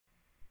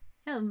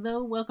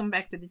Hello, welcome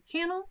back to the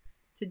channel.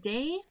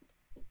 Today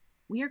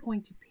we are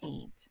going to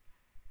paint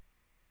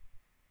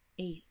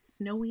a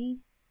snowy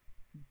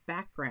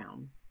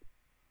background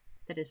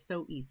that is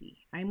so easy.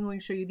 I'm going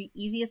to show you the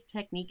easiest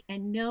technique,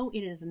 and no,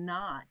 it is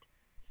not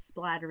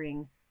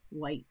splattering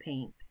white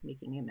paint,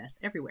 making a mess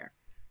everywhere.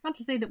 Not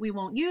to say that we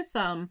won't use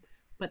some,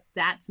 but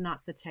that's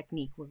not the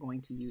technique we're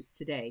going to use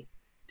today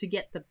to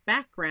get the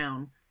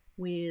background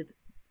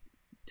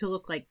to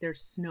look like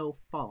there's snow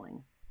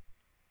falling.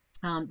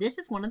 This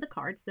is one of the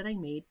cards that I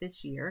made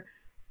this year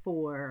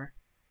for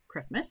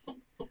Christmas.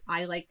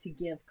 I like to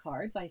give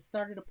cards. I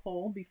started a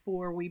poll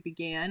before we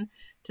began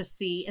to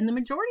see, and the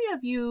majority of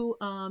you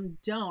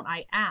don't.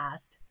 I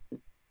asked,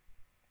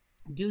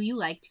 do you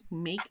like to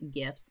make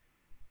gifts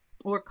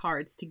or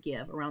cards to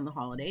give around the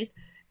holidays?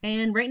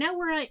 And right now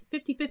we're at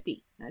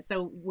 50-50.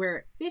 So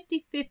we're at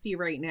 50-50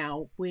 right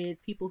now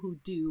with people who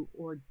do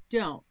or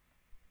don't.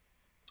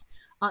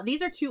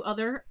 These are two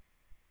other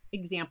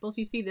examples.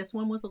 You see this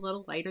one was a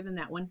little lighter than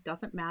that one.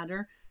 Doesn't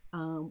matter.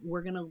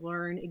 We're going to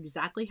learn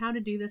exactly how to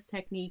do this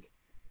technique.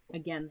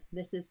 Again,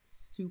 this is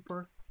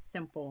super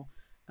simple.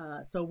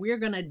 So we're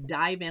going to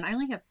dive in. I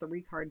only have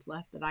 3 cards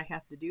left that I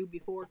have to do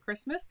before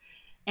Christmas.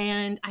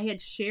 And I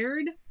had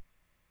shared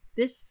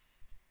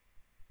this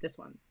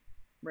one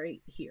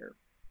right here.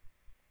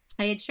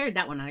 I had shared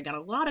that one and I got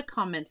a lot of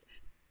comments,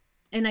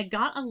 and I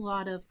got a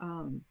lot of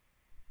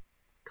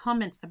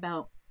comments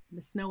about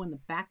the snow in the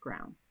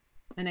background.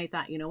 And I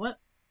thought, you know what?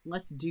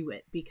 Let's do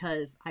it,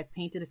 because I've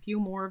painted a few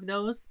more of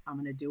those. I'm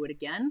going to do it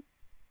again.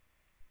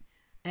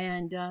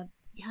 And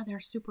yeah,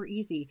 they're super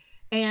easy.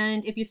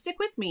 And if you stick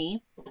with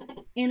me,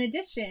 in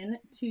addition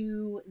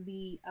to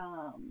the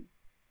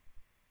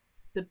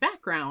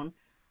background,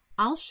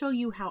 I'll show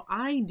you how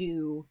I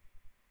do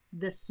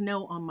the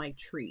snow on my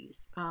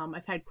trees.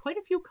 I've had quite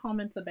a few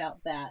comments about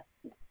that.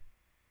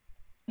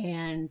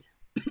 And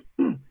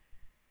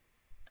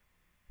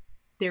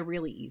they're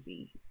really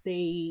easy.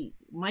 They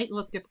might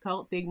look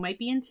difficult. They might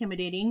be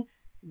intimidating.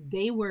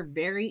 They were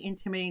very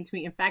intimidating to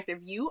me. In fact, if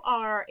you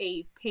are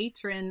a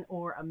patron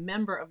or a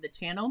member of the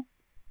channel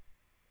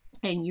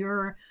and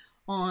you're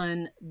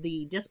on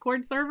the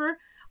Discord server,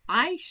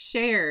 I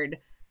shared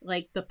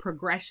like the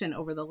progression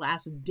over the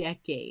last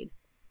decade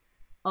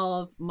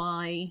of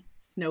my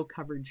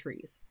snow-covered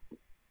trees.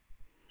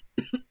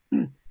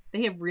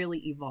 They have really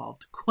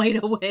evolved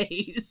quite a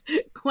ways,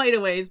 quite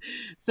a ways.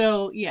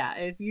 So yeah,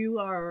 if you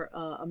are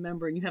a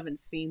member and you haven't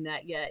seen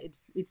that yet,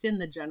 it's in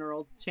the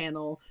general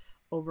channel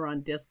over on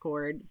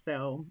Discord.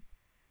 So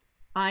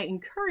I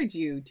encourage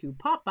you to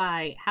pop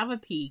by, have a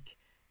peek,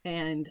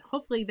 and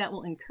hopefully that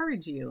will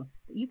encourage you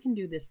that you can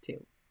do this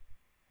too.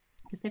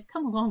 Because they've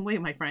come a long way,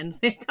 my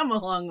friends. They've come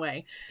a long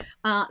way.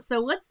 So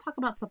let's talk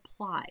about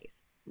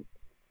supplies.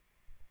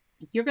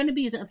 You're going to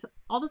be using,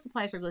 all the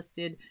supplies are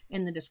listed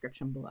in the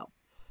description below.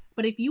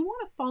 But if you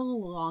want to follow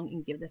along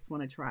and give this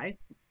one a try,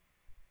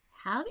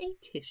 have a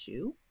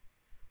tissue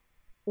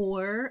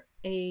or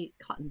a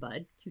cotton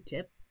bud,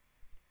 Q-tip,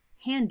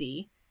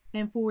 handy.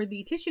 And for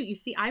the tissue, you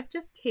see, I've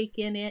just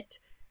taken it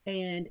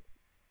and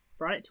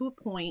brought it to a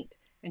point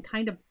and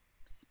kind of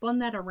spun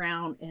that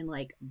around and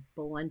like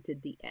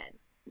blunted the end.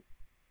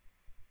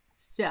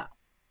 So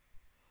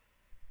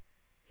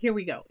here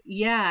we go.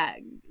 Yeah,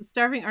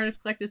 Starving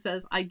Artist Collective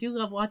says, I do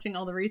love watching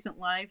all the recent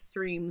live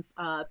streams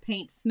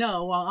paint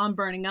snow while I'm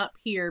burning up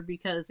here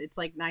because it's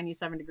like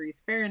 97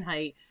 degrees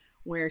Fahrenheit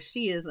where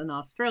she is in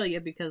Australia,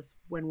 because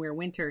when we're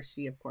winter,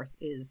 she of course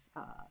is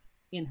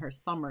in her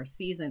summer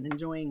season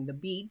enjoying the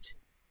beach.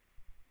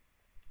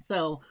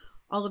 So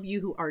all of you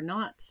who are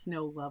not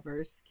snow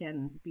lovers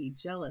can be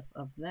jealous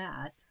of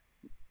that.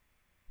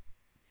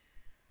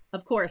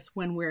 Of course,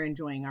 when we're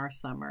enjoying our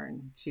summer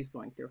and she's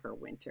going through her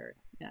winter,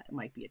 yeah, it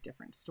might be a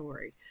different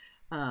story.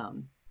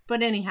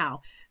 But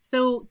anyhow,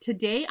 so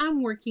today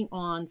I'm working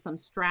on some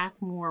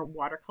Strathmore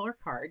watercolor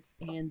cards,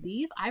 and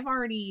these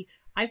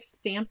I've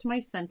stamped my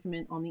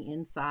sentiment on the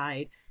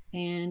inside,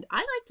 and I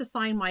like to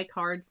sign my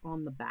cards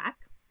on the back,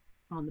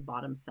 on the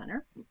bottom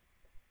center.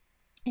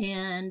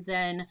 And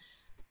then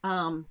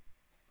I'm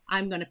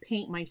going to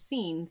paint my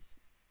scenes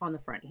on the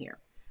front here.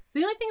 So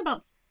the only thing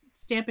about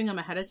stamping them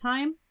ahead of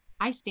time,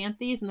 I stamped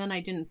these and then I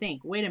didn't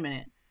think, wait a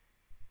minute,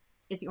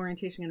 is the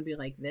orientation going to be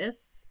like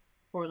this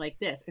or like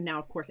this? And now,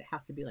 of course, it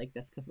has to be like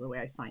this because of the way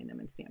I signed them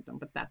and stamped them,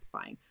 but that's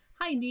fine.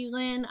 Hi,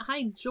 Dylan.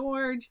 Hi,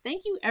 George.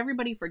 Thank you,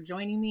 everybody, for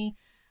joining me.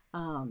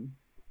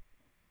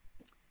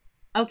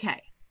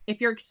 Okay, if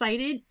you're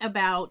excited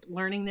about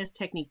learning this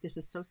technique, this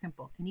is so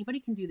simple. Anybody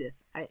can do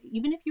this.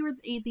 Even if you're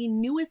the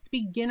newest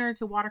beginner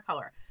to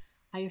watercolor,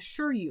 I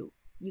assure you,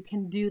 you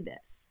can do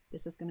this.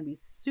 This is going to be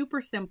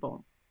super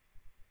simple.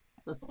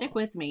 So stick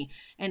with me.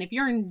 And if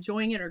you're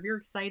enjoying it or if you're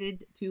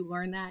excited to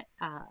learn that,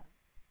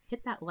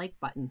 hit that like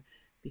button,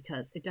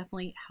 because it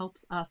definitely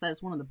helps us. That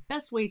is one of the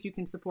best ways you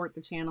can support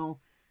the channel.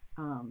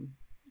 And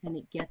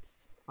it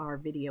gets our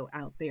video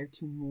out there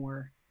to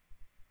more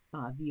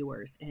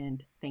viewers.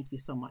 And thank you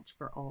so much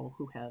for all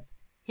who have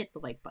hit the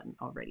like button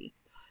already.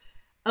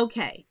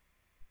 Okay.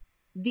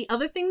 The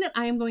other thing that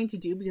I am going to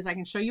do, because I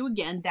can show you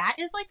again, that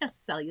is like a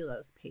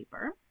cellulose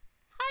paper.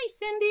 Hi,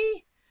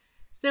 Cindy.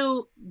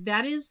 So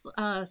that is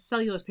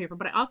cellulose paper,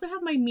 but I also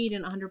have my Mead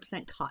in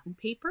 100% cotton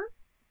paper.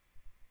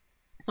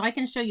 So I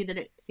can show you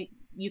that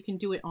you can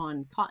do it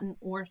on cotton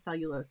or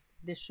cellulose.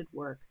 This should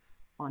work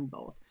on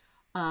both.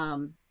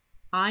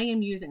 I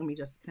am using, let me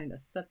just kind of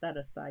set that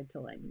aside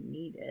till I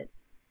need it.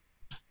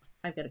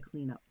 I've got to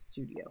clean up the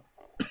studio.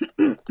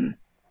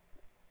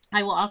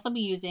 I will also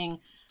be using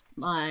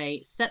my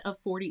set of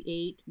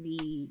 48,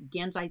 the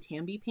Gansai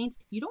Tambi paints.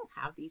 If you don't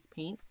have these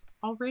paints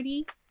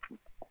already,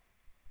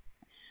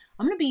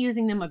 I'm going to be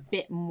using them a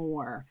bit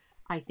more,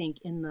 I think,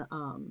 in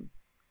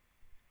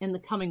the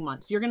coming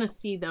months. You're going to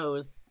see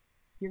those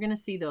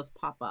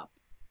pop up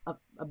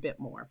a bit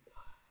more.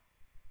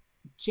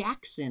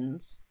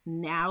 Jackson's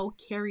now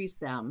carries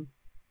them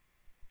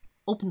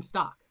open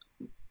stock.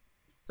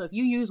 So if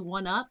you use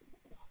one up,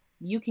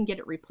 you can get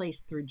it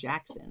replaced through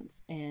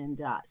Jackson's. And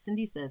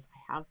Cindy says,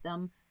 I have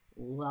them,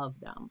 love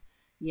them.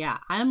 Yeah,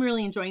 I'm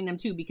really enjoying them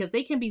too, because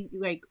they can be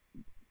like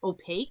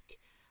opaque,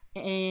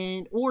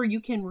 or you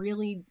can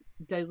really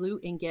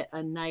dilute and get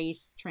a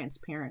nice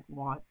transparent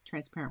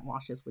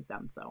washes with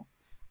them. So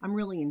I'm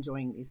really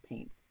enjoying these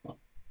paints.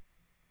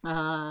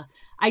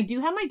 I do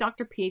have my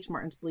Dr. P.H.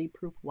 Martin's Bleed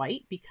Proof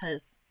White,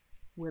 because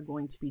we're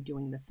going to be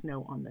doing the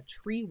snow on the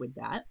tree with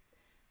that.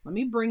 Let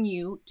me bring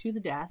you to the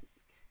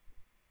desk.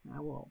 I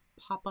will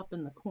pop up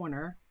in the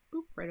corner,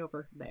 boop, right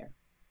over there,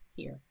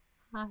 here.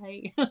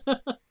 Hi.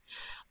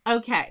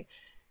 Okay,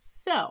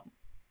 so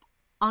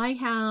I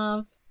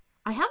have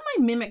my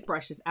Mimic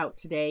brushes out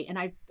today, and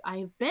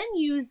I've been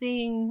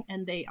using,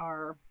 and they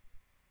are,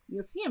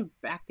 you'll see them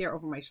back there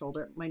over my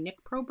shoulder, my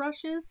Nick Pro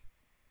brushes.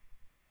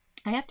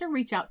 I have to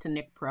reach out to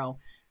Nick Pro,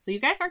 so you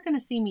guys aren't going to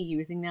see me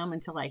using them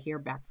until I hear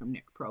back from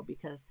Nick Pro,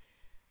 because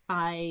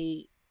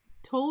I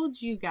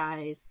told you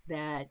guys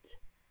that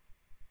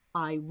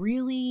I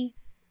really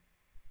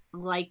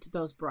liked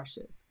those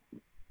brushes.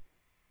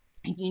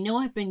 And you know,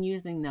 I've been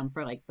using them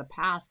for like the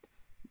past,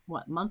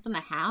 month and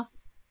a half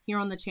here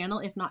on the channel,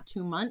 if not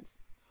 2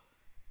 months.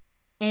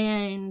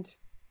 And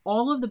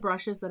all of the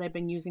brushes that I've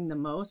been using the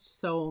most,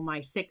 so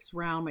my 6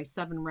 round, my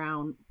 7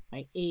 round,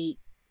 my 8,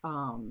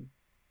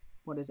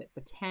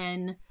 the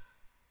 10,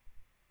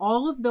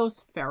 all of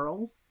those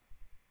ferrules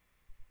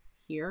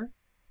here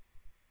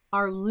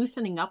are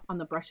loosening up on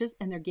the brushes,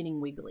 and they're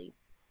getting wiggly.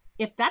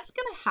 If that's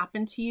going to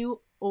happen to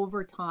you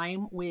over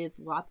time with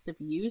lots of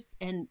use,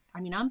 and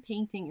I mean, I'm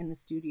painting in the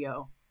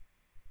studio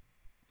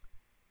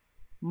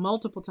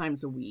multiple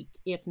times a week,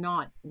 if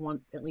not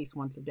at least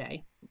once a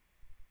day.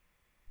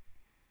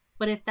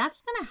 But if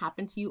that's going to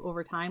happen to you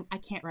over time, I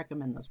can't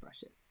recommend those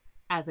brushes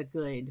as a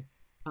good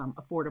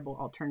affordable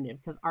alternative,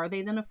 because are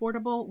they then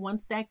affordable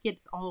once that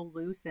gets all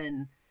loose?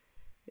 And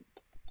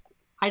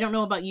I don't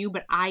know about you,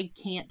 but I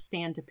can't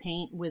stand to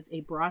paint with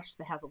a brush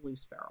that has a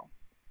loose ferrule.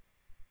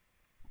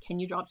 Can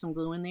you drop some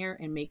glue in there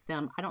and make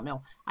them, I don't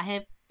know. I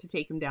have to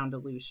take him down to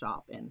Lou's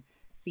shop and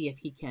see if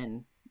he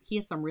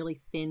has some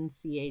really thin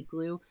CA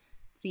glue,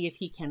 see if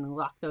he can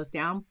lock those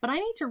down. But I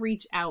need to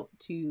reach out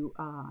to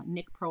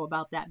Nick Pro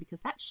about that,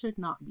 because that should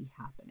not be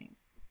happening.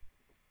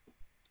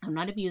 I'm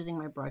not abusing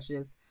my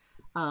brushes.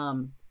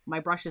 My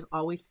brushes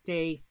always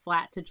stay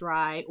flat to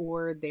dry,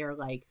 or they're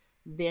like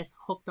this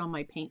hooked on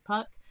my paint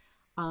puck.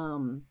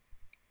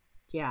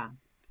 Yeah,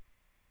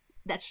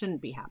 that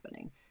shouldn't be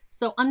happening.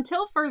 So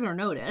until further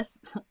notice,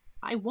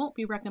 I won't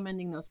be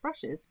recommending those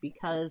brushes,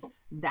 because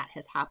that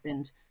has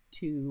happened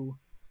to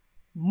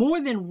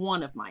more than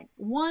one of mine.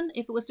 One,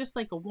 if it was just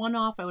like a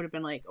one-off, I would have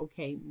been like,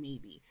 okay,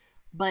 maybe.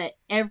 But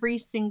every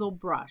single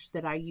brush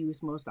that I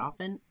use most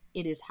often,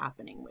 it is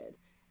happening with.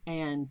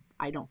 And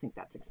I don't think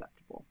that's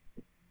acceptable.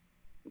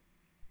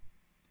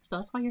 So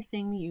that's why you're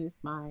seeing me use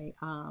my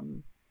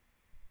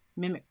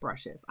Mimic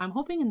brushes. I'm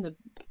hoping in the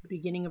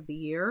beginning of the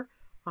year,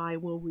 I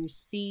will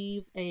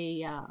receive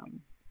a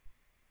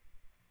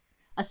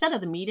set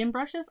of the Mead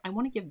brushes. I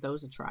want to give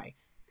those a try,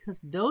 because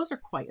those are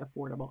quite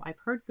affordable. I've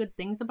heard good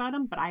things about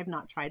them, but I have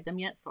not tried them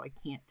yet, so I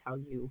can't tell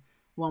you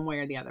one way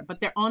or the other.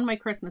 But they're on my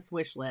Christmas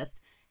wish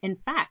list. In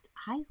fact,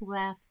 I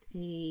left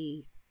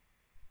a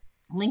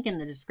link in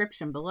the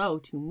description below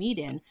to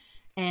Mead,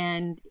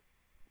 and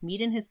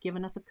Mead has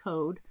given us a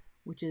code,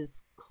 which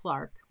is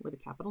Clark with a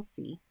capital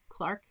C,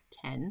 Clark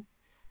 10,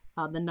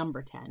 the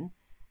number 10.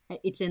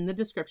 It's in the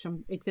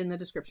description. It's in the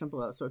description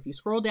below. So if you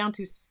scroll down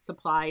to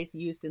supplies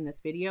used in this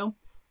video,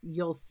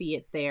 you'll see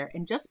it there.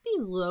 And just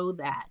below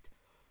that,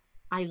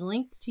 I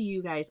linked to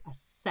you guys a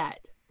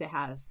set that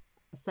has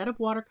a set of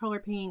watercolor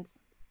paints,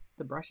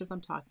 the brushes I'm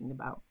talking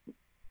about,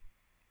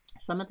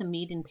 some of the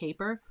Mead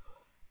paper,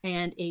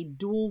 and a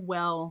dual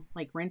well,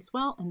 like rinse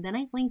well. And then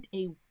I linked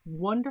a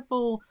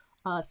wonderful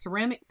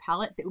ceramic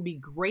palette that would be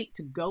great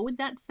to go with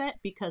that set,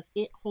 because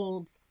it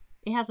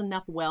has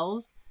enough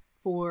wells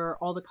for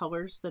all the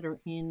colors that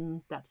are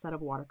in that set of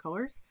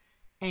watercolors,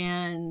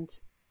 and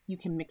you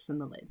can mix in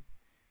the lid.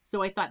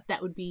 So I thought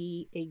that would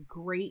be a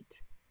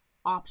great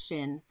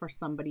option for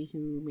somebody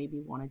who maybe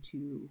wanted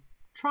to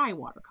try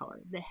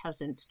watercolor, that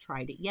hasn't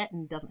tried it yet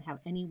and doesn't have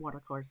any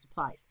watercolor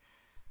supplies.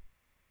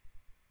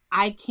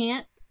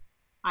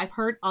 I've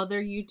heard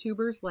other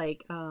YouTubers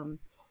like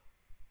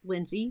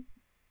Lindsay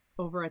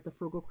over at the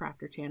Frugal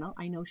Crafter channel.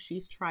 I know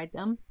she's tried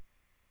them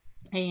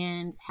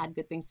and had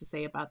good things to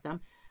say about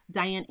them.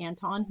 Diane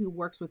Anton, who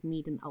works with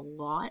Meaden a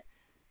lot,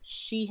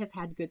 she has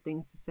had good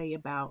things to say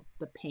about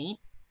the paint.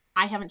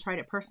 I haven't tried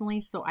it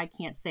personally, so I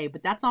can't say,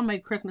 but that's on my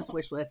Christmas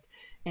wish list.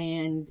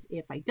 And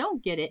if I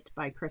don't get it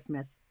by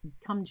Christmas,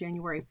 come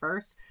January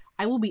 1st,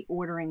 I will be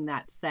ordering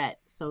that set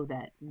so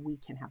that we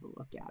can have a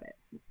look at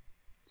it.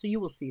 So you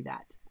will see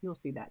that. You'll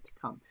see that to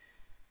come.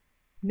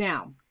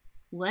 Now,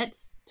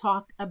 let's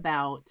talk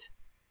about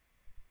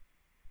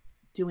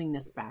doing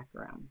this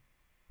background.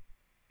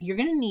 You're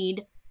going to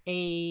need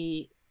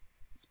a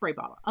spray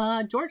bottle.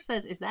 George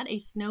says, is that a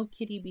snow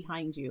kitty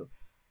behind you?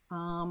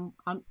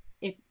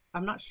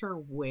 I'm not sure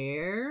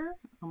where.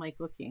 I'm like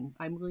looking.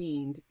 I'm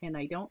leaned and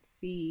I don't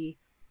see.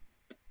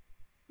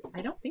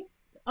 I don't think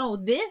so. Oh,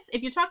 this,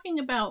 if you're talking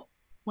about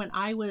when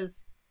I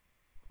was,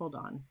 hold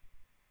on.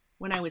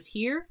 When I was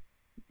here,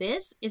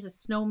 this is a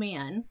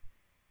snowman.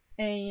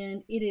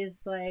 And it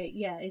is like,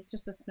 yeah, it's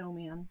just a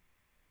snowman.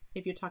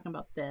 If you're talking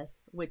about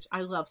this, which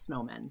I love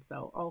snowmen.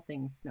 So all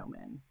things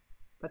snowmen.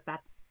 But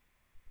that's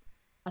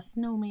a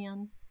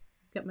snowman.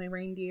 Got my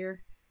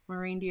reindeer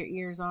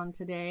ears on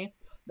today.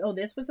 Oh,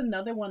 this was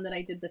another one that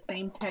I did the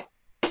same tech.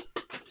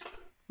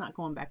 It's not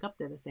going back up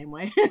there the same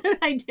way.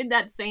 I did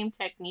that same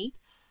technique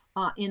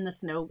in the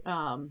snow,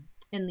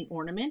 in the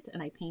ornament,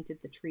 and I painted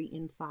the tree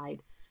inside.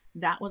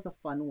 That was a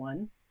fun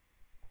one.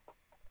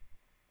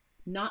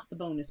 Not the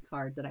bonus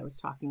card that I was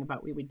talking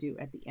about we would do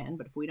at the end,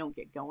 but if we don't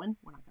get going,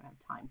 we're not going to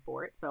have time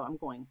for it. So I'm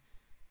going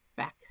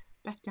back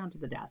down to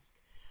the desk.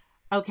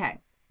 Okay.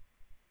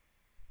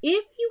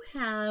 If you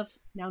have,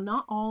 now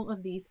not all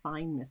of these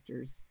fine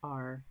misters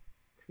are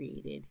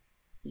created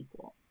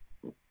equal.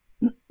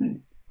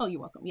 Oh, you're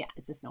welcome. Yeah,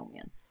 it's a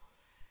snowman.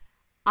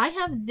 I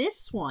have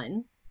this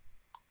one,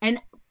 and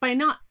by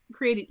not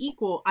created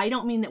equal, I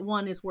don't mean that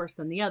one is worse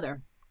than the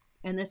other.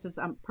 And this is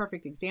a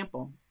perfect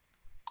example.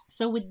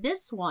 So with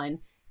this one,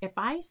 if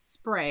I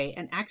spray,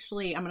 and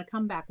actually I'm going to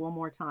come back one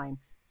more time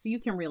so you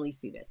can really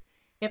see this.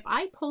 If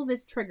I pull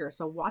this trigger,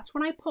 so watch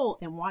when I pull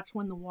and watch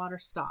when the water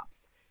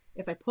stops.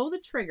 If I pull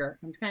the trigger,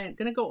 I'm kind of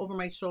going to go over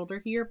my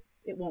shoulder here.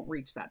 It won't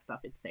reach that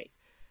stuff. It's safe.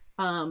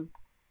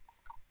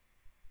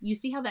 You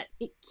see how that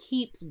it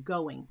keeps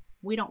going.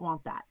 We don't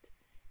want that.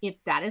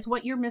 If that is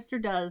what your mister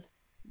does,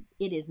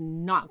 it is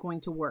not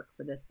going to work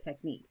for this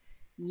technique.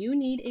 You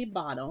need a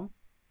bottle.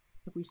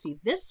 If we see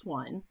this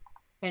one,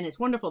 and it's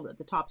wonderful that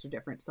the tops are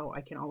different, so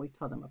I can always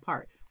tell them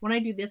apart. When I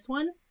do this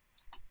one,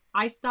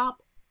 I stop,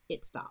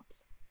 it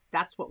stops.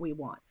 That's what we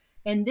want.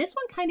 And this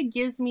one kind of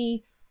gives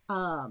me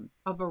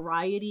a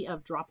variety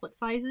of droplet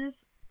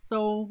sizes,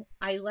 so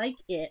I like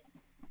it.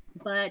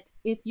 But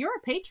if you're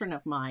a patron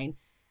of mine,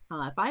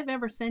 if I've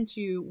ever sent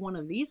you one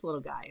of these little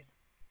guys,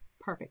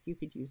 perfect, you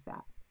could use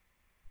that.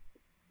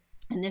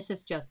 And this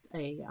is just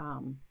a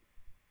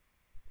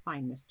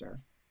fine mister,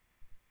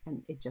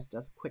 and it just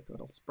does a quick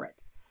little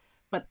spritz.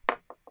 But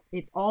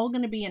it's all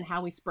going to be in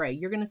how we spray.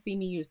 You're going to see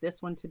me use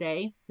this one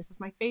today. This is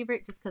my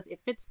favorite just because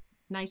it fits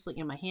nicely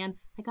in my hand.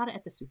 I got it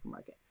at the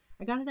supermarket.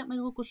 I got it at my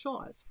local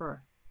Shaw's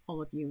for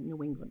all of you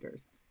New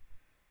Englanders.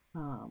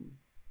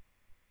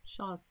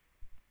 Shaw's.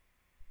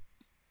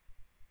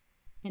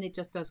 And it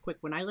just does quick.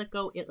 When I let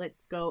go, it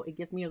lets go. It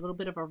gives me a little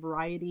bit of a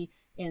variety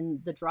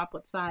in the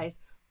droplet size,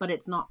 but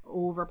it's not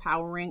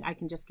overpowering. I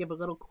can just give a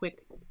little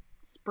quick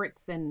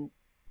spritz and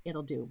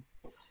it'll do.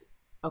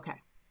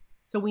 Okay.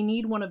 So we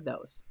need one of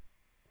those.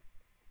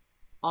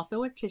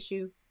 Also a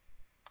tissue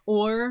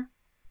or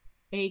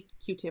a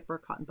Q-tip or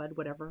cotton bud,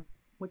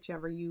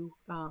 whichever you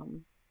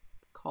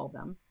call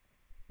them,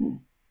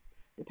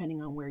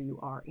 depending on where you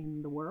are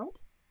in the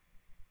world.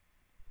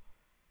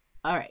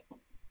 All right.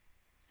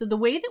 So the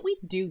way that we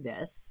do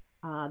this,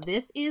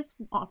 this is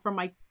from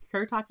my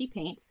Kuretake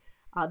paints.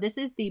 This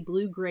is the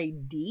blue gray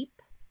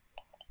deep.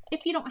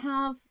 If you don't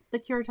have the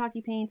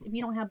Kuretake paints, if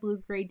you don't have blue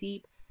gray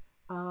deep,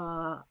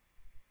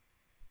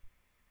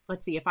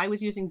 let's see, if I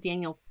was using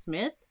Daniel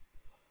Smith,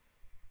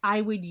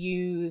 I would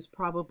use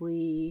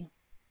probably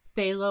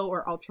phthalo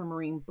or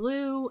ultramarine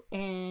blue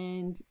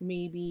and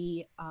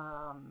maybe,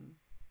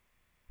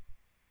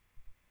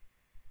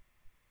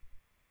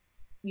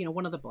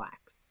 one of the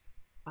blacks.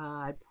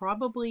 I'd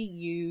probably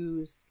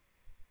use,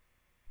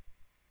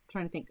 I'm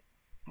trying to think,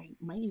 I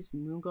might use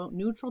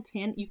neutral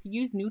tint. You could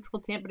use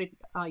neutral tint, but if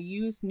I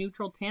use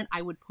neutral tint,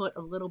 I would put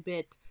a little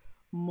bit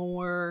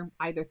more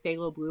either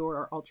phthalo blue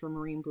or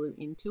ultramarine blue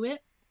into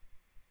it.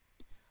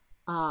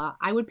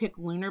 I would pick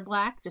lunar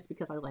black just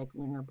because I like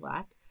lunar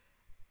black.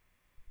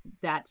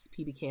 That's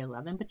PBK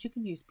 11, but you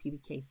could use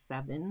PBK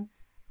 7,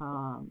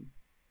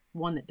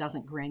 one that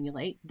doesn't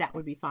granulate. That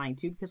would be fine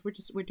too, because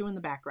we're doing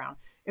the background.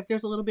 If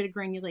there's a little bit of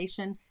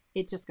granulation,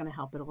 it's just going to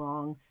help it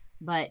along,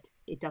 but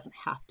it doesn't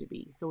have to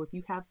be. So if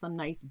you have some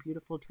nice,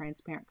 beautiful,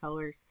 transparent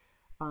colors,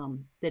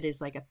 that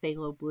is like a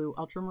phthalo blue.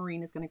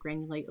 Ultramarine is going to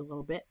granulate a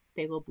little bit.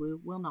 Phthalo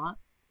blue will not.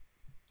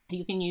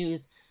 You can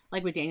use,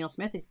 like with Daniel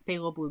Smith, a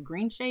phthalo blue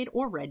green shade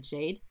or red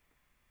shade.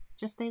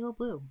 Just phthalo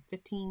blue.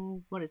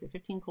 15, what is it?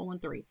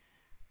 15:3.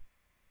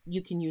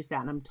 You can use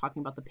that. And I'm talking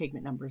about the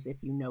pigment numbers if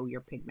you know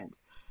your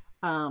pigments.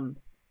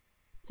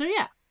 So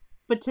yeah,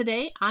 but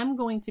today I'm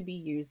going to be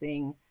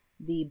using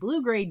the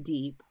Blue Gray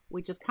Deep,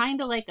 which is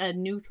kind of like a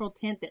neutral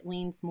tint that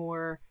leans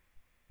more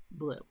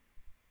blue.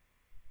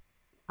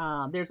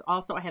 There's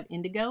also, I have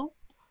indigo,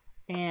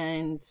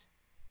 and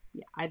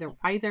yeah,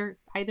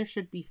 either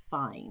should be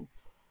fine.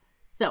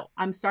 So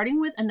I'm starting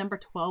with a number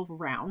 12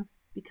 round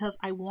because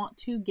I want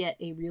to get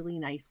a really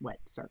nice wet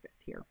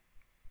surface here.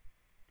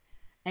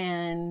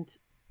 And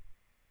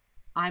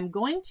I'm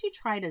going to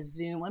try to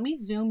zoom. Let me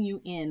zoom you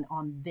in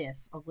on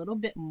this a little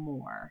bit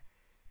more.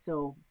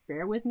 So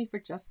bear with me for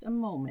just a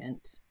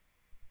moment.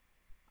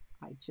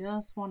 I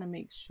just want to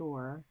make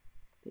sure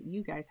that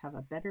you guys have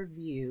a better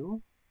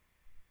view.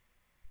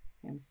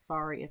 I'm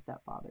sorry if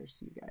that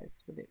bothers you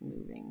guys with it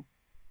moving.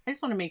 I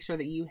just want to make sure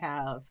that you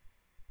have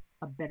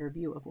a better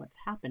view of what's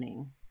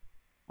happening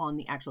on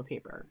the actual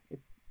paper.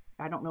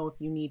 I don't know if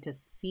you need to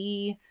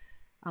see.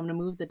 I'm going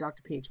to move the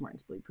Dr. P.H.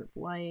 Martin's Bleed Proof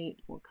White.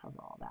 We'll cover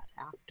all that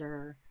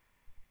after.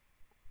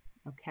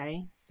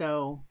 Okay,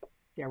 so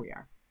there we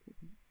are.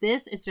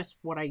 This is just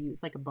what I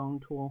use, like a bone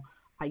tool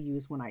I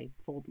use when I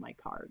fold my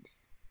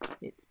cards.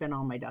 It's been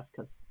on my desk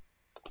because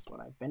that's what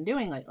I've been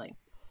doing lately.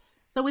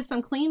 So with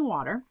some clean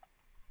water,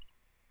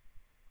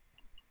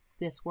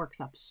 this works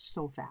up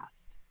so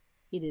fast.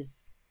 It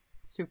is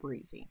super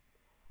easy.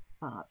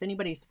 If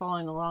anybody's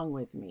following along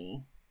with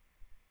me,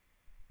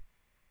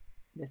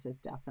 this is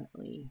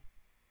definitely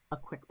a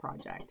quick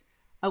project.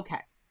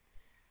 Okay,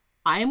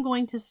 I am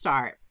going to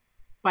start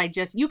by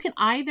you can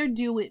either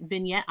do it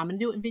vignette. I'm going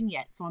to do it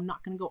vignette, so I'm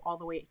not going to go all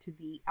the way to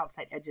the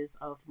outside edges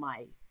of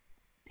my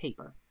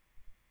paper.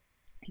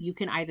 You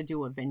can either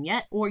do a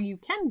vignette or you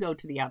can go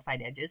to the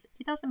outside edges.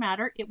 It doesn't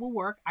matter. It will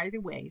work either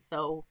way,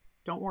 so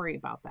don't worry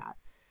about that.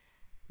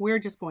 We're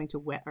just going to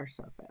wet our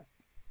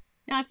surface.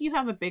 Now, if you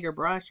have a bigger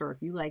brush or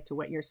if you like to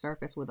wet your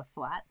surface with a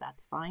flat,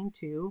 that's fine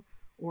too,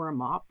 or a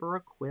mop or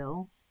a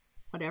quill,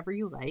 whatever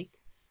you like.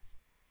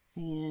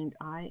 And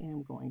I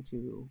am going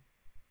to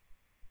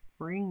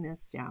bring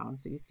this down.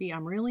 So you see,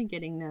 I'm really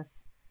getting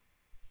this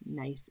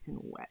nice and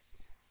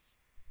wet.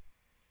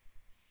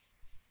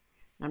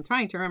 I'm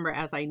trying to remember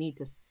as I need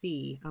to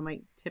see, I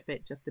might tip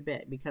it just a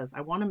bit because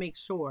I want to make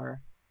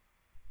sure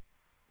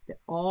that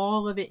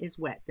all of it is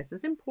wet. This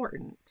is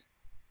important.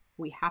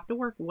 We have to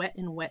work wet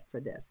and wet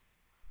for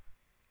this.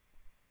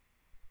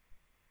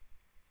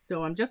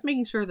 So I'm just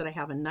making sure that I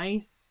have a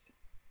nice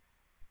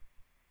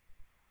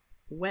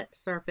wet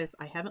surface.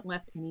 I haven't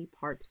left any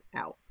parts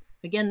out.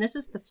 Again, this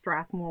is the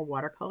Strathmore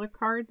watercolor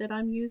card that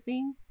I'm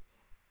using.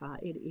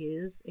 It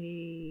is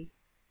a,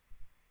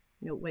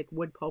 like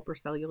wood pulp or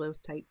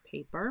cellulose type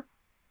paper.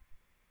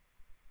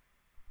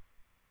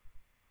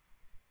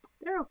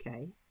 They're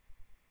okay.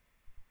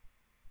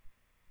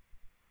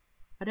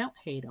 I don't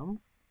hate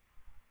them.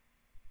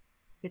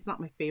 It's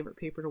not my favorite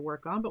paper to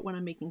work on, but when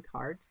I'm making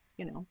cards,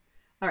 All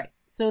right,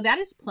 so that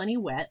is plenty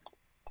wet.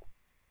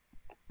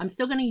 I'm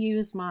still going to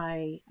use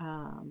my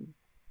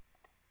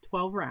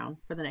 12 round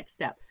for the next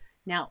step.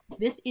 Now,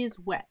 this is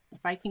wet.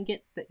 If I can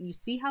get you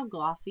see how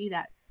glossy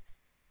that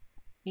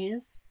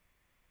is?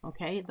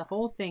 Okay, the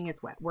whole thing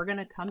is wet. We're going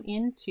to come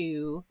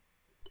into,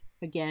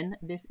 again,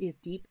 this is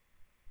deep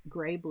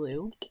gray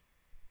blue.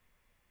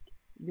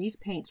 These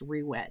paints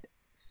re-wet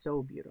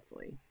so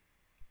beautifully.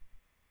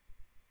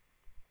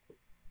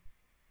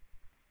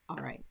 All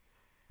right,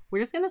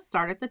 we're just going to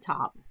start at the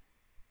top.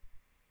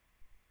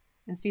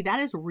 And see, that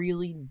is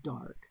really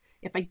dark.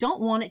 If I don't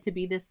want it to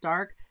be this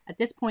dark, at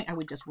this point, I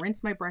would just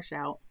rinse my brush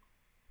out.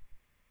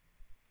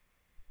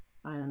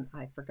 And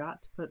I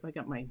forgot to put,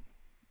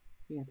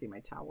 you can see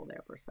my towel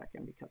there for a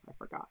second because I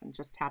forgot. I'm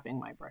just tapping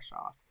my brush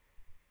off.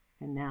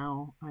 And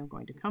now I'm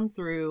going to come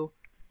through.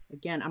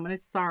 Again, I'm going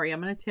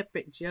to tip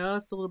it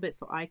just a little bit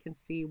so I can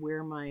see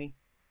where my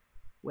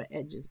wet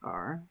edges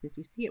are. Because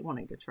you see it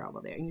wanting to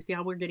travel there. And you see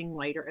how we're getting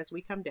lighter as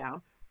we come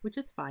down, which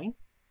is fine.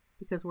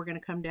 Because we're going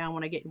to come down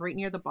when I get right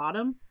near the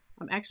bottom.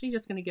 I'm actually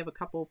just going to give a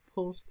couple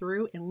pulls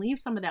through and leave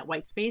some of that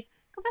white space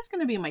because that's going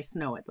to be my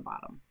snow at the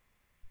bottom.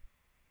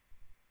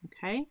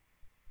 Okay,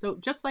 so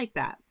just like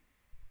that.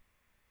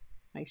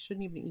 I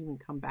shouldn't even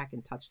come back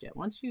and touch it.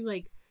 Once you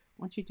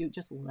do,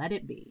 just let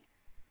it be.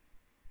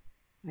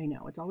 I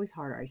know it's always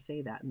harder. I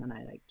say that and then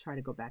I try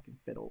to go back and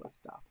fiddle with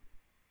stuff.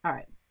 All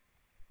right.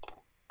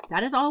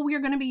 That is all we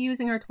are going to be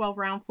using our 12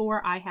 round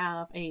for. I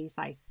have a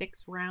size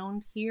 6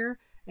 round here.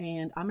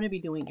 And I'm going to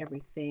be doing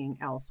everything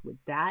else with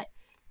that.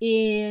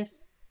 If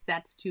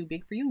that's too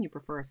big for you and you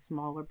prefer a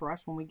smaller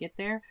brush when we get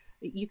there,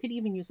 you could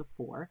even use a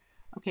 4.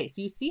 Okay,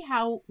 so you see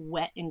how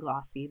wet and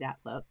glossy that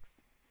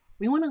looks.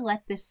 We want to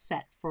let this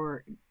set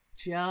for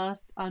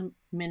just a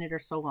minute or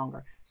so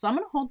longer. So I'm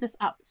going to hold this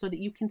up so that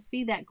you can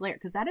see that glare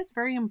because that is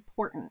very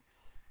important.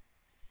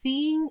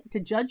 To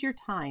judge your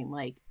time,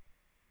 like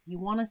you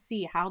want to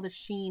see how the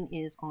sheen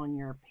is on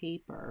your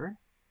paper.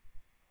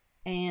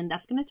 And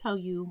that's going to tell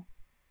you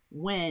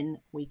when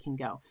we can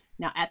go.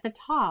 Now at the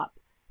top,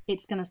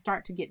 it's going to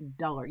start to get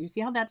duller. You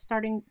see how that's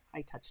starting?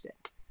 I touched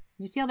it.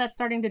 You see how that's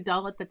starting to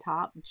dull at the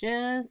top?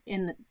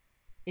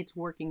 It's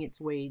working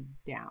its way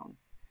down.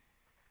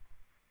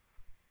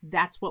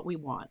 That's what we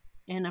want.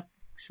 And I'm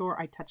sure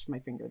I touched my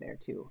finger there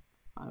too.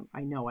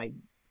 I know I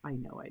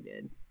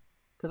did,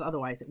 because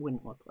otherwise it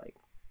wouldn't look like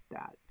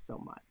that so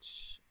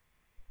much.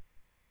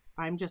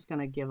 I'm just going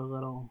to give a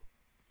little,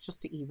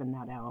 just to even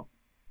that out.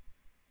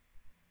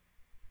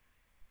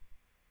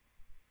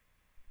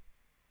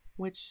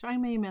 Which I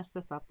may mess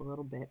this up a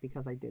little bit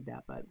because I did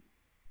that, but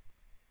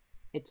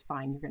it's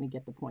fine. You're going to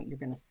get the point. You're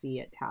going to see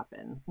it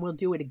happen. We'll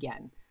do it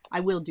again. I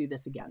will do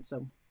this again,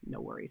 so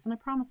no worries. And I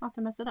promise not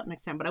to mess it up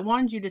next time, but I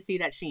wanted you to see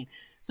that sheen.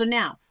 So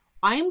now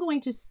I am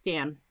going to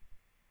stand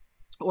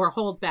or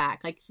hold back.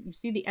 Like you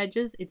see the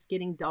edges, it's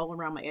getting dull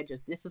around my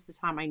edges. This is the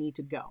time I need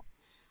to go.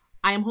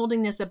 I am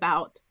holding this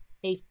about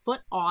a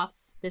foot off.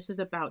 This is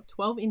about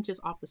 12 inches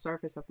off the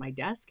surface of my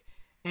desk,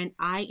 and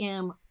I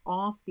am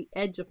off the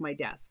edge of my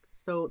desk.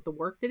 So the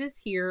work that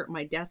is here,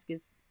 my desk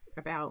is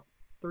about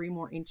 3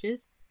 more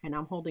inches, and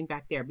I'm holding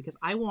back there because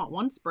I want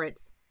one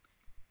spritz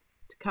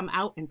to come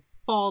out and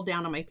fall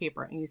down on my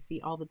paper. And you see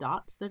all the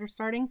dots that are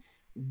starting?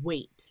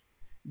 Wait.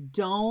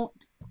 Don't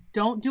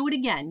do it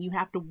again. You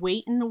have to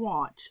wait and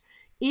watch.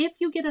 If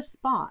you get a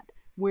spot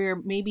where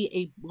maybe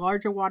a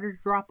larger water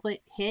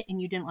droplet hit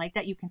and you didn't like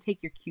that, you can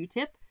take your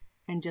Q-tip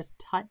and just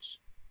touch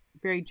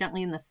very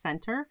gently in the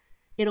center.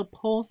 It'll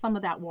pull some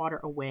of that water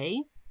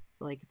away.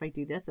 So like if I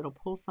do this, it'll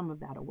pull some of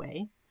that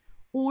away.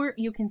 Or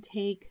you can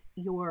take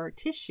your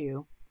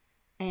tissue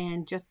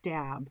and just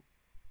dab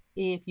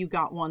if you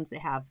got ones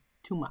that have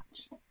too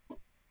much.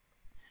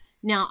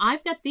 Now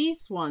I've got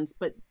these ones,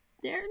 but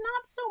they're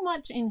not so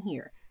much in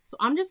here. So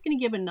I'm just going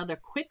to give another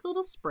quick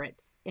little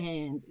spritz,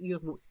 and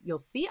you'll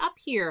see up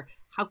here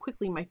how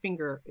quickly my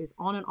finger is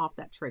on and off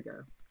that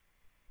trigger,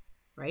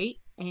 right?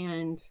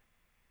 And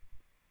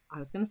I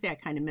was going to say I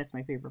kind of missed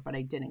my paper, but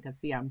I didn't, because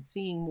see, I'm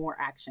seeing more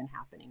action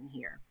happening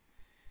here.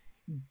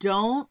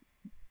 Don't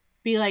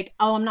be like,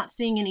 oh, I'm not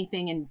seeing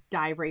anything, and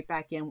dive right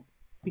back in,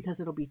 because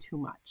it'll be too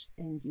much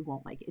and you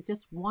won't like it. It's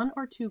just 1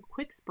 or 2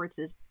 quick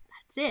spritzes.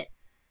 That's it.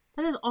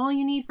 That is all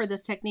you need for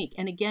this technique.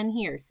 And again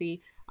here,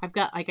 see, I've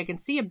got, like, I can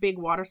see a big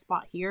water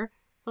spot here.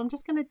 So I'm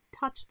just going to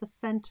touch the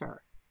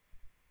center.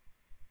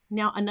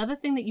 Now, another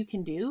thing that you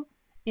can do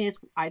is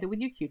either with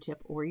your Q-tip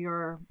or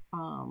your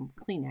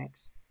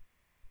Kleenex,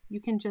 you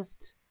can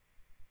just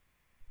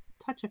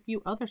touch a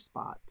few other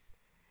spots.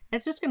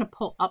 It's just going to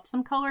pull up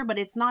some color, but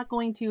it's not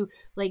going to,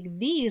 like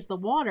these, the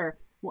water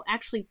will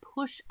actually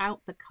push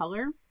out the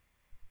color.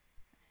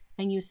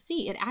 And you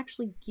see, it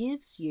actually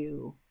gives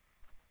you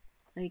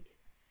like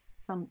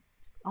some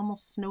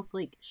almost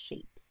snowflake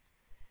shapes.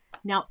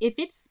 Now, if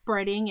it's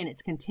spreading and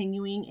it's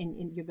continuing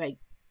and you're like,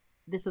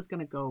 this is going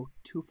to go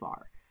too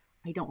far,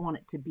 I don't want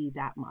it to be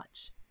that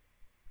much.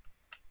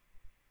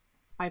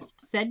 I've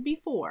said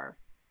before,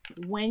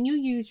 when you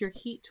use your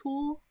heat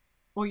tool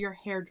or your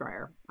hair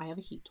dryer, I have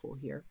a heat tool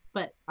here,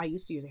 but I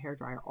used to use a hair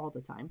dryer all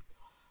the time.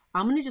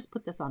 I'm going to just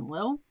put this on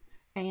low,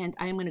 and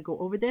I'm going to go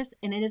over this,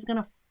 and it is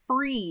going to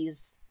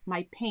freeze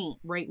my paint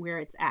right where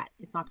it's at.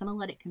 It's not going to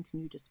let it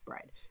continue to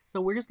spread. So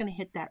we're just going to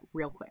hit that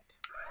real quick.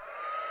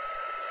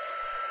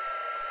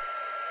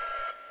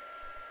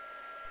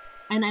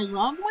 And I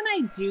love when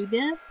I do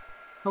this.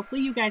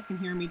 Hopefully you guys can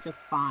hear me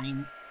just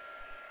fine,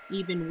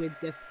 even with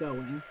this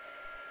going.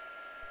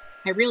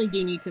 I really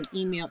do need to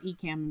email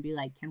Ecamm and be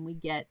like, can we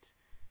get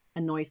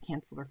a noise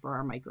canceller for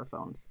our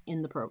microphones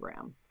in the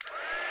program?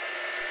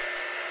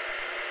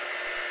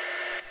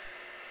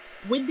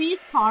 With these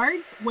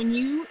cards, when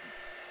you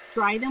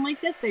dry them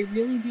like this, they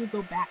really do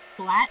go back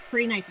flat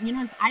pretty nice. And you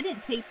notice I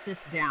didn't tape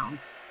this down.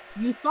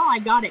 You saw I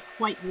got it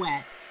quite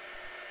wet.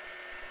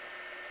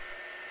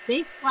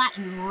 They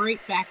flatten right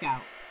back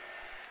out.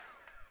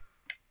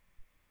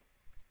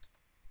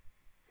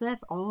 So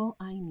that's all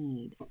I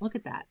need. Look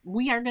at that.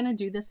 We are going to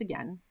do this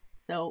again.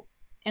 So,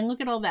 and look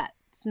at all that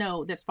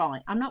snow that's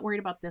falling. I'm not worried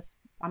about this.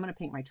 I'm going to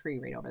paint my tree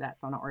right over that,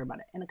 so I'm not worried about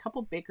it. And a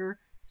couple bigger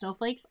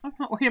snowflakes, I'm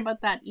not worried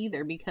about that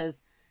either,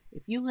 because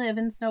if you live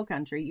in snow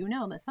country, you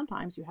know that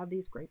sometimes you have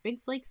these great big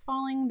flakes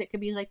falling that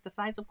could be like the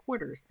size of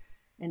quarters,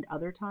 and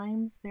other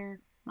times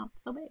they're not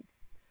so big.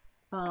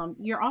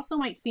 You also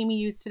might see me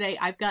use today,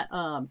 I've got,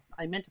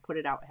 I meant to put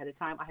it out ahead of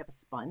time. I have a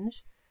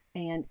sponge,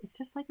 and it's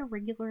just like a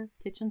regular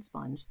kitchen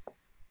sponge.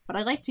 But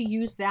I like to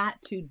use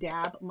that to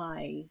dab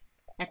my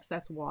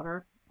excess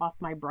water off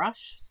my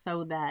brush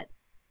so that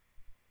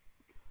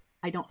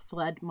I don't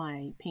flood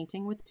my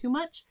painting with too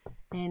much.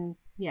 And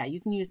yeah, you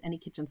can use any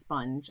kitchen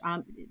sponge,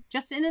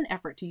 just in an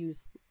effort to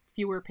use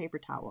fewer paper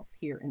towels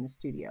here in the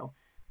studio.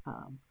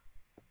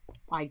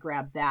 I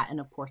grab that, and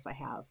of course I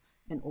have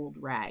an old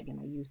rag, and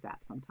I use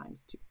that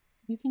sometimes too.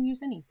 You can use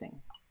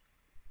anything.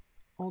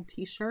 Old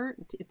t-shirt,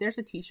 if there's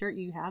a t-shirt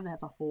you have that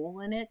has a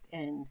hole in it,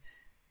 and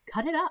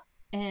cut it up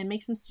and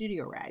make some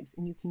studio rags,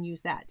 and you can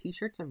use that.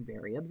 T-shirts are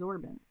very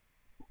absorbent.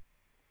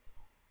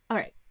 All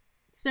right.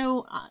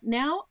 So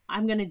now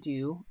I'm going to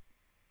do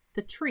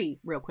the tree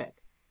real quick.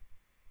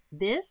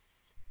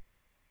 This,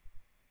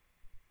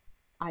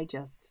 I'm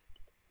just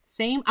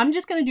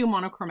going to do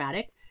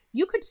monochromatic.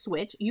 You could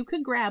switch. You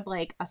could grab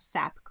like a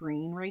sap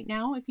green right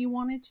now if you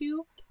wanted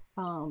to,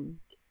 and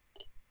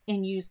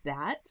use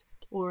that,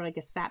 or like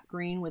a sap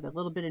green with a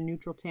little bit of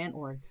neutral tint,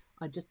 or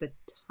just a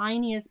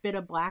tiniest bit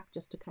of black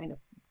just to kind of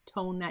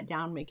tone that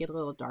down, make it a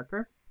little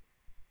darker.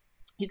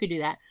 You could do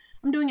that.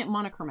 I'm doing it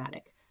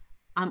monochromatic.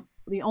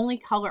 The only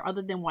color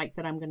other than white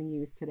that I'm going to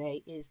use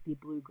today is the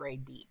blue gray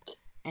deep,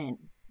 and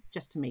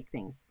just to make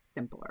things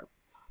simpler.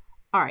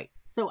 All right,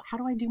 so how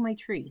do I do my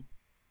tree?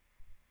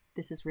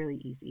 This is really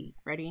easy.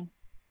 Ready?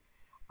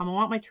 I'm gonna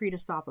want my tree to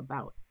stop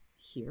about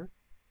here.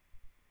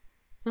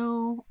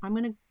 So I'm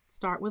gonna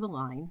start with a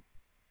line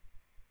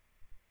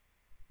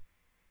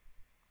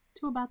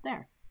to about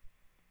there.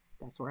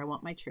 That's where I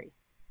want my tree.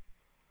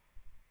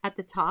 At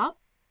the top,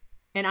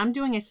 and I'm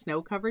doing a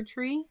snow covered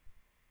tree.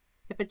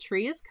 If a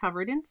tree is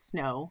covered in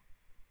snow,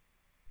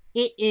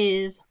 it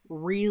is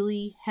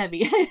really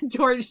heavy.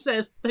 George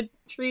says the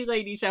tree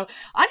lady show.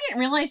 I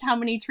didn't realize how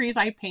many trees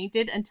I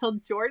painted until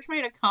George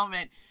made a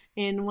comment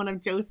in one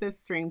of Joseph's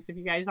streams. If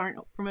you guys aren't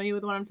familiar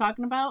with what I'm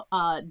talking about,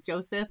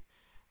 Joseph,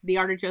 the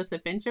Art of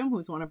Joseph Fincham,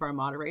 who's one of our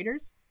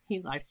moderators, he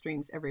live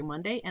streams every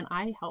Monday, and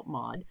I help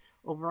mod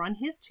over on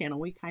his channel.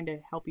 We kind of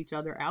help each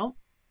other out.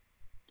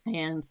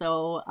 And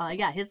so,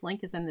 yeah, his link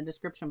is in the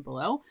description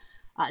below.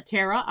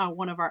 Tara,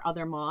 one of our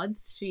other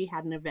mods, she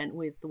had an event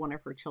with one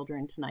of her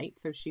children tonight,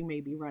 so she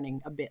may be running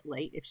a bit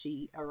late if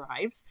she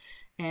arrives.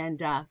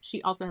 And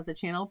she also has a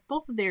channel.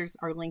 Both of theirs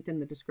are linked in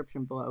the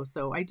description below,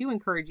 so I do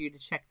encourage you to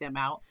check them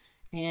out.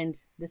 And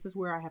this is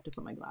where I have to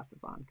put my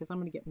glasses on because I'm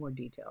going to get more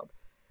detailed.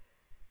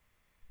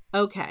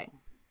 Okay.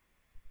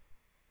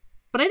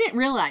 But I didn't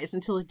realize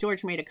until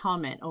George made a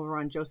comment over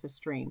on Joseph's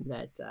stream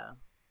that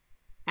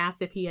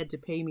asked if he had to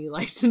pay me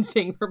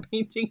licensing for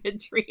painting a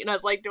tree. And I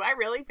was like, do I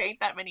really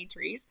paint that many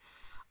trees?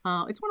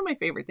 It's one of my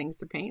favorite things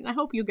to paint. I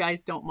hope you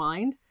guys don't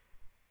mind.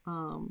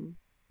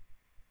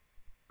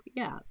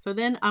 Yeah, so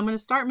then I'm going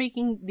to start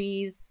making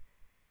these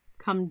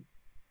come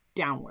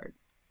downward.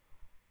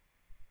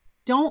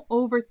 Don't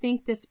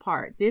overthink this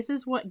part. This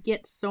is what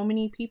gets so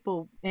many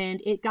people,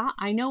 and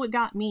I know it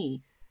got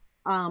me,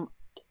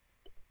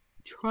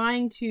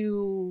 trying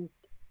to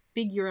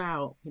figure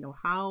out,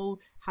 how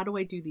do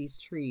I do these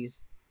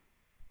trees?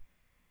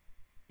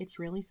 It's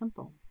really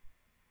simple,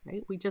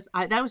 right?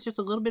 That was just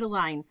a little bit of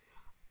line.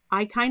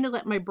 I kind of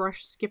let my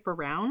brush skip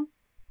around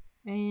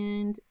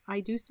and I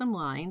do some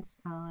lines,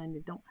 and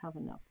I don't have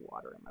enough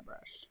water in my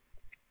brush.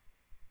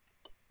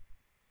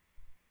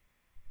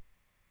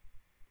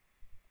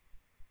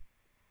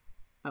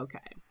 Okay.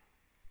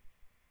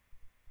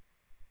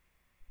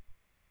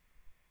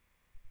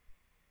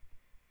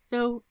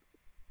 So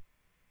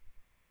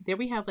there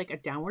we have like a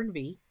downward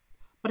V,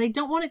 but I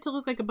don't want it to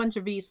look like a bunch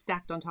of V's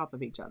stacked on top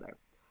of each other.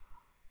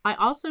 I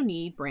also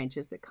need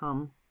branches that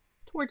come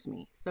towards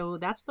me. So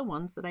that's the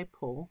ones that I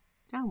pull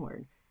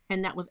downward.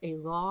 And that was a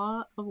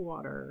lot of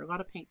water, a lot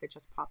of paint that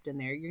just popped in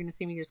there. You're going to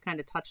see me just kind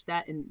of touch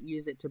that and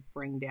use it to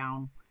bring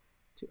down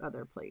to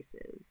other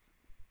places.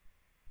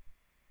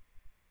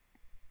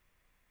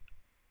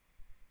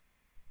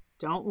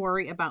 Don't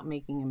worry about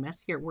making a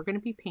mess here. We're going to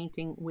be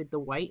painting with the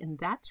white, and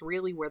that's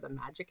really where the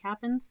magic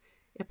happens.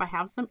 If I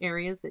have some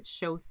areas that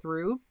show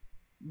through,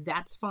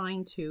 that's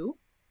fine too.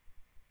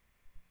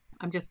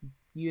 I'm just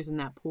using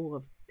that pool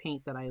of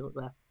paint that I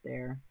left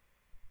there.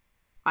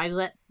 I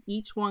let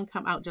each one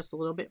come out just a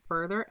little bit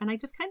further, and I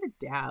just kind of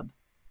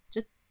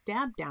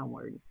dab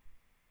downward.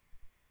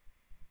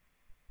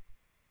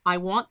 I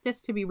want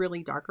this to be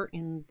really darker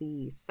in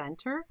the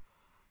center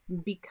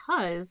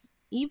because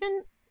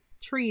even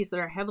trees that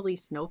are heavily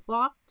snow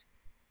flocked,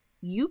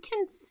 you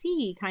can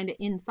see kind of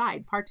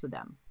inside parts of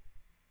them.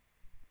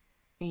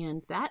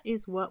 And that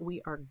is what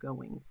we are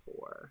going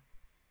for.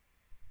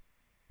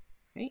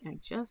 Right? I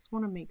just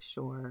want to make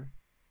sure.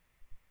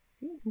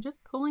 See, I'm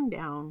just pulling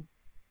down,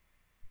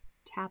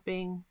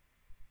 tapping,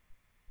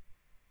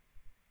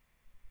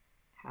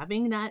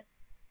 having that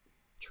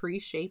tree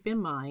shape in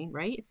mind,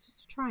 right? It's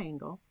just a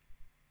triangle.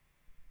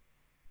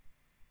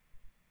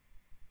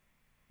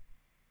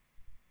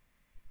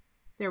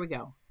 There we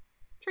go.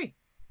 Tree.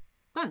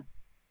 Done.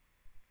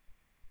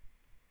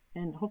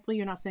 And hopefully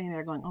you're not sitting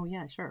there going, oh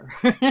yeah, sure.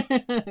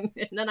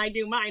 And then I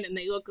do mine and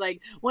they look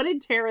like, what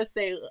did Tara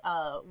say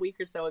a week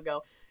or so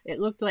ago? It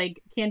looked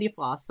like candy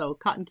floss. So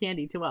cotton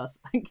candy to us.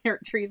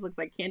 Carrot trees look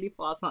like candy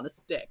floss on a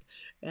stick.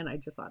 And I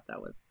just thought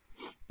that was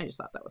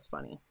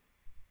funny.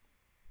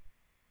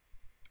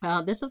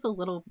 This is a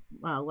little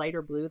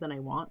lighter blue than I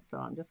want. So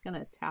I'm just going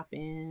to tap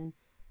in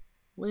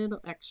a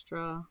little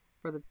extra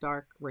for the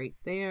dark right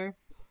there.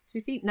 So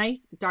you see,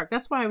 nice dark.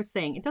 That's why I was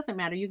saying it doesn't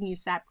matter. You can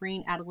use sap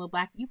green, add a little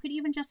black. You could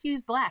even just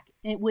use black.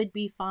 It would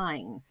be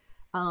fine.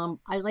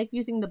 I like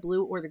using the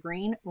blue or the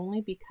green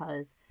only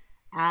because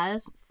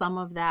as some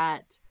of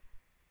that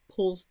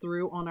pulls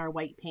through on our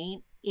white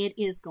paint, it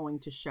is going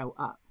to show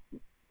up.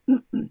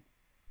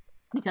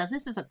 Because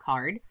this is a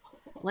card,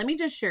 let me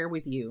just share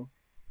with you.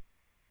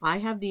 I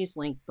have these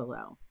linked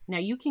below. Now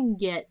you can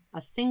get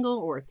a single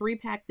or a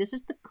 3-pack. This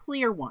is the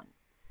clear one.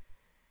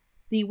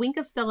 The Wink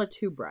of Stella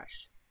 2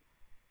 brush.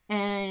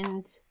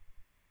 And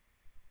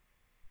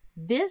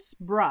this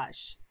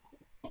brush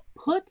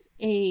puts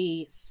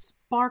a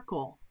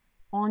sparkle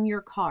on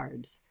your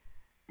cards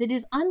that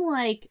is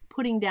unlike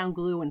putting down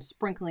glue and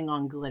sprinkling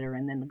on glitter,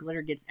 and then the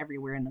glitter gets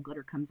everywhere and the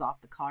glitter comes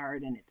off the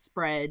card and it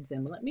spreads.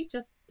 And let me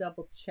just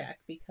double check,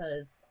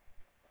 because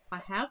I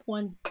have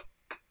one.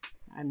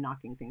 I'm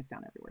knocking things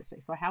down everywhere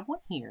today. So I have one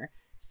here.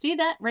 See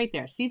that right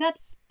there? See that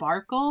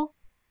sparkle?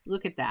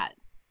 Look at that.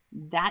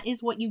 That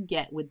is what you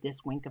get with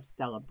this Wink of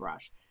Stella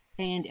brush.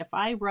 And if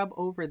I rub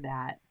over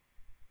that,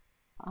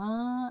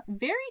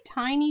 very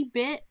tiny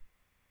bit,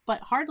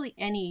 but hardly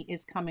any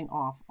is coming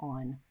off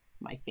on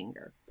my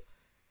finger.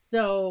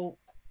 So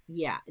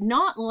yeah,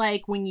 not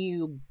like when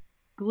you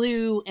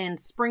glue and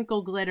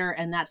sprinkle glitter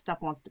and that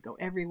stuff wants to go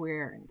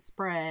everywhere and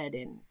spread,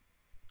 and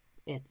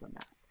it's a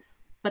mess.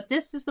 But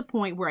this is the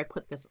point where I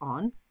put this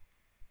on.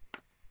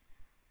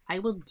 I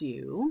will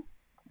do,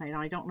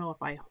 I don't know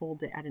if I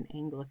hold it at an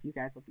angle, if you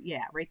guys will,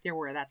 yeah, right there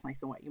where that's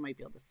nice and wet, you might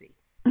be able to see.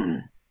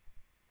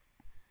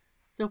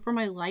 So for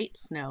my light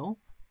snow,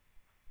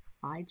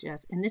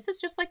 and this is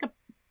just like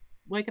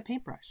a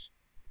paintbrush.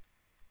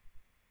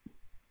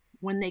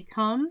 When they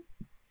come,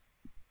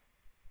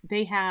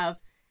 they have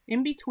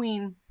in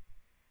between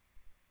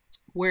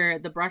where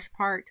the brush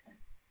part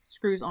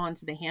screws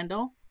onto the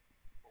handle,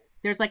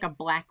 there's like a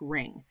black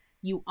ring.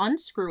 You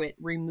unscrew it,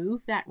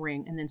 remove that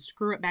ring, and then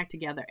screw it back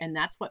together. And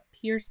that's what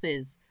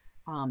pierces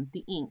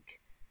the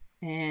ink.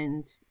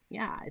 And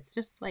yeah, it's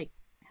just like,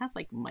 it has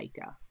like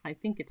mica. I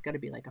think it's got to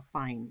be like a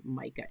fine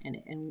mica in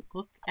it. And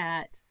look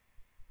at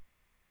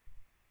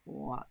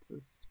lots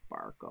of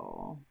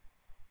sparkle.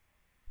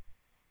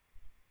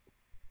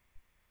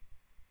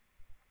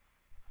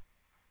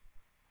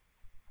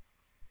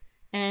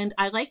 And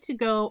I like to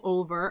go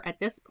over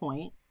at this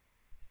point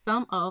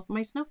some of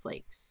my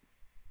snowflakes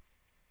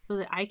so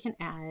that I can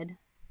add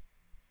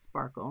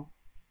sparkle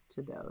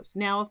to those.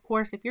 Now, of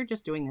course, if you're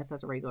just doing this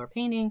as a regular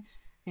painting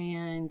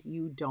and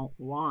you don't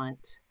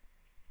want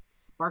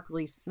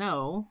sparkly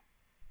snow,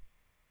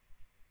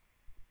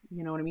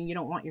 you know what I mean? You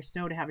don't want your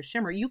snow to have a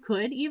shimmer. You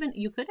could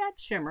add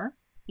shimmer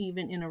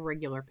even in a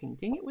regular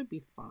painting. It would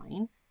be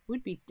fine. It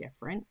would be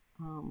different.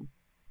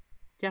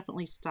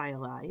 Definitely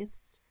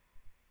stylized.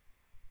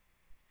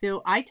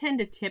 So I tend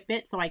to tip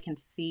it so I can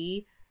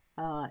see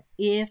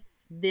if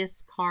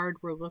this card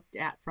were looked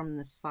at from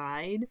the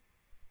side,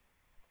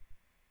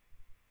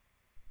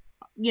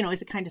 you know,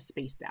 is it kind of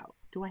spaced out?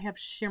 Do I have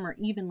shimmer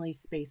evenly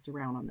spaced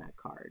around on that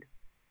card?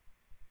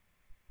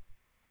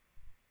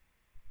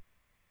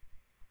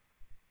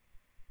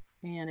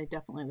 And I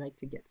definitely like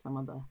to get some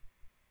of the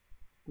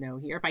snow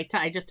here. If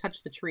I just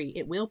touch the tree,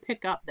 it will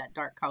pick up that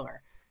dark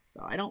color.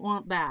 So I don't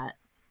want that.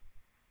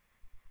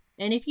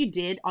 And if you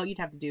did, all you'd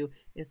have to do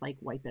is like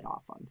wipe it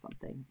off on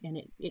something and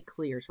it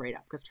clears right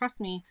up. Because trust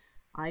me,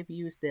 I've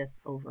used this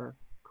over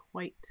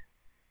quite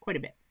a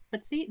bit.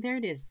 But see, there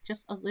it is,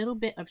 just a little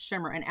bit of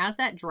shimmer. And as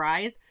that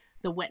dries,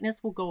 the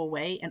wetness will go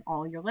away and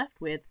all you're left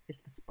with is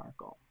the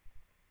sparkle.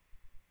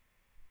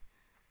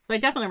 So I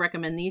definitely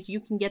recommend these. You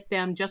can get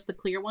them just the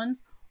clear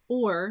ones,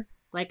 or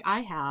like I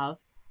have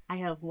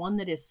one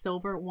that is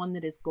silver, one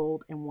that is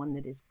gold, and one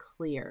that is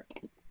clear.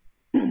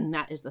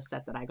 That is the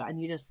set that I got.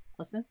 And you just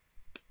listen,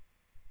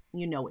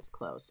 you know it's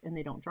closed and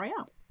they don't dry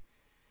out.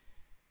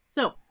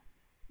 So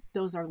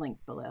those are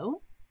linked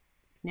below.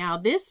 Now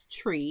this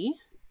tree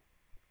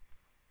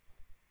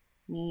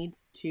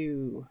needs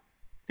to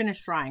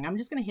finish drying. I'm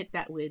just going to hit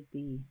that with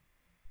the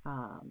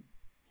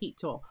heat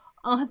tool.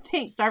 Oh,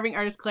 thanks. Starving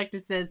Artist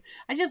Collected says,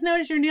 I just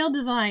noticed your nail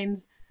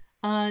designs.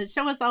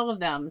 Show us all of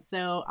them.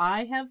 So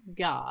I have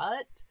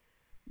got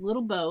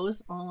little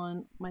bows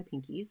on my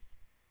pinkies.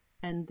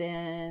 And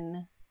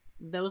then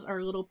those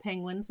are little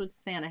penguins with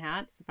Santa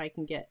hats. If I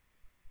can get,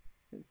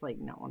 it's like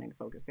not wanting to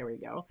focus. There we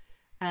go.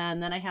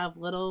 And then I have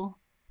little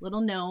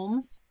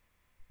gnomes,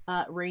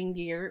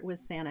 reindeer with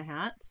Santa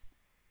hats,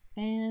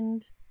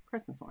 and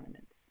Christmas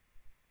ornaments.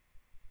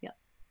 Yep.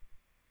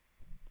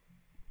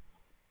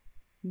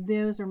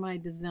 Those are my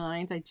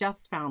designs. I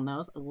just found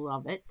those. I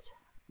love it.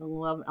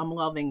 I'm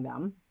loving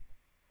them.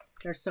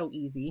 They're so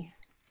easy.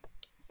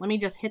 Let me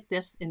just hit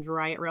this and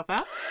dry it real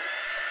fast.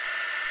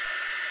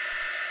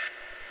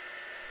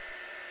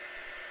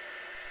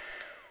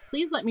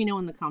 Please let me know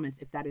in the comments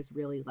if that is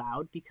really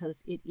loud,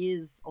 because it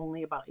is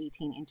only about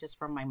 18 inches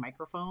from my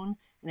microphone.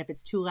 And if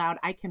it's too loud,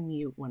 I can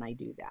mute when I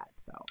do that.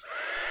 So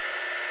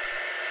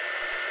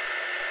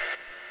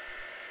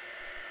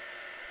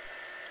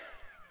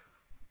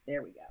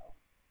there we go.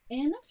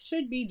 And that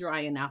should be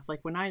dry enough. Like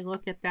when I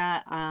look at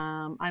that,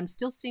 I'm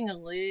still seeing a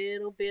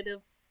little bit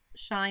of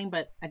shine,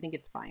 but I think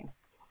it's fine.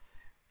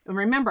 And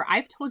remember,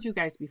 I've told you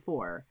guys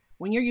before,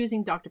 when you're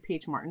using Dr.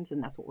 P.H. Martin's,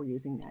 and that's what we're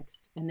using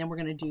next. And then we're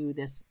going to do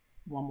this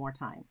one more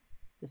time.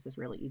 This is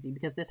really easy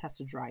because this has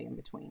to dry in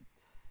between.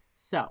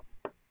 So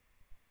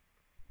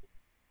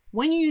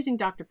when you're using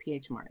Dr.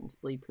 P.H. Martin's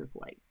Bleed Proof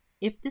White,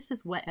 if this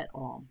is wet at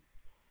all,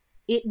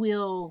 it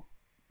will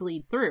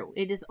bleed through.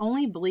 It is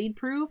only bleed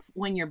proof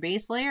when your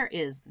base layer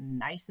is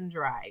nice and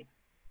dry.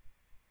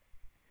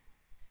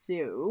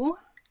 So,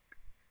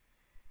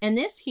 and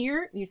this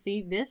here, you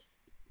see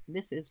this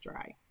is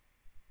dry.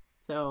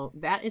 So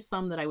that is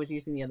some that I was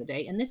using the other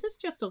day. And this is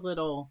just a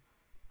little,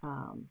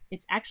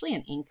 it's actually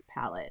an ink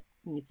palette.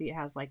 And you see it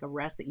has like a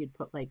rest that you'd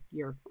put like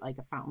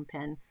a fountain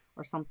pen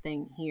or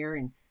something here,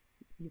 and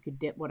you could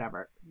dip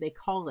whatever. They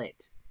call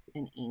it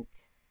an ink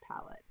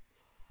palette.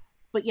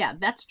 But yeah,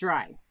 that's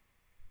dry.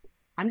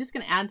 I'm just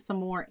going to add some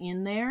more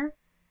in there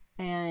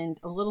and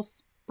a little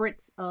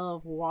spritz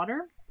of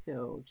water.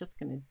 So just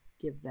going to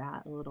give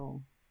that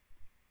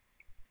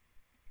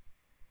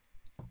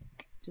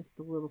just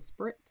a little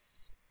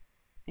spritz,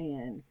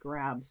 and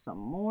grab some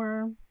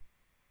more.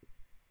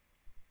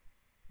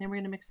 And we're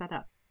going to mix that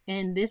up.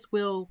 And this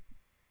will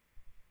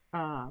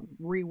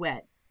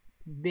re-wet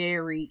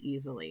very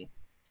easily.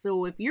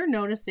 So if you're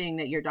noticing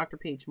that your Dr.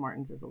 Paige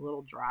Martin's is a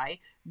little dry,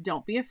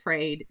 don't be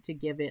afraid to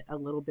give it a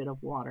little bit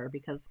of water,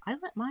 because I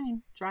let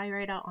mine dry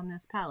right out on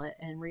this palette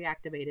and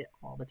reactivate it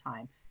all the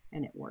time,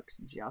 and it works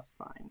just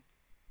fine.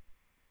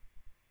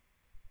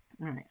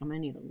 All right, I'm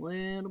going to need a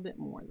little bit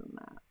more than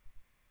that.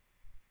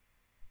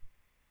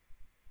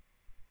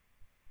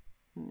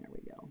 And there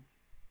we go.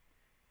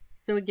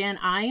 So again,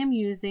 I am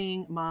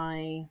using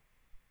my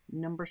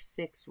number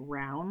 6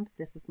 round.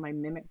 This is my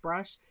Mimic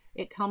brush.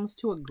 It comes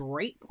to a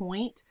great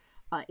point.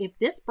 If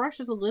this brush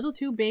is a little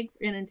too big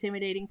and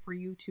intimidating for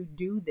you to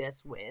do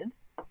this with,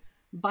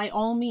 by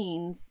all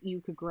means,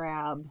 you could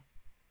grab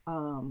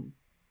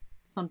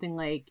something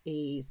like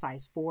a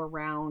size 4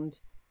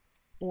 round,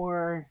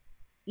 or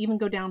even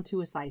go down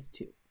to a size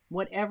 2.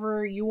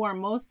 Whatever you are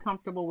most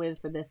comfortable with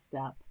for this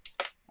step,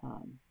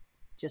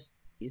 just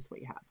use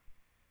what you have.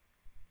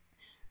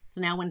 So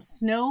now when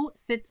snow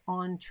sits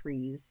on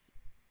trees,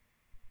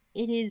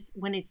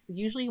 when it's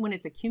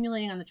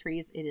accumulating on the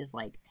trees, it is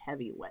like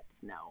heavy wet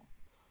snow.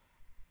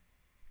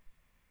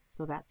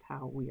 So that's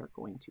how we are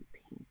going to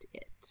paint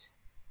it.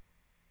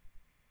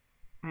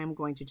 I'm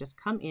going to just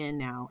come in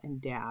now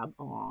and dab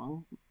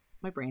along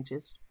my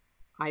branches.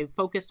 I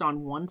focused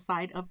on one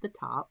side of the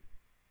top.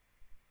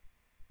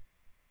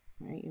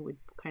 Right, it would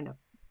kind of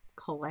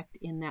collect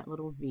in that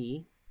little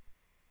V.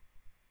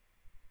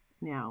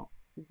 Now,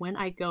 when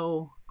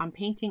I'm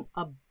painting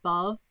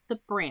above the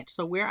branch.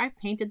 So where I've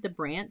painted the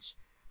branch,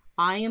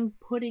 I am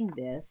putting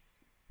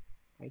this,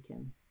 if I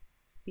can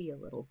see a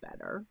little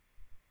better.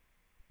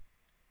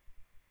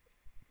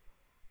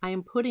 I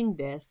am putting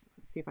this,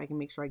 let's see if I can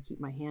make sure I keep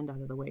my hand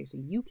out of the way so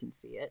you can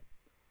see it,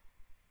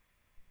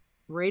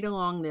 right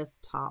along this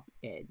top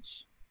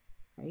edge,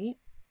 right?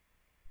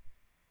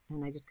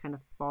 And I just kind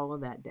of follow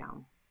that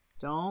down.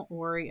 Don't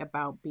worry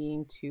about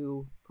being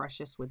too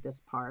precious with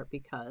this part,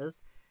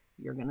 because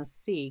you're going to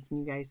see, can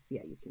you guys see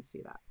it? You can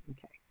see that.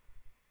 Okay.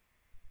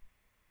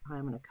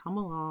 I'm going to come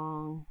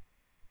along,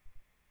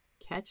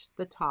 catch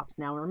the tops.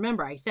 Now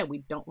remember, I said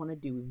we don't want to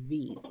do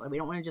V's. We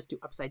don't want to just do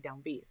upside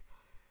down V's.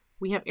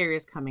 We have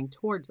areas coming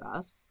towards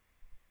us,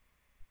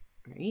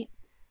 right?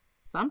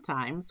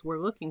 Sometimes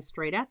we're looking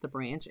straight at the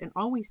branch and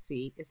all we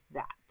see is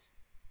that.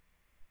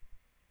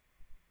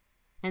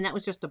 And that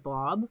was just a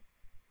blob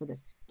with a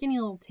skinny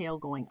little tail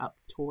going up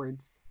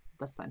towards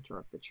the center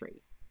of the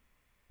tree.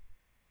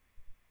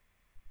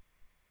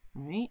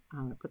 All right, I'm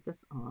going to put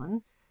this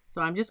on.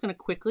 So I'm just going to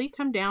quickly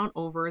come down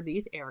over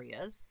these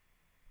areas,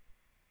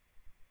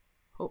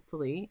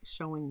 hopefully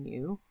showing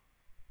you,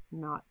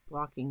 not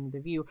blocking the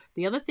view.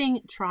 The other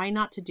thing, try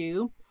not to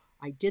do,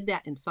 I did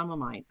that in some of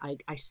mine.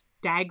 I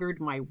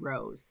staggered my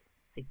rows.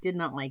 I did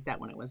not like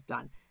that when it was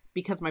done,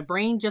 because my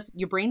brain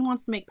your brain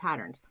wants to make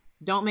patterns.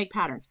 Don't make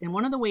patterns. And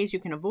one of the ways you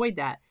can avoid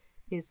that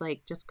is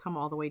like just come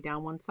all the way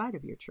down one side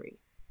of your tree.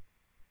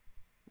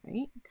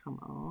 Right? Come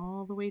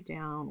all the way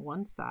down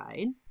one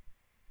side.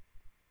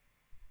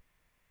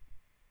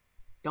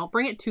 Don't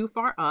bring it too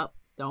far up.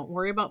 Don't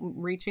worry about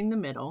reaching the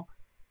middle.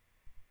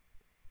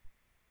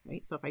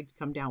 Right? So if I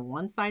come down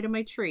one side of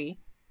my tree,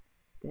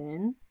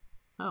 then,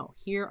 oh,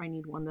 here I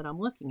need one that I'm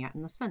looking at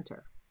in the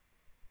center.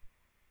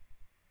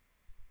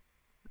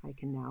 I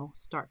can now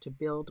start to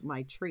build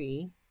my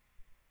tree.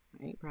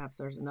 Right? Perhaps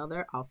there's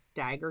another. I'll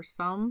stagger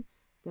some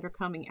that are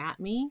coming at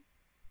me.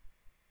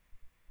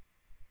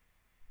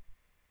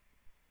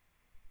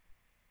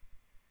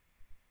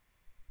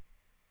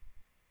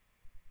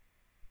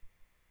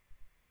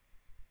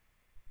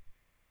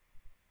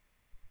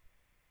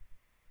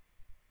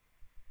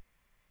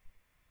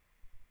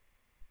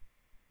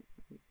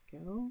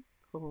 Go,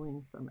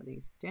 pulling some of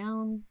these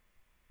down.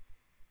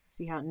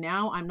 See how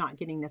now I'm not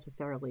getting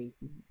necessarily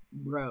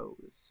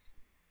rows.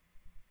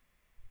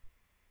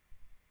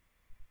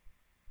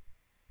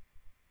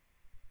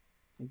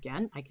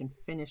 Again, I can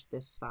finish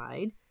this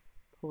side,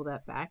 pull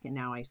that back, and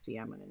now I see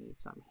I'm going to need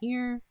some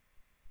here,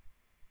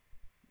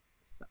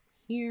 some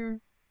here.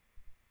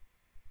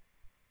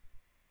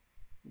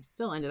 I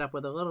still ended up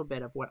with a little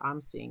bit of what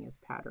I'm seeing as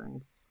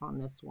patterns on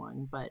this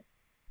one, but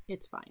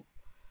it's fine.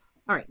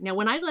 All right, now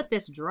when I let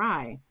this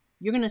dry,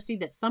 you're going to see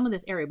that some of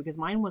this area, because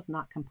mine was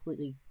not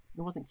completely,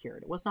 it wasn't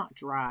cured. It was not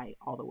dry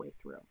all the way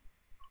through.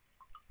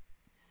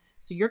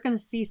 So you're going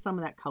to see some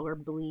of that color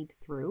bleed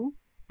through,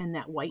 and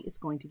that white is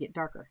going to get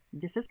darker.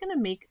 This is going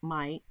to make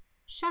my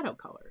shadow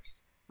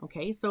colors.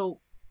 Okay,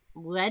 so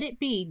let it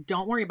be.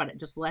 Don't worry about it.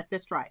 Just let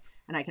this dry.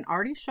 And I can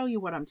already show you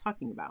what I'm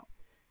talking about,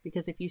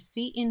 because if you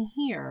see in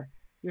here,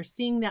 you're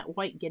seeing that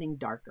white getting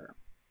darker,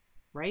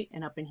 right?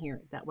 And up in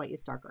here, that white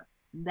is darker.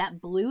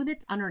 That blue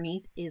that's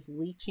underneath is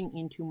leaching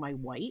into my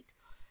white,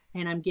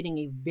 and I'm getting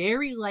a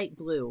very light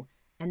blue,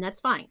 and that's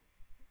fine.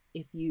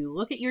 If you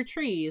look at your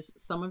trees,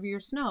 some of your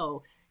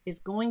snow is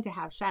going to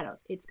have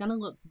shadows. It's going to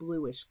look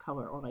bluish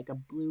color, or like a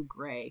blue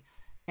gray,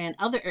 and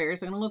other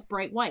areas are going to look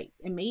bright white.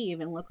 It may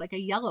even look like a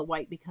yellow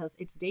white because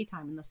it's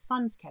daytime and the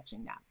sun's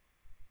catching that.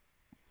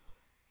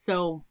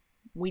 So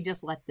we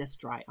just let this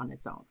dry on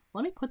its own. So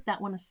let me put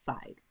that one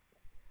aside.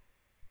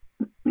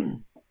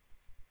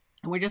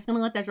 And we're just going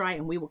to let that dry,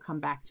 and we will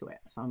come back to it.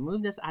 So I'll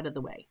move this out of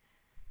the way.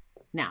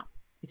 Now,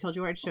 I told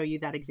you I'd show you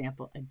that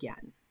example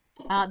again.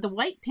 The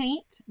white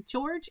paint,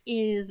 George,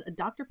 is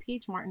Dr.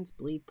 P.H. Martin's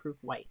Bleed Proof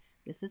White.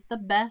 This is the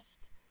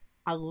best.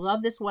 I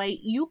love this white.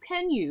 You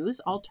can use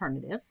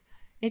alternatives.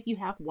 If you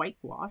have white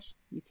gouache,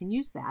 you can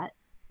use that.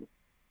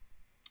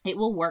 It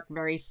will work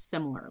very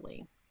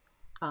similarly.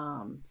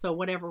 So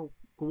whatever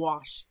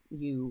gouache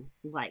you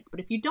like.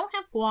 But if you don't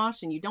have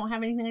gouache and you don't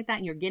have anything like that,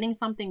 and you're getting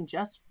something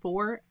just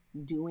for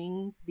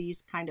doing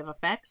these kind of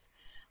effects,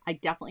 I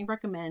definitely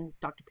recommend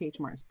Dr. P.H.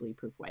 Martin's Bleed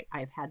Proof White.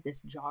 I've had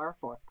this jar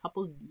for a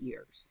couple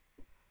years.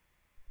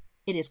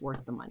 It is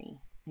worth the money.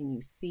 And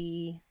you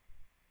see,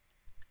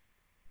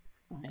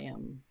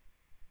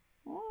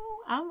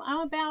 I'm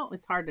about,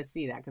 it's hard to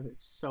see that because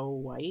it's so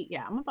white.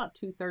 Yeah, I'm about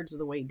 2/3 of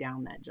the way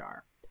down that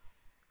jar.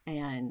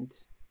 And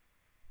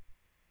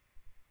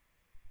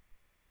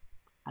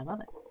I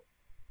love it.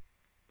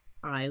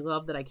 I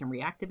love that I can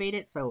reactivate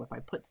it. So if I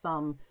put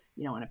some,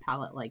 you know, in a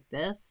palette like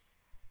this,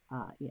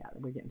 yeah,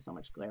 we're getting so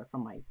much glare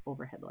from my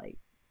overhead light.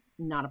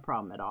 Not a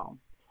problem at all.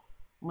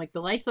 Like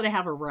the lights that I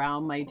have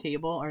around my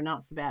table are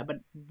not so bad, but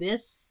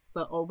this,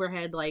 the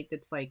overhead light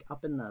that's like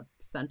up in the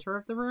center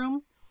of the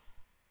room,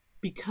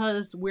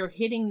 because we're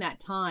hitting that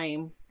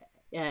time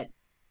at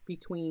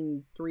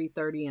between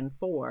 3:30 and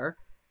 4,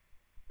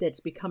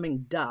 that's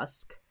becoming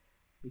dusk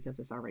because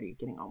it's already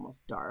getting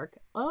almost dark.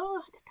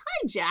 Oh,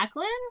 hi,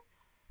 Jacqueline.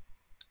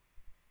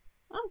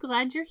 I'm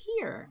glad you're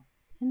here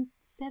and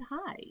said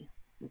hi.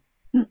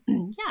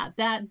 Yeah,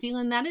 that,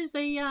 Dylan, that is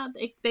a,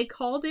 they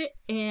called it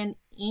an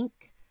ink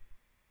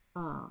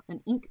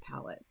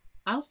palette.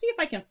 I'll see if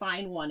I can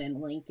find one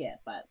and link it,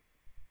 but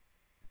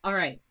all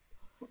right.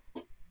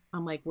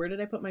 I'm like, where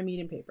did I put my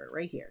medium paper?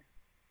 Right here.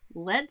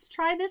 Let's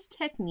try this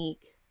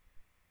technique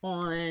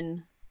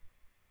on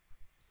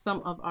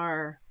some of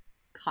our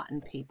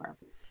cotton paper.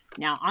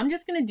 Now I'm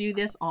just going to do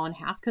this on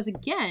half, because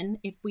again,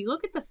 if we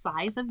look at the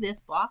size of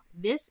this block,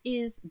 this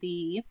is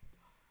the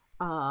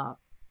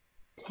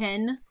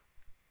 10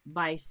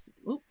 by,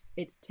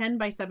 it's 10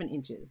 by 7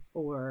 inches,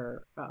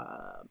 or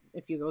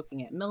if you're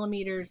looking at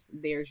millimeters,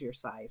 there's your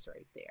size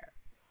right there.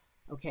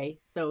 Okay,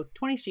 so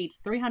 20 sheets,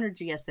 300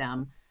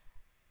 GSM.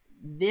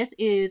 This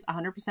is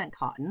 100%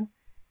 cotton,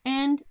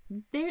 and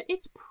there,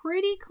 it's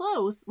pretty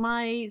close.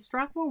 My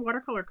Strathmore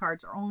watercolor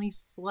cards are only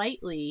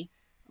slightly,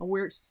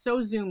 we're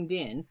so zoomed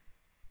in,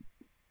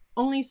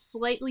 only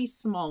slightly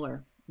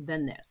smaller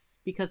than this,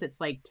 because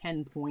it's like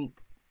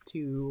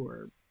 10.2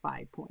 or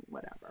 5 point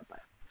whatever, but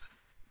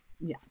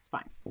yeah, it's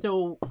fine.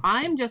 So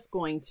I'm just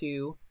going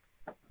to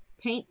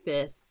paint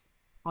this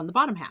on the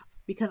bottom half,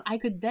 because I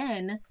could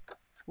then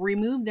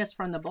remove this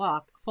from the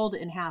block, fold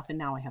it in half, and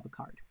now I have a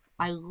card.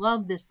 I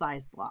love this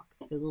size block.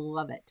 I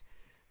love it.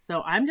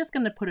 So I'm just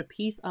going to put a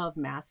piece of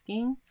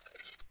masking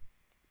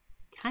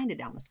kind of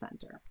down the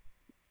center.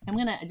 I'm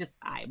going to just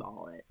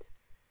eyeball it,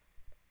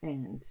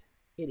 and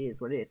it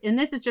is what it is. And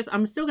this is just,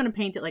 I'm still going to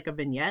paint it like a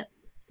vignette.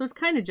 So it's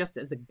kind of just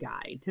as a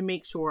guide to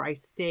make sure I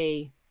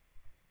stay,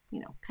 you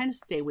know, kind of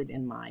stay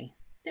within my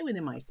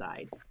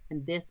side.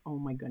 And this, oh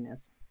my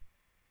goodness,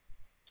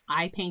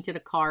 I painted a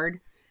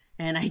card,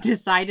 and I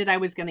decided I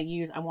was going to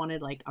use, I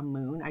wanted like a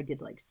moon. I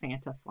did like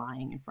Santa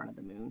flying in front of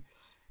the moon,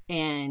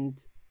 and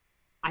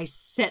I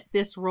set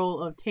this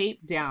roll of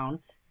tape down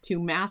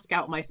to mask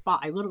out my spot.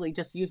 I literally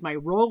just used my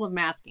roll of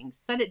masking,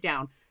 set it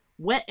down,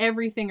 wet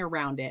everything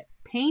around it,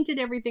 painted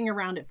everything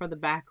around it for the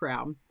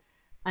background.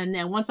 And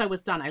then once I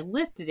was done, I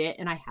lifted it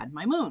and I had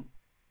my moon.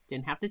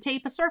 Didn't have to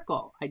tape a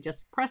circle. I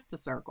just pressed a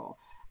circle.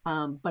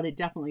 But it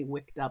definitely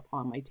wicked up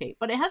on my tape.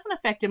 But it hasn't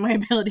affected my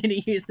ability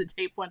to use the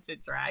tape once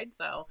it dried.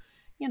 So,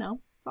 you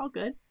know, it's all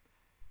good.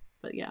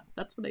 But yeah,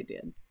 that's what I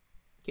did. In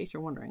case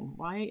you're wondering,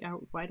 why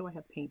do I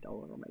have paint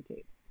all over my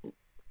tape?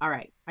 All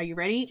right, are you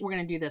ready? We're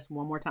going to do this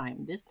one more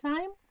time. This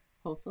time,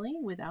 hopefully,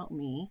 without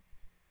me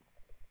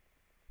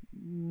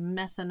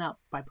messing up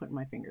by putting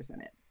my fingers in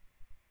it.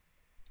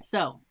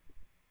 So,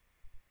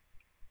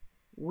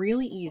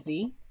 really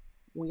easy.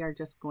 We are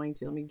just going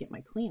to, let me get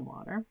my clean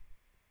water.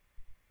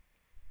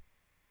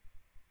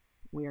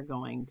 We are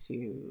going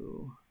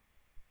to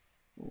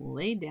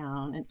lay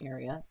down an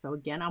area. So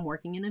again, I'm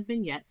working in a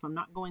vignette, so I'm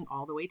not going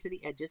all the way to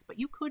the edges, but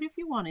you could if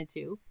you wanted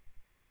to.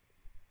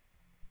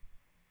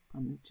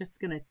 I'm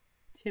just going to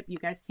tip. You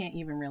guys can't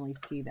even really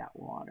see that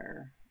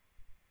water.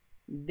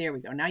 There we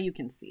go. Now you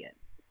can see it.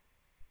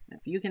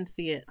 If you can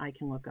see it, I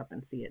can look up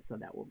and see it, so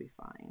that will be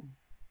fine.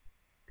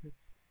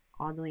 Because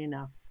oddly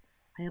enough,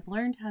 I have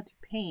learned how to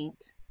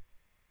paint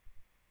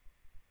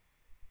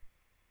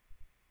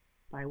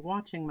by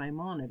watching my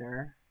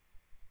monitor.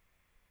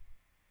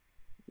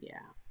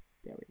 Yeah,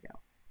 there we go.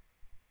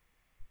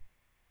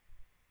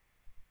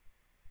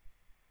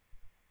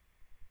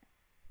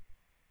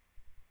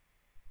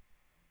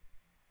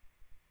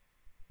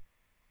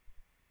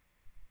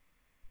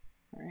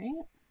 All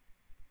right.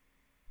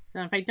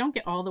 So if I don't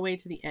get all the way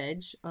to the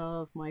edge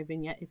of my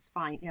vignette, it's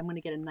fine. I'm going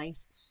to get a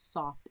nice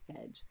soft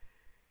edge.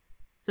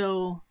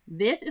 So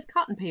this is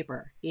cotton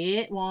paper.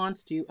 It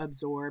wants to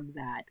absorb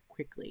that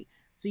quickly.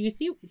 So you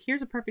see,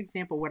 here's a perfect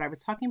example of what I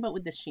was talking about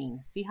with the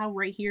sheen. See how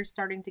right here is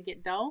starting to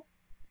get dull?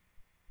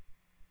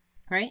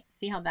 Right?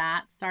 See how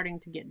that's starting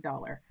to get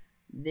duller.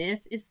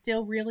 This is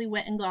still really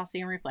wet and glossy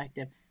and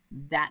reflective.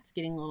 That's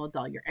getting a little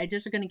dull. Your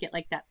edges are going to get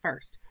like that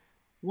first.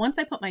 Once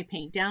I put my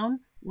paint down,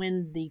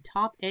 when the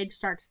top edge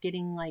starts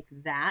getting like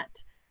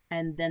that,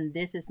 and then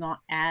this is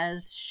not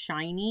as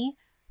shiny,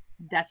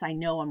 that's, I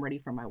know I'm ready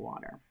for my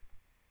water.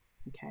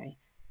 Okay,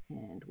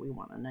 and we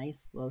want a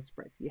nice low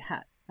spritz.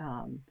 Yeah,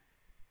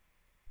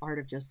 Art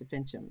of Joseph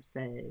Fincham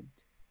said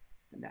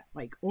that,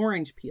 like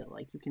orange peel,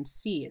 like you can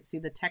see it, see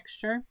the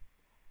texture?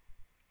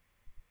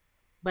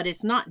 But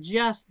it's not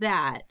just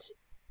that,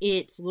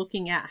 it's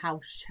looking at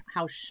how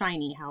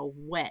shiny, how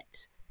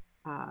wet,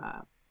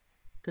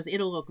 because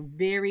it'll look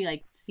very,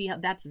 like, see how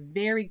that's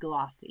very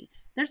glossy.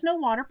 There's no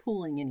water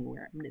pooling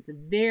anywhere, but it's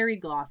very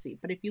glossy.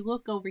 But if you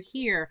look over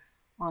here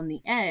on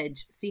the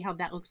edge, see how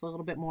that looks a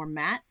little bit more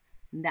matte?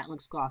 And that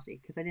looks glossy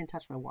because I didn't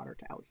touch my water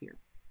to out here.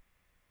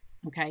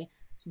 Okay,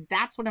 so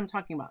that's what I'm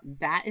talking about.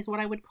 That is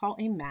what I would call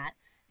a matte,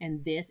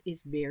 and this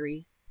is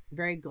very,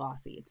 very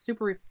glossy. It's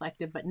super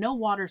reflective, but no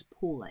water's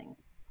pooling.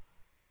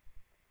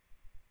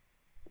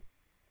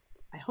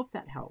 I hope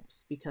that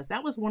helps, because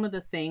that was one of the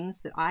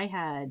things that I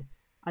had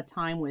a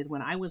time with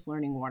when I was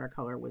learning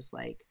watercolor, was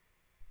like,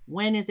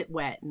 when is it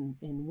wet and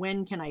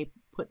when can I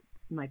put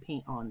my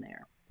paint on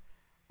there?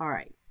 All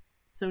right,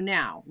 so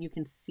now you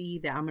can see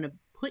that I'm going to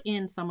put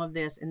in some of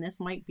this, and this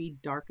might be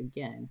dark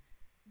again.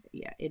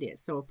 Yeah, it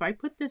is. So if I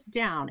put this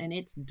down and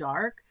it's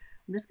dark,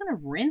 I'm just going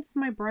to rinse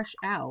my brush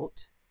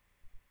out.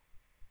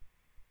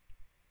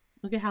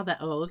 Look at how that,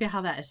 oh, look at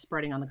how that is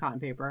spreading on the cotton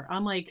paper.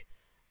 I'm like,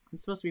 I'm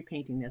supposed to be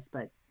painting this,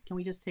 but can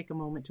we just take a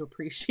moment to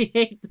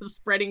appreciate the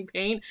spreading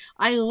paint?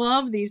 I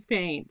love these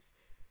paints.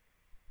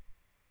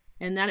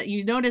 And that,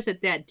 you notice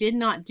that that did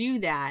not do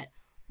that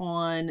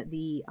on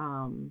the,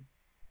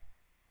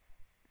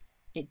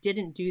 it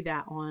didn't do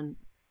that on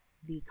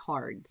the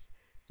cards.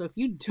 So if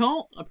you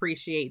don't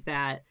appreciate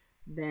that,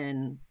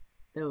 then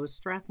those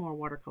Strathmore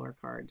watercolor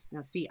cards.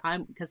 Now see,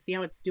 because see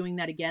how it's doing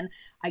that again?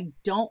 I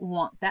don't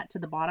want that to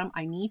the bottom.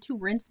 I need to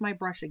rinse my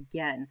brush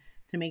again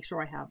to make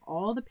sure I have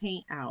all the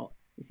paint out.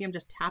 You see, I'm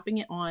just tapping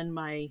it on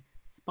my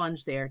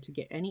sponge there to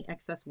get any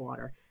excess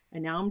water.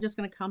 And now I'm just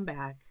going to come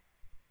back,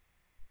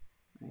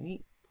 right?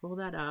 Pull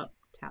that up,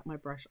 tap my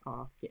brush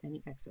off, get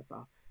any excess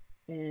off.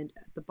 And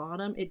at the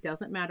bottom, it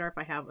doesn't matter if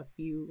I have a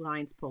few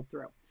lines pulled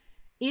through.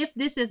 If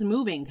this is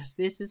moving, because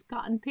this is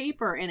cotton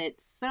paper and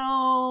it's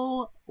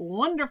so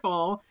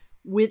wonderful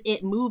with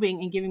it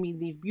moving and giving me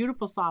these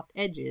beautiful soft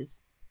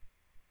edges.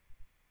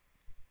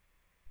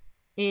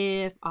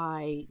 If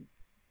I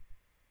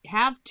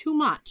have too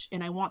much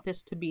and I want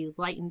this to be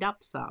lightened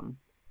up some,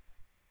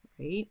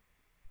 right?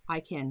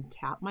 I can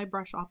tap my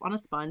brush off on a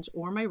sponge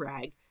or my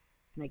rag,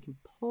 and I can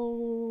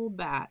pull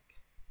back,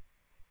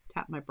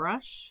 tap my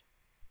brush,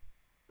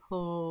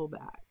 pull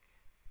back,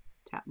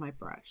 tap my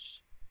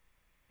brush.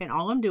 And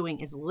all I'm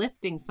doing is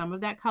lifting some of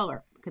that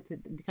color,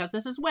 because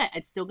this is wet.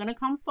 It's still going to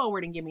come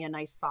forward and give me a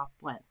nice soft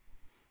blend.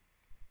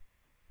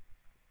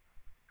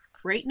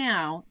 Right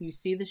now, you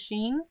see the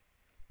sheen?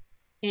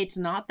 It's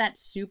not that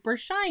super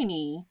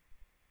shiny,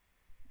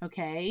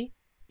 okay?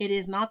 It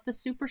is not the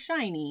super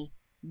shiny,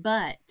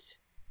 but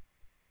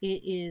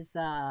it is,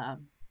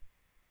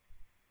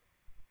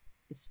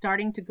 it's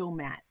starting to go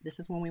matte. This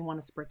is when we want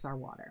to spritz our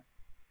water.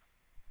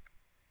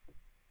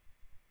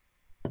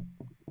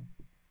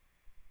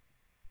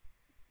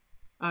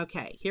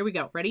 Okay, here we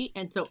go. Ready?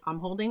 And so I'm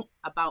holding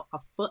about a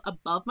foot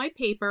above my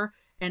paper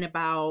and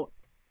about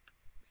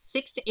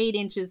 6 to 8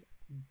 inches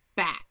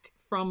back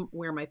from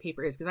where my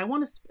paper is, because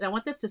I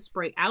want this to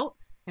spray out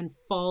and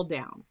fall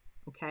down.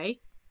 Okay,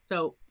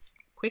 so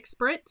quick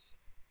spritz.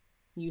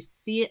 You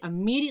see it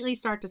immediately,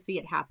 start to see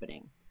it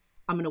happening.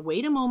 I'm going to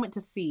wait a moment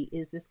to see,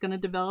 is this going to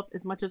develop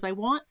as much as I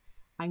want?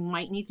 I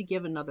might need to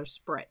give another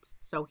spritz.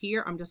 So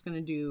here I'm just going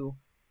to do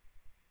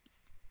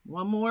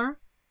one more,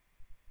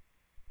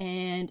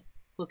 and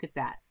look at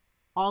that.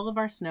 All of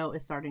our snow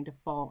is starting to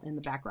fall in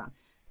the background.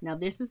 Now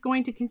this is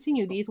going to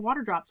continue. These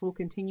water drops will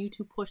continue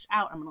to push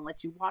out. I'm going to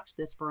let you watch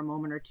this for a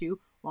moment or two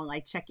while I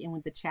check in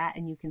with the chat,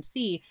 and you can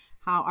see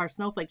how our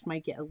snowflakes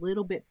might get a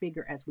little bit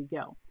bigger as we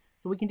go.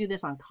 So we can do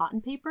this on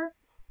cotton paper,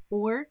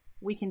 or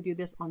we can do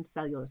this on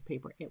cellulose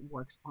paper. It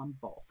works on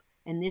both.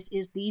 And this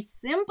is the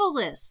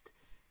simplest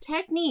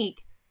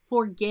technique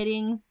for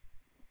getting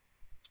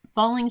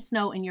falling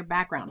snow in your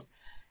backgrounds.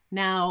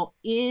 Now,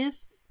 if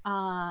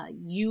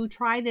you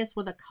try this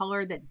with a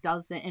color that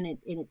doesn't, and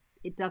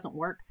it doesn't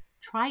work,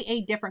 try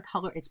a different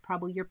color. It's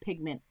probably your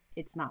pigment.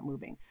 It's not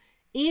moving.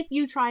 If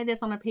you try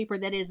this on a paper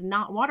that is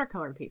not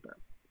watercolor paper,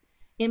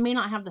 it may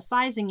not have the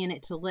sizing in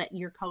it to let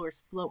your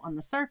colors float on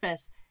the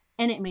surface,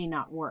 and it may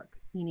not work.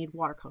 You need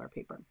watercolor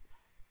paper.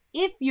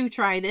 If you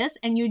try this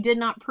and you did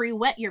not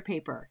pre-wet your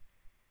paper,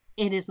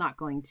 it is not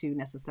going to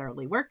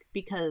necessarily work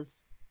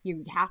because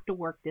you have to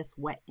work this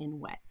wet in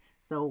wet.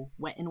 So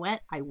wet in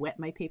wet, I wet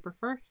my paper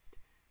first,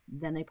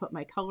 then I put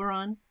my color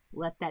on,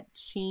 let that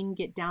sheen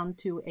get down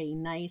to a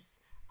nice,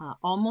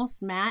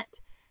 almost matte,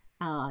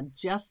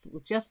 just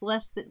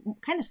less than,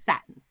 kind of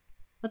satin.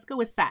 Let's go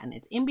with satin.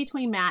 It's in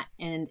between matte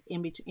and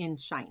in between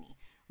shiny,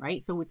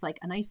 right? So it's like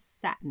a nice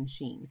satin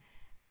sheen.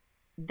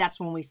 That's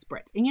when we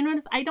spritz. And you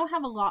notice I don't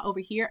have a lot over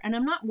here, and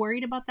I'm not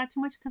worried about that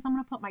too much because I'm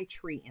going to put my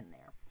tree in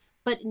there.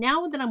 But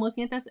now that I'm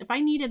looking at this, if I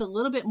needed a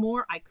little bit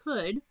more, I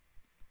could.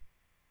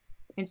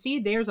 And see,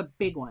 there's a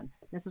big one.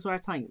 This is what I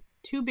was telling you.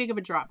 Too big of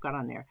a drop got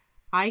on there.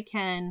 I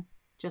can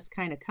just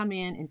kind of come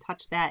in and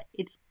touch that.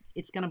 It's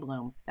going to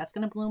bloom. That's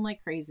going to bloom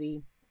like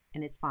crazy,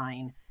 and it's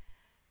fine.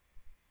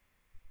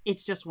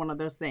 It's just one of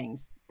those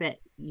things that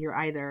you're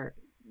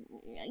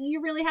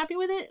really happy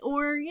with it,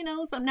 or, you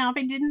know, so now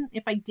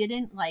if I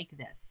didn't like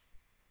this,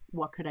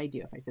 what could I do?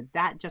 If I said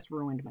that just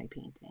ruined my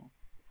painting,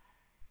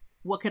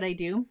 what could I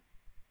do?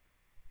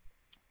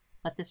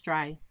 Let this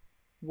dry,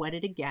 wet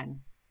it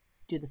again,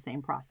 do the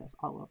same process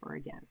all over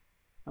again.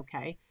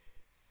 Okay.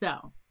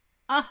 So,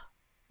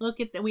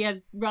 look at that. We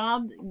have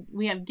Rob,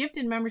 we have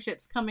gifted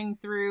memberships coming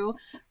through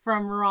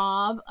from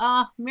Rob.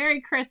 Merry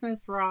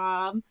Christmas,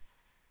 Rob.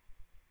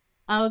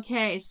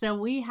 Okay. So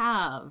we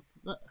have,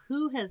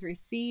 who has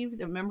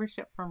received a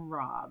membership from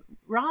Rob?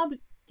 Rob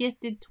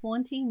gifted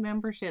 20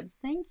 memberships.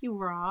 Thank you,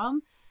 Rob.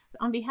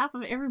 On behalf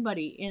of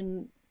everybody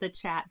in the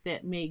chat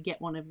that may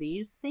get one of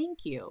these,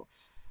 thank you.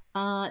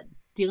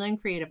 Dylan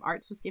Creative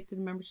Arts was gifted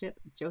a membership.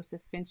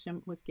 Joseph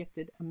Fincham was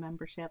gifted a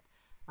membership.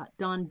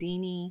 Don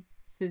Dini,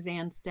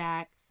 Suzanne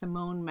Stack,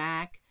 Simone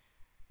Mack.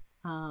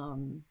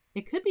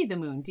 It could be the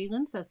moon.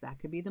 Dylan says that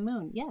could be the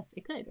moon. Yes,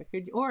 it could.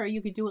 Or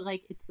you could do it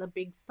like it's a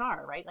big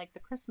star, right? Like the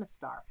Christmas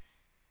star.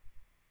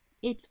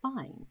 It's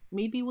fine.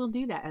 Maybe we'll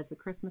do that as the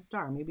Christmas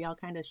star. Maybe I'll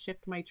kind of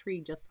shift my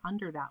tree just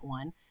under that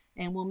one,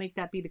 and we'll make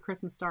that be the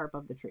Christmas star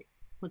above the tree.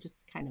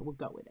 We'll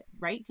go with it,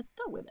 right? Just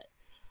go with it.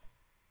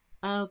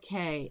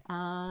 Okay.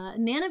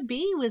 Nana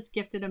B was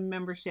gifted a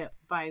membership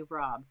by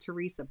Rob.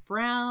 Teresa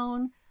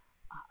Brown,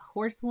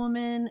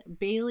 Horsewoman,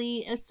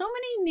 Bailey. So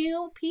many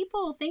new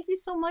people. Thank you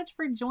so much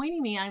for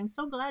joining me. I'm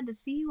so glad to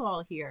see you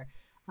all here.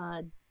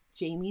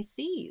 Jamie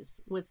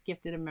C's was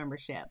gifted a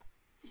membership.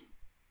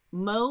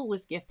 Mo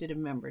was gifted a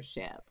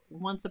membership.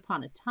 Once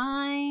Upon a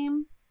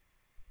Time.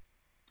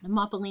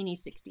 Mopolini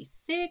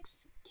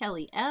 66.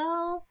 Kelly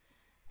L.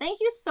 Thank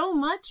you so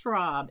much,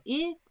 Rob.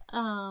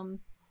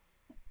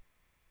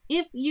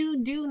 If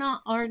you do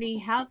not already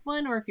have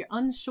one, or if you're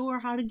unsure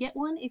how to get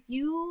one, if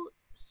you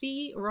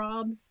see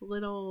Rob's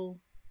little,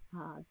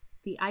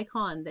 the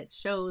icon that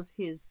shows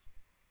his,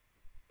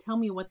 tell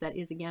me what that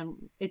is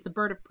again. It's a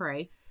bird of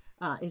prey.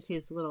 Is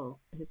his little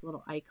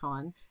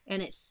icon,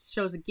 and it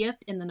shows a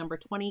gift in the number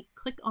 20.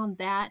 Click on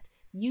that.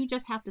 You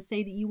just have to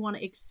say that you want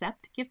to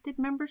accept gifted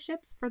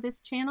memberships for this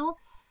channel,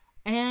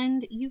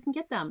 and you can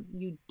get them.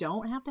 You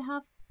don't have to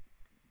have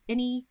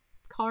any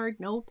card,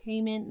 no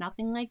payment,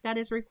 nothing like that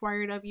is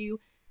required of you.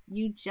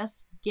 You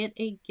just get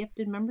a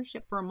gifted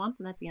membership for a month,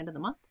 and at the end of the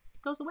month,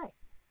 it goes away.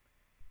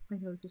 My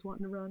nose is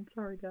wanting to run.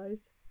 Sorry,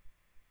 guys.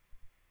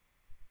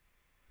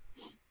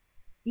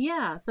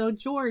 Yeah, so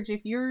George,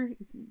 if you're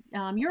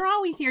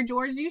always here,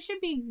 George, you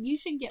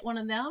should get one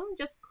of them.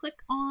 Just click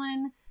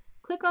on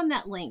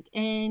that link,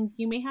 and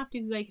you may have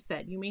to, like I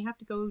said, you may have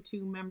to go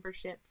to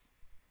memberships,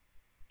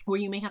 or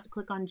you may have to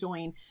click on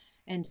join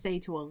and say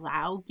to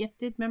allow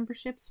gifted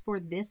memberships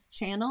for this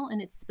channel,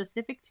 and it's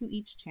specific to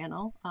each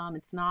channel.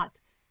 It's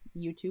not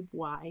YouTube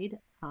wide.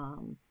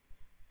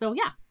 So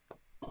yeah,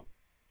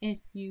 if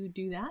you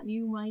do that,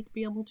 you might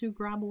be able to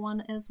grab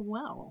one as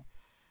well.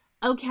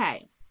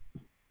 Okay.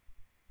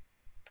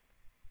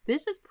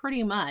 This is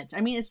pretty much,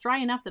 I mean, it's dry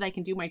enough that I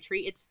can do my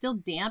tree. It's still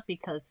damp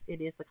because it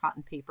is the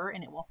cotton paper,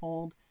 and it will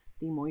hold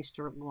the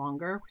moisture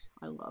longer.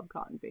 I love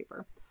cotton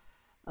paper.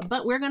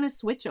 But we're going to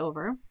switch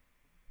over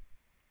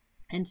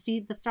and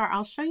see the star.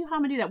 I'll show you how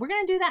I'm going to do that. We're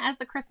going to do that as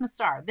the Christmas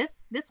star.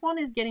 This one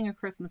is getting a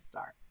Christmas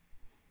star.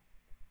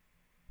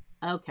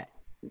 Okay.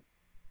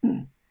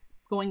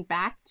 Going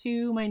back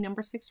to my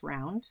number 6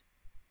 round.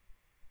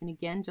 And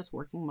again, just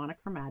working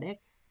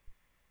monochromatic.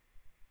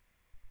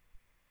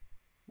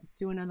 Let's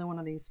do another one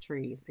of these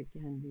trees.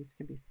 Again, these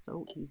can be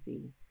so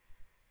easy.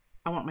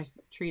 I want my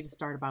tree to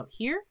start about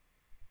here.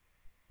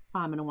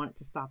 I'm going to want it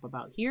to stop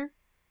about here.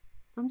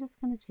 So I'm just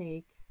going to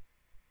take,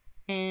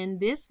 and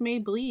this may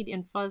bleed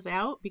and fuzz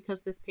out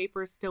because this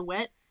paper is still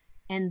wet,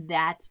 and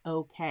that's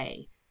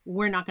okay.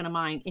 We're not going to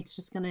mind. It's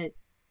just going to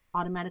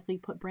automatically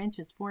put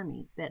branches for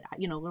me that,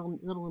 you know,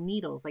 little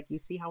needles, like you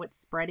see how it's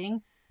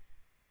spreading.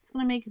 It's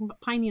going to make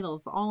pine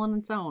needles all on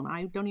its own.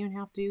 I don't even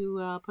have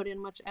to put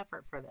in much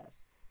effort for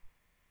this.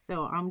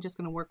 So I'm just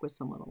going to work with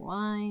some little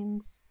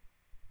lines.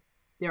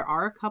 There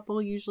are a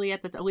couple usually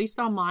at least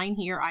on mine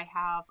here, I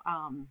have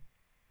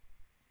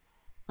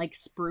like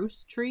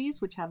spruce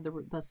trees, which have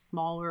the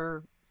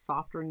smaller,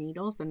 softer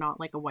needles. They're not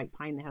like a white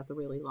pine that has the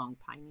really long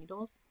pine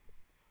needles.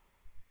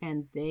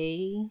 And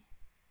they're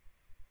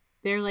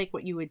like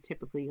what you would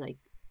typically, like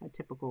a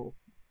typical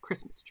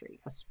Christmas tree,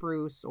 a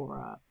spruce or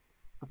a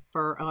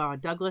fir, a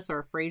Douglas or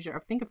a Fraser. I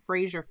think a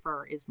Fraser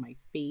fir is my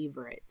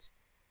favorite.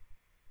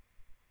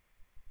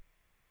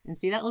 And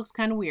see, that looks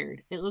kind of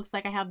weird. It looks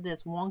like I have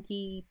this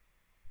wonky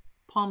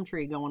palm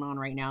tree going on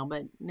right now,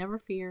 but never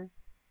fear.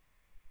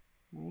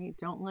 Right?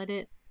 Don't let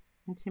it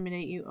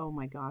intimidate you. Oh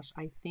my gosh.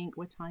 I think,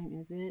 what time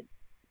is it?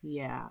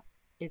 Yeah,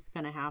 it's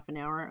been a half an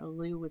hour.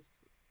 Lou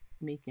was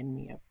making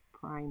me a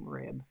prime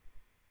rib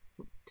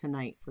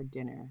tonight for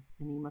dinner,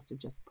 and he must have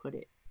just put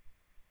it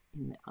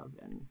in the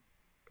oven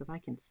because I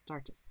can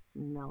start to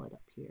smell it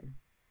up here.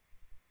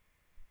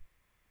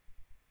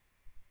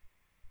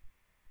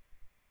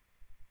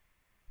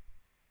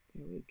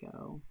 There we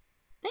go.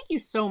 Thank you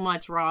so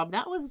much, Rob.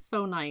 That was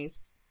so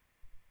nice.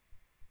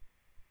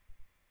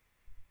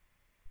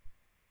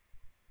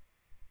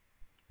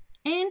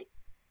 And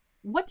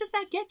what does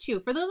that get you?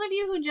 For those of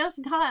you who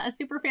just got a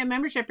Superfan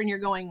membership and you're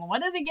going,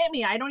 what does it get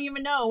me? I don't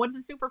even know. What's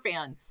a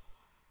Superfan?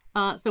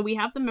 So we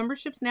have the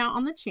memberships now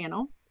on the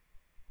channel.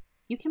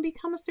 You can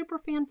become a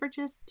Superfan for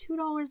just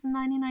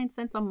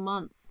 $2.99 a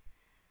month.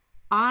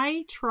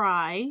 I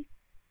try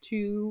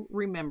to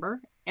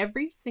remember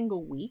every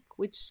single week,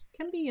 which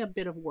can be a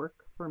bit of work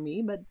for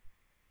me, but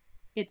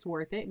it's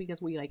worth it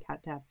because we like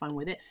have to have fun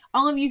with it.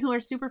 All of you who are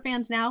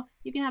Superfans now,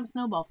 you can have a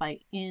snowball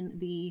fight in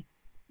the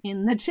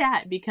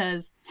chat,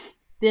 because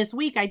this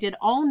week I did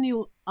all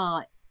new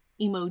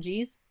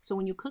emojis. So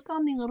when you click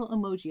on the little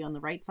emoji on the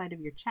right side of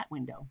your chat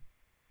window,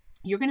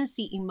 you're going to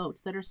see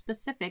emotes that are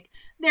specific.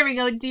 There we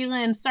go.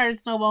 Dylan started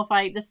snowball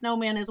fight. The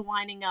snowman is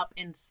winding up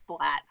and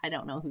splat. I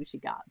don't know who she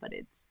got, but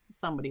it's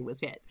somebody was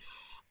hit.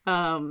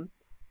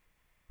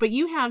 But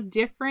you have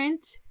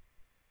different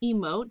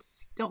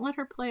emotes. Don't let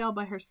her play all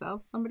by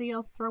herself. Somebody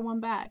else throw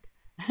one back.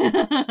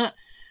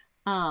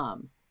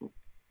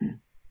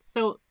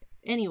 So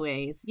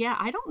anyways, yeah,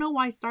 I don't know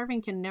why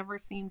Starving can never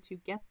seem to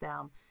get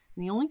them.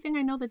 And the only thing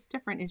I know that's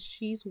different is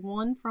she's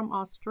one from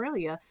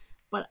Australia,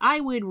 but I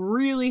would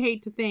really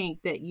hate to think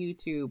that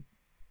YouTube,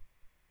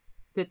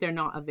 that they're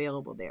not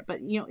available there.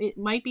 But, you know, it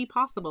might be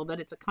possible that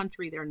it's a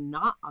country they're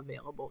not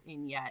available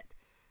in yet.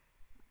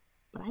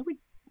 But I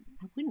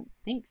wouldn't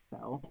think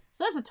so.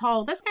 So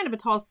that's kind of a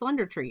tall,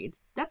 slender tree.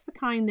 That's the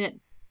kind that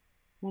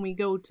when we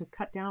go to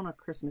cut down a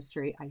Christmas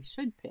tree, I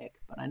should pick,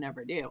 but I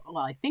never do.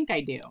 Well, I think I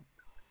do.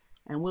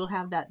 And we'll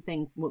have that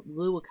thing,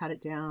 Lou will cut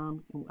it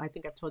down. I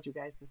think I've told you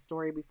guys the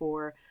story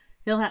before.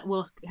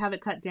 We'll have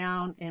it cut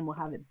down and we'll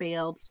have it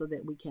baled so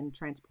that we can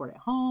transport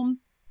it home.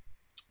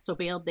 So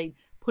baled, they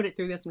put it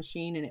through this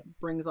machine and it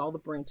brings all the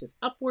branches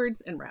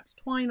upwards and wraps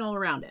twine all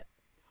around it.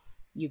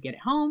 You get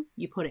it home,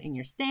 you put it in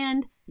your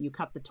stand, you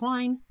cut the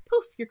twine,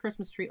 poof, your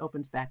Christmas tree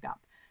opens back up.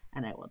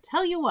 And I will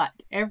tell you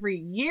what, every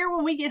year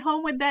when we get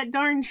home with that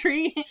darn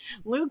tree,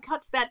 Lou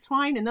cuts that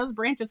twine and those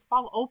branches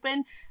fall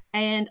open.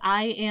 And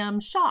I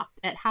am shocked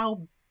at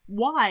how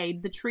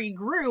wide the tree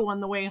grew on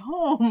the way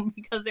home,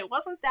 because it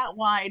wasn't that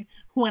wide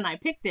when I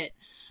picked it.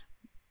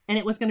 And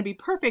it was going to be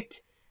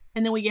perfect.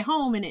 And then we get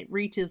home and it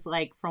reaches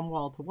like from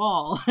wall to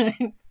wall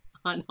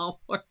on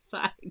all four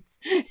sides.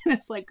 And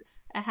it's like,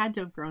 I had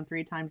to have grown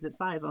 3 times its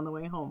size on the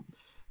way home.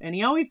 And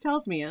he always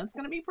tells me it's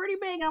going to be pretty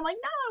big. I'm like,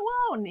 no, it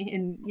won't.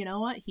 And you know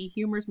what? He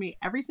humors me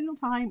every single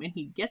time and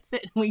he gets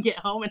it. And we get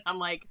home and I'm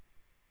like,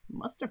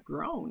 must have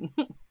grown.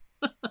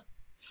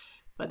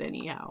 But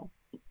anyhow,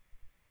 it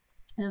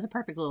is a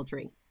perfect little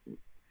tree.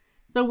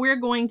 So we're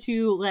going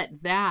to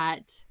let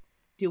that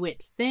do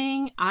its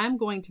thing. I'm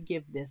going to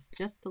give this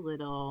just a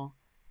little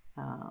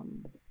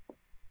line.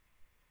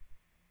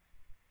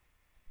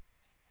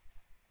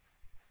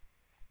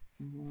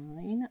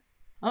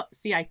 Oh,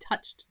 see, I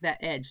touched that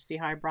edge. See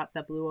how I brought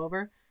that blue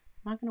over?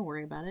 I'm not going to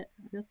worry about it.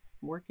 Just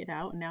work it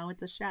out. And now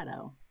it's a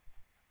shadow.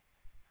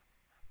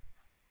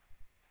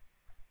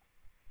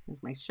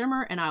 Here's my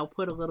shimmer, and I'll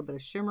put a little bit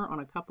of shimmer on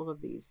a couple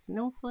of these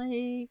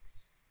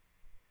snowflakes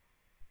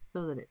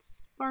so that it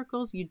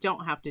sparkles. You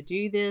don't have to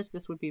do this.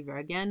 This would be,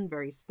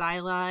 very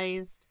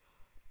stylized,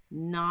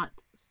 not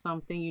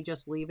something you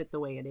just leave it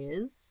the way it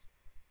is,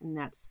 and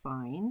that's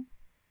fine.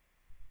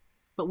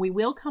 But we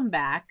will come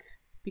back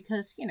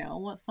because, you know,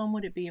 what fun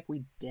would it be if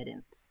we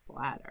didn't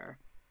splatter?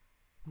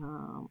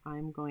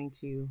 I'm going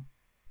to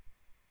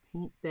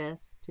paint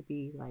this to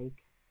be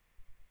like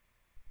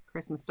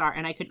Christmas star.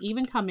 And I could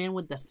even come in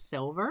with the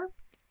silver.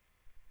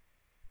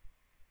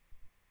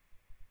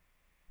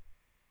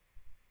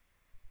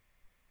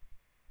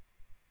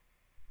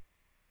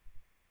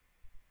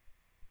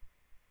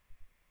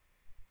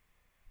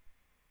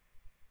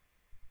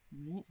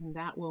 Right, and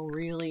that will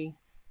really,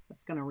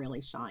 that's going to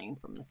really shine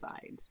from the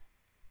sides.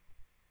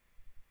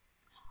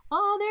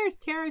 Oh, there's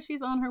Tara.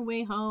 She's on her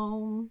way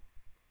home.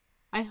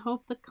 I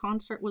hope the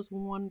concert was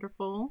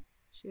wonderful.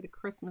 She had a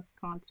Christmas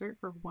concert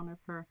for one of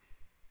her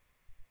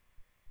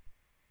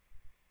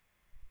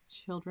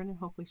children, and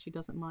hopefully she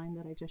doesn't mind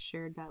that I just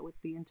shared that with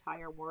the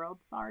entire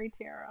world. Sorry,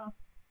 Tara.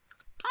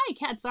 Hi,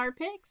 Cat's Art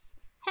Picks.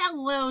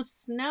 Hello,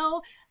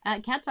 Snow.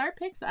 Cat's Art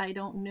Picks, I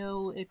don't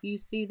know if you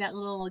see that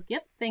little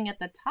gift thing at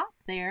the top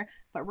there,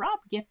 but Rob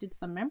gifted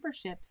some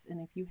memberships,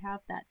 and if you have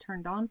that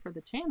turned on for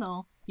the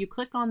channel, you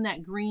click on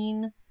that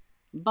green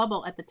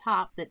bubble at the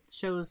top that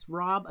shows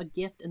Rob a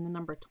gift and the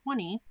number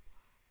 20,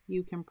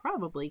 you can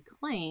probably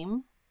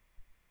claim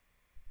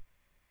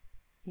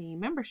a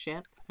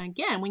membership.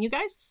 Again, when you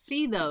guys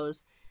see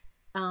those,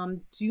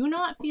 do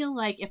not feel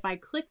like if I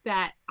click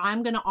that,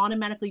 I'm going to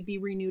automatically be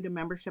renewed a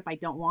membership I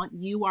don't want.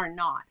 You are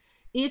not.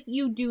 If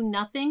you do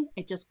nothing,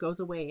 it just goes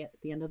away at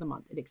the end of the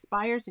month. It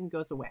expires and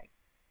goes away.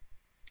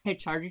 It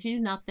charges you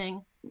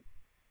nothing.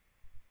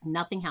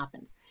 Nothing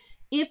happens.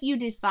 If you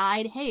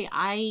decide, hey,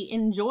 I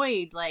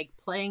enjoyed like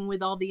playing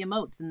with all the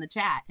emotes in the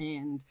chat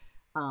and,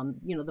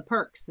 you know, the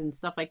perks and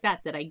stuff like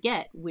that that I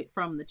get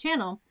from the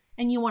channel,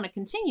 and you want to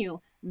continue,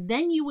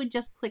 then you would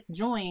just click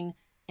join,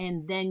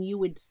 and then you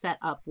would set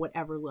up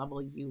whatever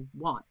level you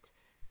want.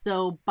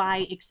 So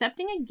by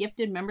accepting a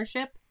gifted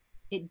membership,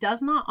 it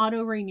does not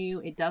auto renew.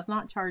 It does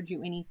not charge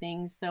you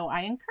anything. So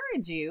I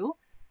encourage you,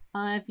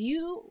 if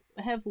you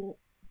have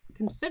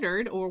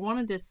considered or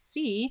wanted to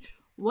see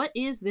what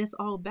is this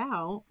all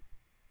about,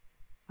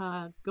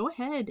 go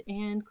ahead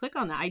and click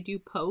on that. I do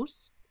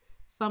post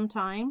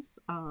sometimes,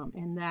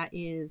 and that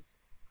is,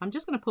 I'm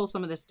just going to pull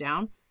some of this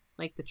down.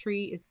 Like the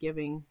tree is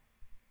giving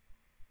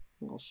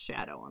a little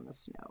shadow on the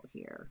snow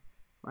here,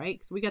 right?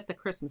 Because we got the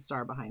Christmas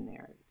star behind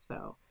there.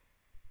 So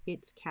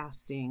it's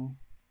casting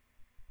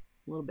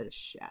a little bit of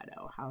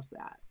shadow. How's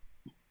that?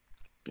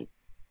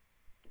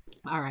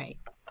 All right.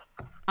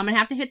 I'm going to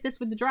have to hit this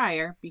with the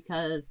dryer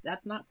because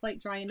that's not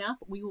quite dry enough.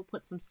 We will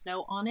put some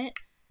snow on it.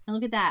 And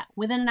look at that.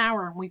 Within an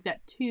hour, we've got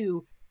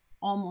 2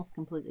 almost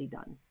completely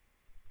done.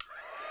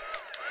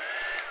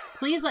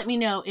 Please let me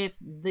know if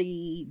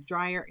the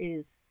dryer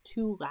is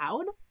too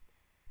loud,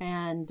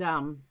 and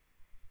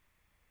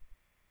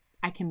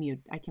I can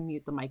mute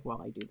the mic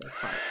while I do this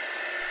part.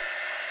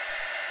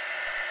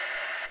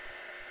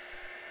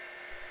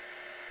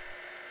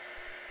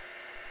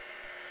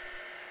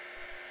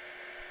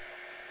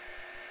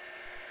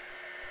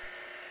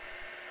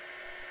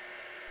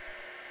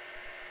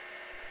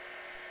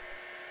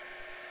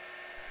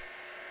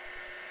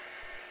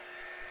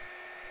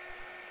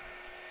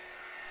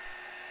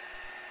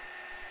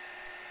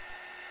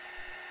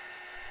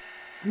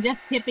 I'm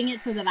just tipping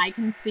it so that I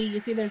can see. You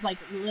see there's like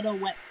a little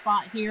wet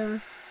spot here.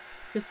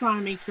 Just trying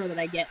to make sure that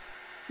I get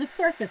the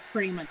surface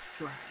pretty much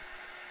dry.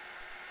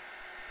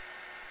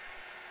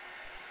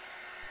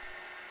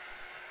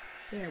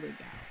 There we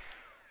go.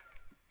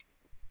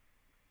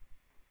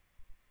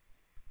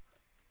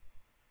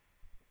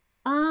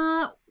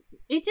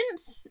 It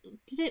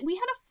didn't, we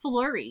had a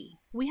flurry.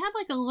 We had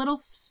like a little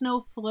snow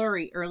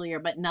flurry earlier,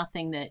 but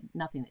nothing that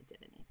did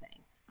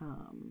anything.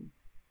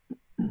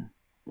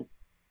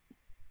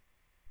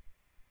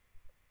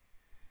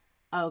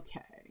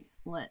 Okay,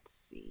 let's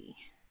see.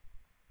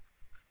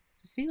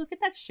 So see, look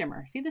at that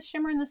shimmer. See the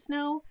shimmer in the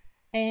snow?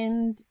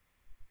 And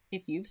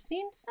if you've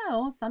seen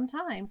snow,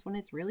 sometimes when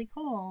it's really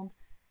cold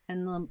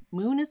and the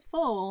moon is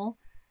full,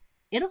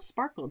 it'll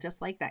sparkle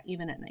just like that,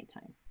 even at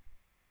nighttime.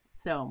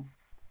 So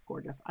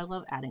gorgeous. I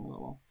love adding a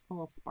little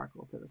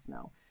sparkle to the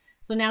snow.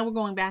 So now we're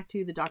going back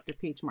to the Dr.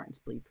 P.H. Martin's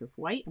Bleed Proof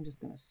White. I'm just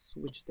going to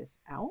switch this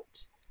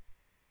out.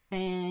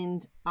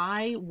 And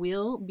I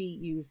will be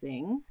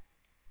using...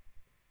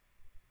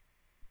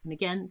 And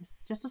again, this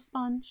is just a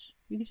sponge.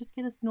 You can just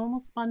get a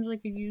normal sponge like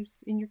you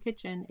use in your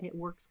kitchen. It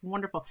works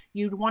wonderful.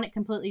 You'd want it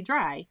completely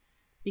dry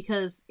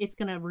because it's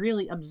going to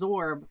really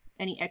absorb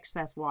any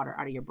excess water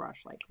out of your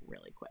brush like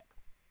really quick.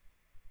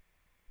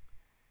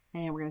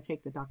 And we're going to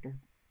take the Dr.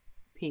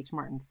 P.H.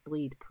 Martin's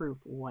Bleed Proof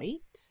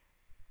White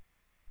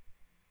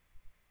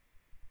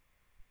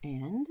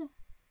and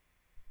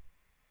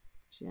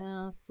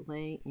just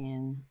lay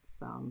in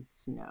some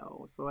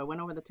snow. So I went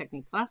over the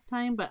technique last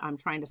time, but I'm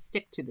trying to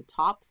stick to the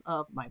tops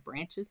of my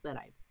branches that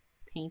I've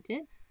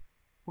painted,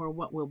 or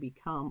what will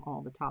become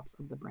all the tops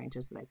of the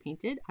branches that I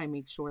painted. I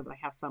make sure that I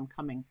have some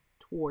coming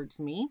towards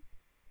me.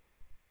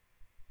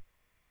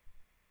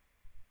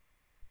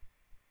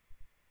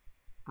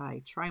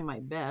 I try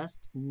my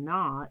best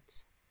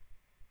not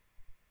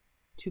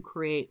to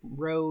create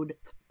road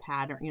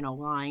pattern, you know,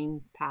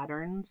 line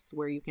patterns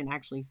where you can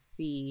actually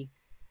see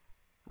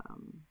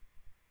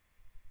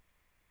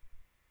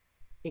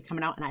it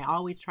coming out, and I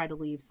always try to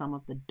leave some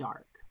of the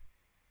dark.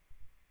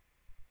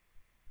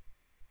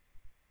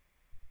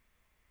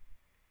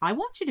 I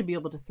want you to be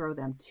able to throw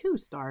them too,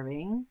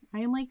 Starving. I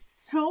am like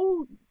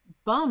so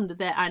bummed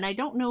that, and I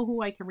don't know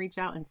who I can reach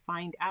out and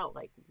find out,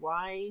 like,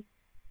 why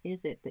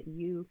is it that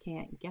you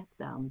can't get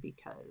them?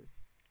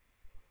 Because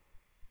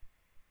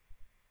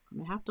I'm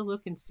gonna have to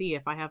look and see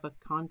if I have a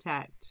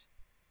contact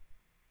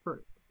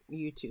for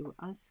you two.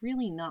 It's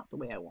really not the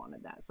way I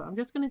wanted that. So I'm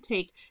just going to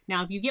take,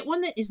 now if you get one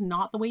that is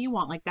not the way you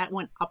want, like that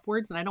went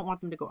upwards and I don't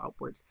want them to go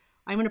upwards,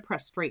 I'm going to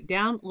press straight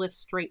down, lift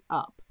straight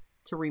up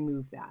to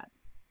remove that.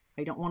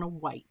 I don't want to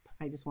wipe.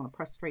 I just want to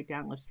press straight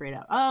down, lift straight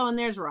up. Oh, and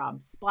there's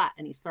Rob, splat,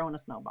 and he's throwing a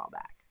snowball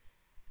back.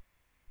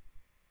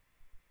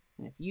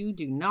 And if you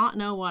do not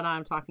know what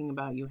I'm talking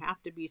about, you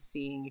have to be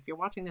seeing, if you're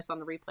watching this on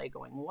the replay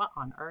going, what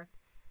on earth?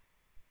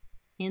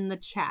 In the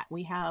chat,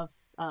 we have,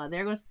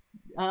 there goes,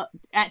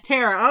 at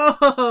Tara.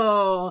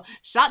 Oh,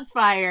 shots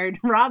fired.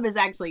 Rob is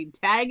actually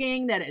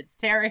tagging that it's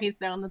Tara he's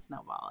throwing the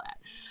snowball at.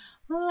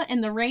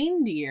 And the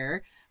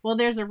reindeer, well,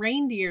 there's a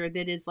reindeer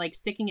that is like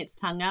sticking its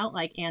tongue out,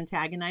 like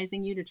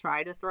antagonizing you to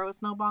try to throw a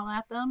snowball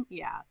at them.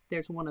 Yeah,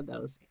 there's one of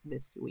those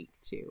this week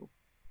too.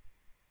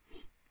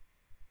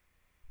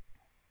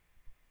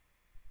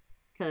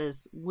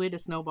 Because would a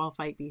snowball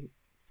fight be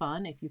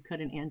fun if you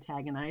couldn't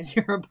antagonize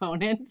your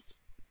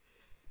opponents?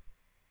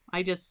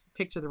 I just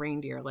picture the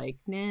reindeer like,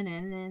 nah, nah,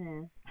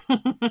 nah,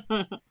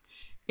 nah.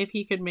 If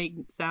he could make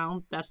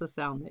sound, that's the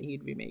sound that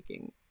he'd be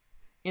making.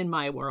 In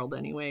my world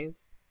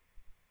anyways.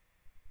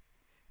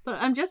 So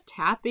I'm just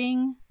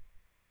tapping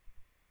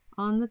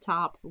on the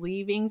tops,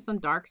 leaving some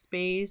dark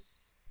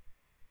space,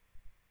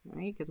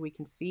 right? Because we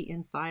can see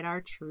inside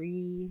our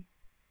tree.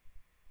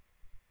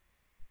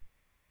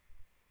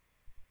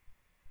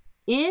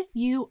 If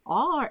you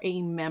are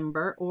a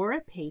member or a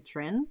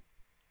patron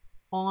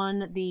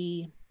on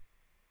the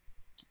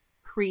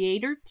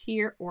creator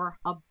tier or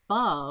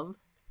above,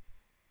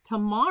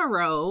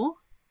 tomorrow,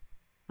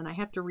 and I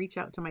have to reach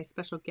out to my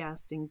special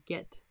guest and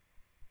get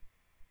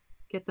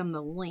them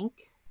the link,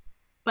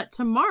 but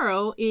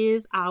tomorrow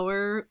is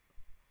our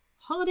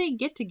holiday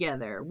get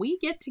together. We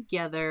get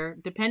together,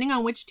 depending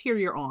on which tier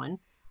you're on,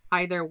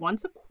 either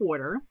once a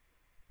quarter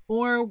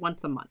or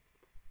once a month.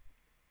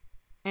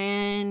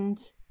 And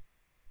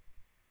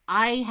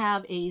I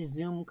have a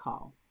Zoom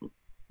call.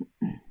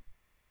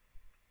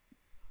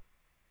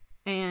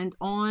 And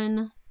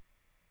on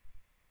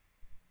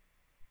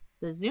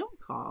the Zoom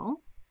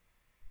call,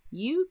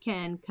 you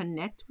can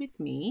connect with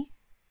me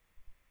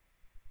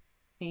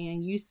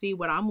and you see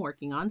what I'm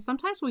working on.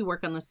 Sometimes we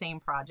work on the same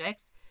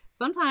projects.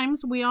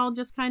 Sometimes we all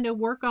just kind of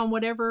work on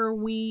whatever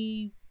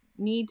we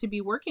need to be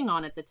working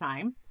on at the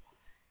time.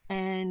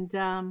 And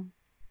yeah,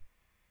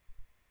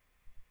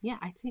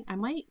 I think I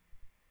might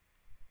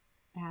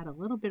add a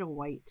little bit of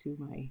white to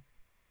my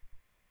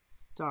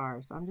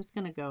star. So I'm just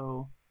going to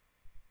go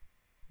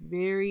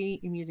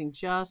I'm using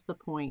just the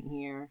point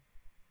here,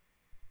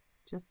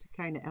 just to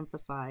kind of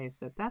emphasize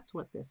that that's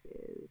what this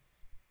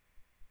is.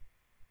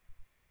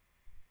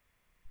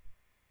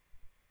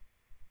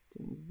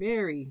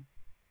 Doing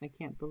I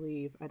can't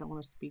believe, I don't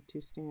want to speak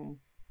too soon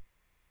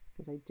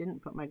because I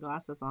didn't put my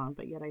glasses on,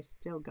 but yet I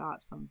still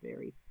got some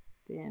very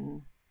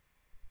thin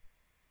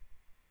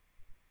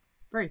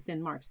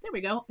marks. There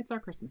we go. It's our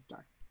Christmas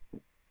star.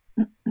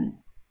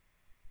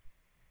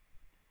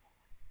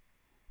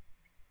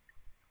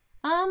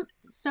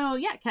 So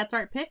yeah, Cat's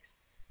Art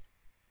Picks.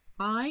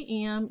 I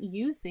am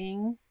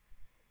using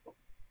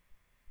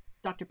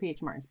Dr.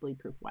 P.H. Martin's Bleed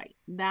Proof White.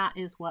 That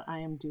is what I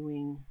am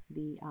doing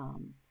the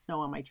snow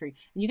on my tree.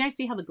 And you guys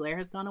see how the glare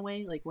has gone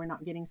away? Like we're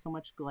not getting so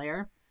much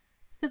glare.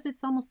 It's because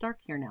it's almost dark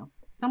here now.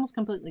 It's almost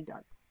completely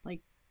dark.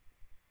 Like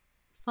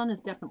sun is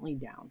definitely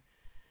down.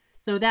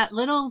 So that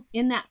little,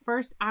 in that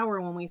first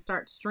hour when we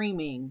start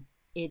streaming,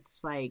 it's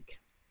like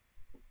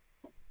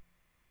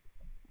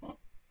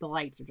the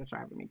lights are just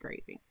driving me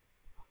crazy.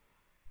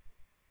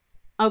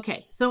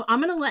 Okay, so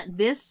I'm going to let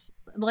this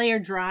layer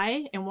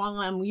dry, and while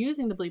I'm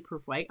using the Bleed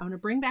Proof White, I'm going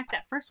to bring back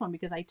that first one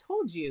because I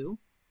told you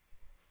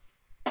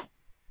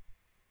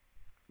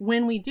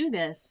when we do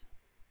this,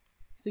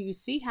 so you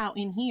see how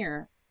in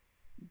here,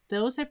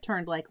 those have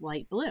turned like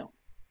light blue,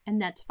 and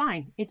that's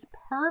fine. It's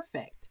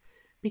perfect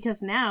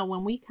because now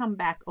when we come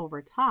back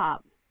over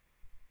top,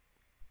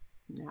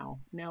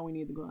 now we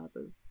need the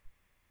glasses.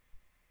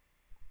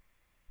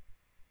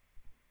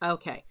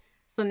 Okay,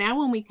 so now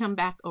when we come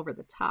back over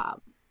the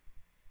top,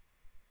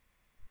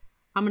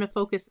 I'm going to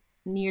focus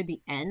near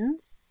the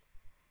ends.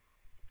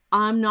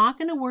 I'm not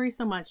going to worry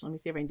so much. Let me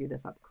see if I can do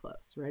this up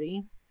close.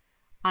 Ready?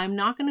 I'm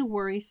not going to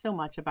worry so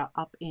much about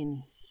up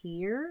in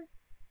here.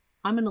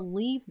 I'm going to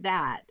leave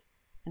that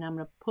and I'm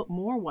going to put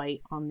more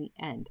white on the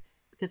end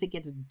because it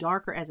gets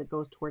darker as it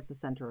goes towards the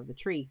center of the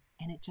tree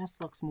and it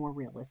just looks more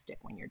realistic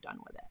when you're done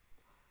with it.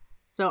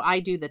 So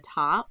I do the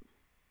top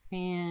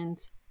and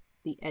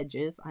the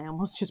edges. I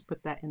almost just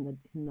put that in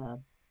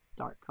the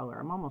dark color.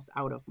 I'm almost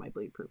out of my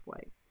Bleed Proof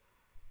White.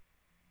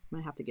 I'm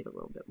going to have to get a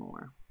little bit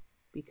more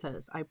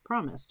because I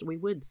promised we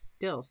would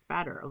still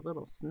spatter a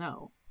little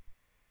snow.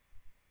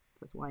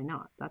 Because why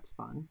not? That's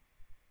fun.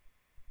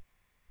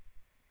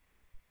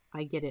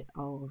 I get it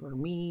all over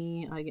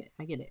me. I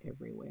get it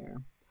everywhere.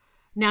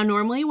 Now,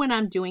 normally when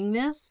I'm doing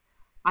this,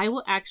 I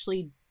will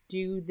actually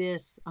do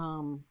this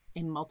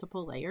in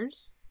multiple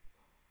layers.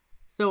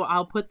 So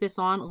I'll put this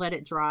on, let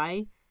it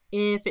dry.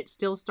 If it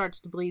still starts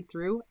to bleed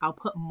through, I'll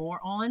put more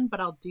on,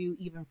 but I'll do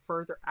even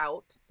further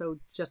out. So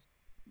just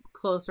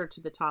closer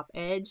to the top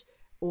edge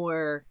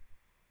or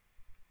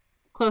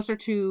closer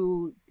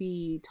to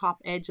the top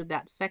edge of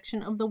that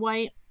section of the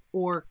white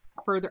or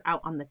further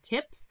out on the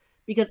tips,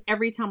 because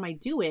every time I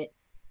do it,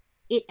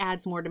 it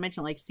adds more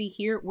dimension. Like, see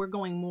here, we're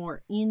going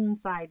more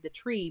inside the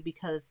tree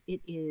because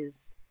it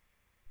is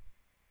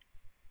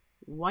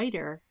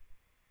whiter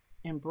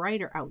and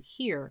brighter out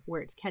here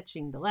where it's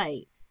catching the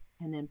light.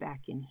 And then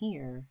back in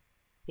here,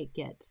 it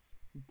gets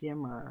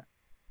dimmer.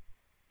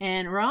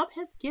 And Rob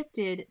has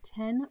gifted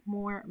 10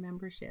 more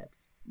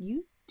memberships.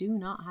 You do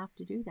not have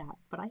to do that,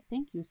 but I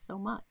thank you so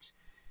much.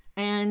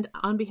 And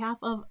on behalf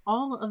of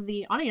all of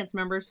the audience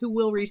members who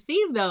will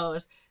receive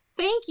those,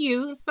 thank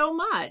you so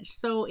much.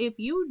 So if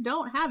you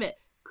don't have it,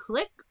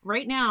 click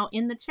right now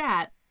in the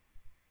chat.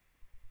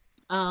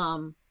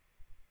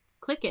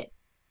 Click it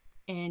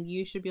and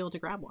you should be able to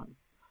grab one.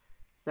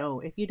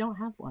 So if you don't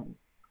have one,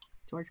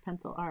 George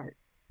Pencil Art,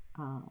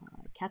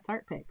 Cat's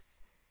Art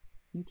Picks,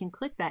 you can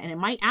click that and it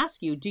might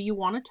ask you, do you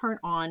want to turn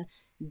on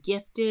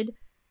gifted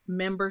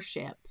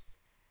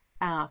memberships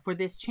for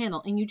this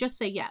channel? And you just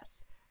say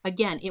yes.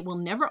 Again, it will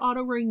never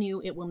auto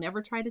renew. It will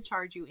never try to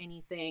charge you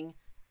anything.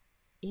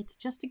 It's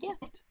just a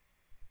gift.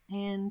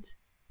 And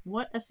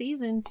what a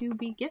season to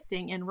be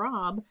gifting. And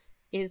Rob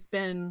has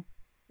been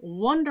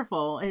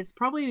wonderful. Is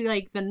probably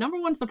like the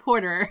 #1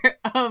 supporter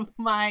of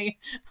my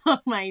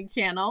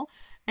channel.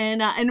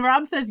 And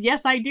Rob says,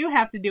 yes, I do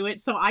have to do it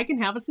so I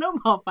can have a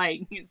snowball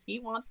fight, because he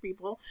wants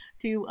people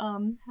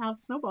to have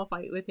snowball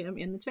fight with him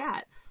in the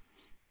chat.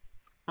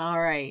 All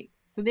right.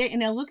 So there, and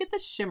now look at the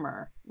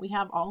shimmer. We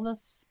have all the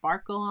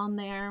sparkle on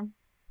there.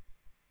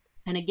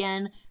 And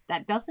again,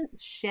 that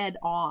doesn't shed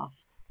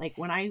off. Like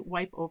when I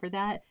wipe over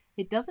that,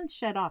 it doesn't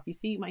shed off. You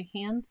see my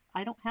hands?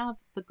 I don't have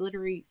the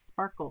glittery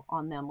sparkle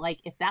on them.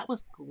 Like if that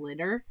was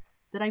glitter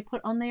that I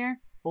put on there,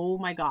 oh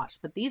my gosh.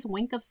 But these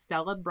Wink of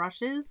Stella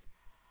brushes,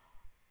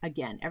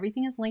 again,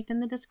 everything is linked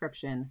in the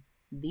description.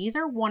 These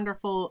are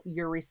wonderful.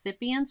 Your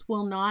recipients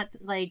will not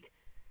like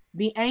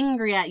be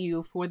angry at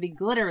you for the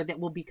glitter that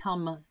will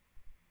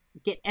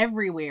get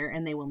everywhere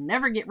and they will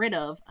never get rid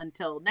of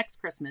until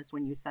next Christmas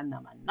when you send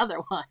them another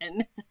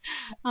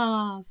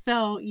one.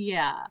 So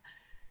yeah.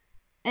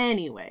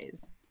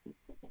 Anyways.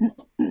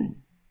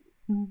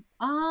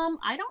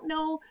 I don't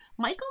know.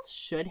 Michael's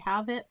should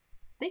have it.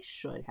 They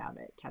should have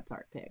it. Cat's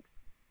Art Picks.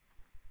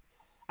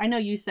 I know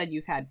you said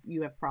you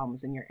have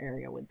problems in your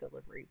area with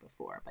delivery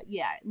before, but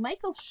yeah,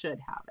 Michael's should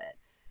have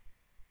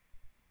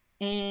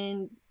it.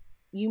 And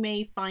you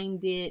may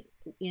find it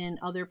in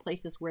other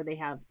places where they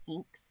have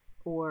inks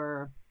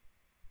or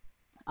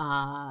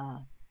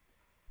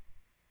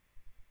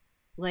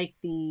like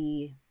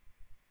the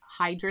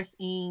Hydrus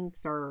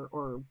inks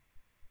or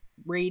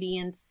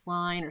Radiance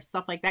line or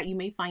stuff like that. You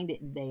may find it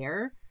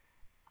there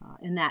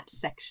in that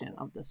section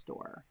of the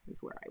store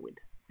is where I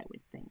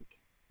would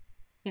think,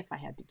 if I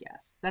had to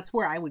guess. That's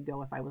where I would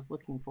go if I was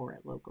looking for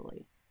it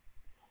locally.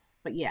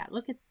 But yeah,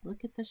 look at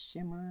the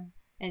shimmer.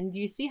 And do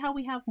you see how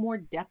we have more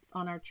depth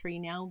on our tree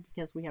now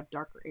because we have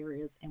darker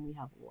areas and we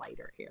have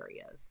lighter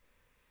areas?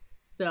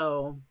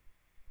 So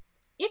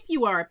if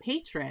you are a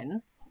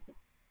patron,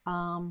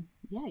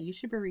 yeah, you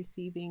should be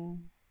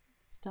receiving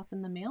stuff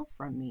in the mail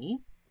from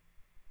me.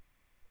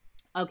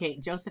 Okay,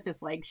 Joseph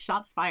is like,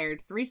 shots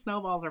fired. 3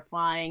 snowballs are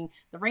flying.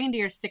 The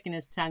reindeer's sticking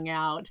his tongue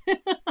out.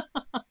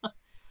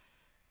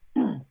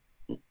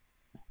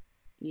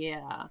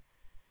 Yeah.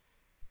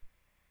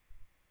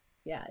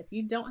 Yeah, if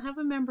you don't have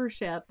a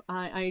membership,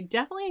 I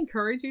definitely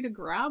encourage you to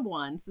grab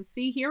one. So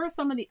see, here are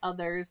some of the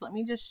others. Let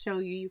me just show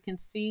you. You can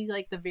see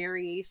like the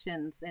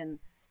variations, and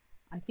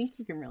I think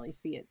you can really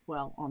see it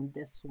well on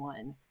this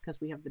one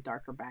because we have the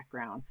darker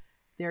background.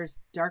 There's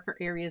darker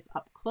areas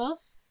up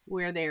close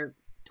where they're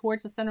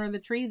towards the center of the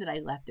tree that I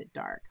left it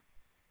dark.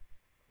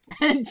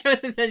 And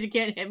Joseph says, you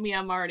can't hit me,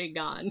 I'm already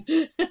gone.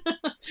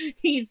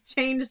 He's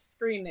changed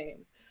screen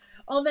names.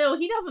 Although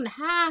he doesn't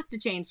have to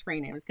change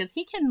screen names because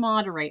he can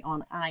moderate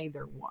on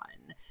either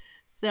one.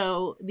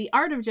 So the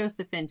Art of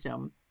Joseph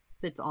Fincham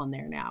that's on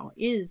there now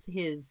is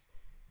his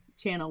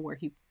channel where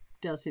he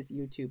does his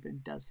YouTube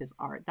and does his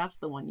art. That's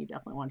the one you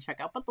definitely want to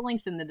check out. But the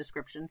link's in the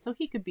description. So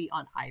he could be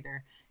on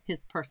either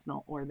his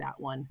personal or that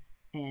one.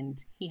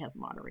 And he has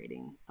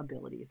moderating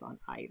abilities on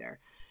either.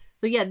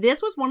 So yeah,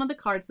 this was one of the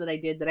cards that I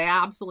did that I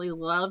absolutely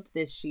loved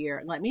this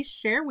year. Let me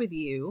share with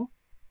you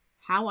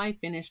how I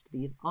finished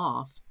these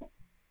off.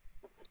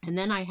 And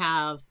then I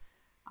have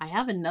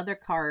another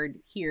card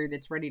here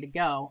that's ready to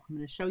go. I'm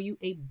going to show you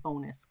a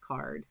bonus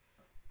card.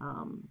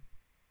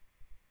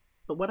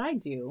 But what I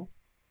do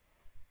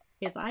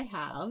is I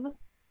have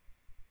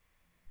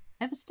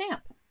a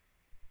stamp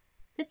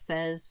that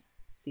says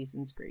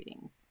Season's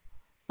Greetings.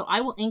 So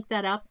I will ink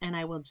that up and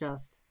I will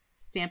just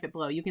stamp it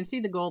below. You can see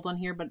the gold on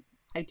here, but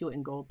I do it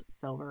in gold,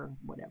 silver,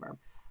 whatever.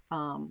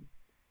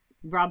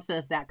 Rob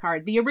says that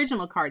card, the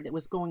original card that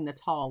was going the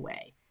tall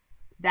way,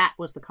 that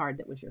was the card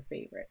that was your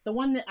favorite. The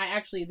one that I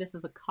actually, this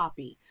is a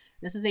copy.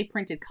 This is a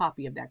printed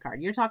copy of that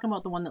card. You're talking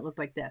about the one that looked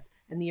like this.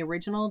 And the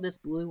original, this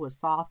blue was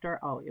softer.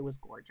 Oh, it was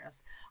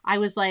gorgeous. I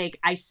was like,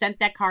 I sent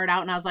that card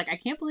out and I was like, I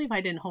can't believe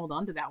I didn't hold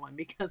on to that one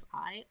because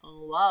I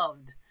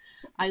loved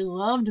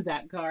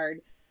that card.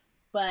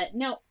 But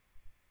no,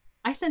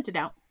 I sent it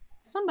out.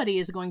 Somebody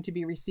is going to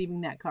be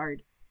receiving that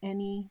card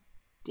any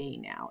day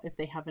now if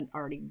they haven't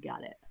already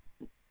got it.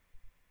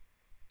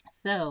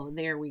 So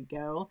there we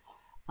go.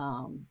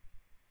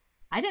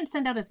 I didn't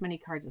send out as many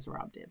cards as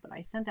Rob did, but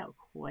I sent out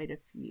quite a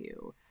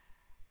few.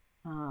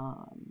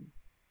 Oh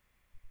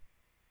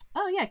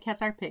yeah,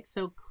 Cat's Art Pick.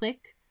 So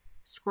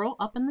scroll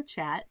up in the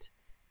chat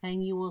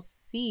and you will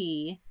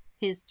see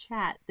his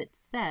chat that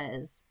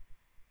says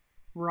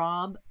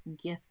Rob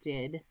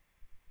gifted.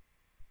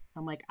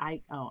 I'm like,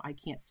 I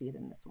can't see it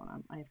in this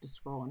one. I have to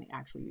scroll on the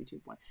actual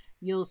YouTube one.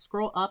 You'll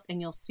scroll up and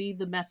you'll see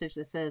the message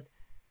that says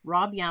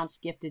Rob Younce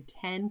gifted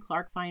 10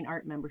 Clark Fine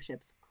Art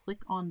memberships. Click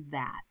on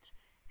that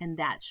and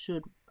that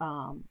should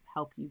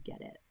help you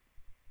get it.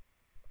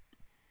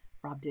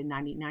 Rob did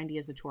 90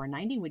 as a chore.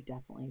 90 would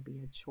definitely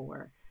be a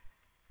chore.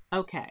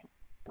 Okay.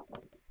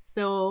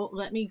 So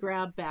let me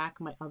grab back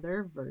my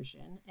other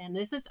version. And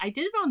I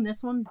did it on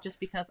this one just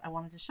because I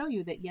wanted to show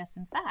you that yes,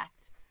 in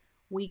fact,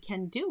 we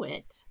can do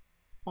it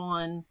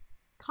on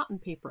cotton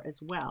paper as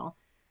well.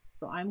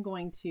 So I'm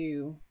going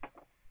to,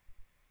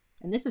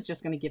 and this is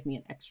just going to give me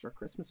an extra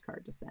Christmas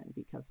card to send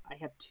because I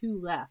have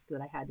 2 left that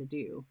I had to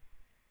do.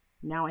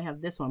 Now I have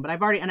this one, but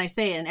I've already, and I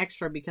say an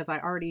extra because I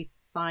already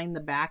signed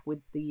the back with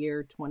the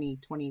year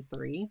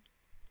 2023.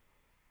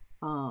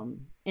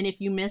 And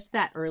if you missed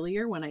that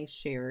earlier when I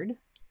shared,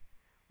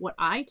 what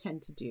I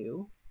tend to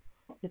do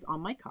is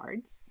on my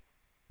cards,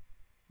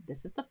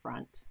 this is the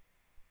front.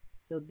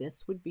 So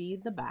this would be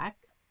the back.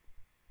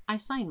 I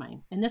sign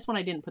mine. And this one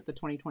I didn't put the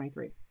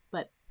 2023,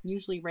 but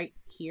usually right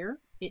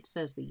here, it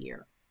says the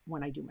year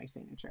when I do my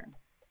signature.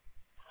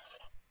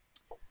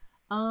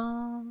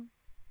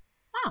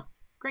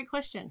 Great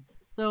question.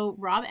 So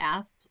Rob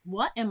asked,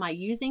 what am I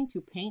using to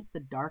paint the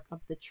dark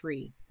of the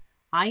tree?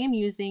 I am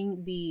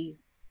using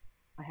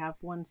I have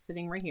one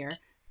sitting right here.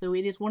 So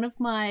it is one of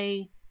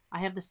I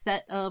have the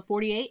set of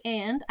 48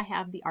 and I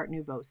have the Art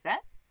Nouveau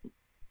set.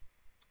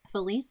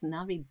 Feliz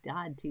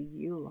Navidad to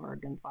you, Laura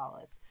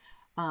Gonzalez.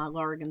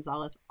 Laura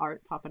Gonzalez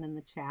art popping in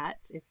the chat.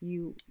 If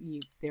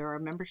there are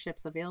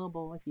memberships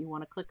available. If you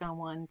want to click on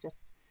one,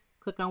 just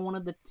click on one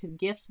of the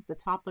gifts at the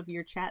top of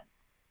your chat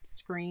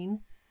screen.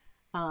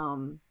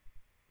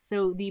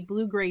 So the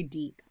Blue Gray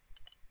Deep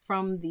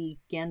from the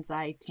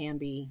Genzai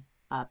Tambi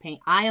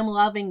paint. I am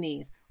loving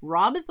these.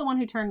 Rob is the one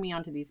who turned me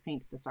onto these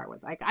paints to start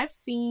with. Like I'd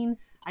seen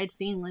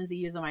Lindsay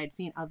use them. I had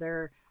seen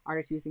other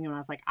artists using them. And I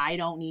was like, I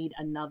don't need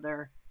not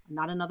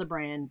another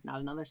brand,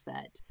 not another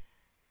set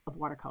of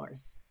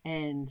watercolors.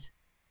 And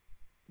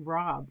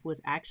Rob was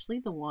actually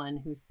the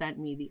one who sent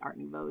me the Art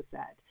Nouveau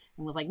set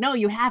and was like, no,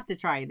 you have to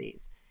try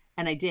these.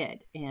 And I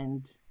did,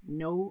 and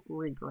no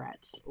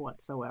regrets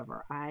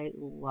whatsoever. I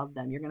love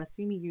them. You're going to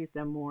see me use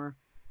them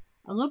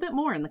a little bit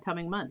more in the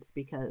coming months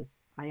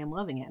because I am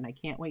loving it. And I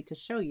can't wait to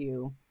show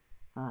you.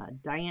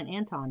 Diane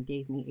Anton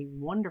gave me a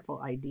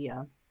wonderful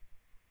idea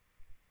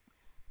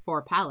for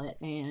a palette.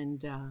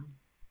 And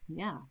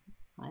yeah,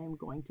 I am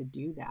going to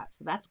do that.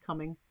 So that's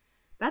coming.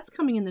 That's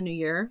coming in the new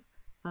year.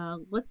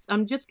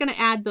 I'm just going to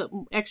add the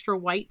extra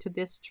white to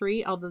this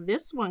tree, although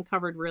this one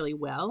covered really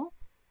well.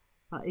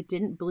 It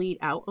didn't bleed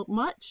out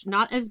much,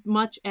 not as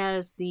much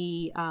as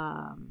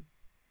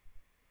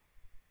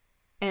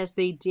as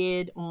they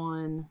did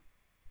on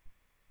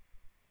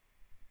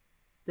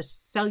the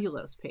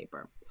cellulose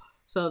paper.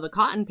 So the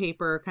cotton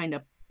paper kind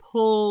of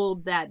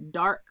pulled that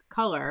dark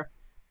color.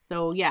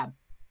 So yeah,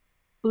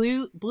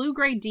 blue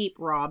gray deep,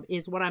 Rob,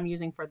 is what I'm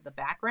using for the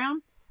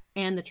background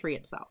and the tree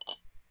itself.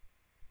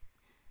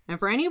 And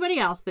for anybody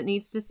else that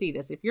needs to see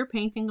this, if you're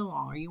painting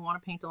along or you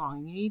want to paint along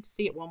and you need to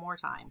see it one more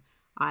time,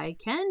 I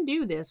can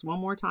do this one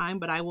more time,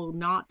 but I will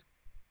not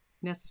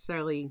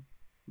necessarily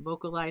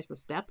vocalize the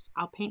steps.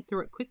 I'll paint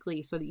through it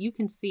quickly so that you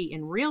can see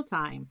in real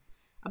time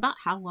about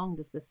how long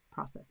does this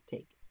process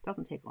take. It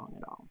doesn't take long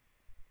at all.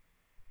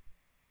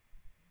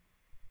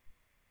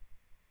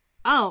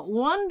 Oh,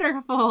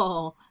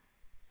 wonderful.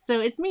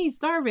 So it's me,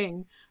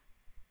 Starving.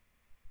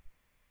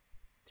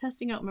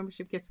 Testing out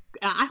membership gifts.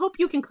 I hope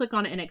you can click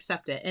on it and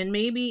accept it. And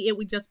maybe it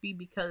would just be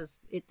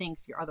because it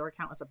thinks your other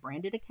account is a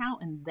branded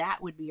account. And that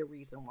would be a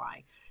reason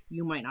why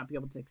you might not be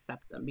able to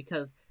accept them.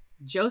 Because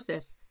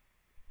Joseph,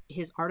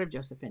 his Art of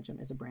Joseph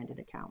Fincham is a branded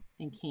account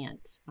and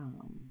can't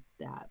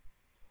that.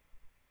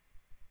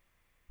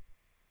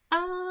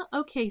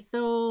 Okay,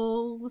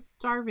 so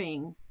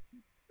Starving.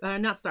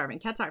 Not Starving.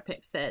 Cat's Art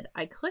Pick said,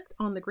 I clicked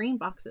on the green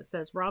box that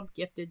says Rob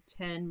gifted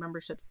 10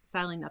 memberships.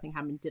 Sadly, nothing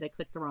happened. Did I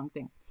click the wrong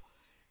thing?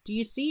 Do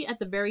you see at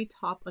the very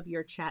top of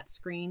your chat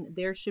screen,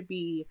 there should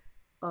be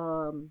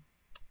a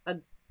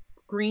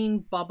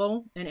green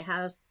bubble and it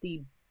has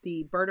the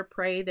the bird of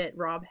prey that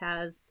Rob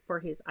has for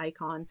his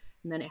icon,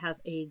 and then it has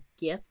a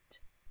gift,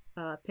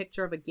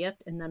 picture of a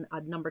gift, and then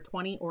a number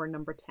 20 or a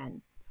number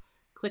 10.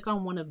 Click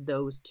on one of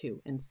those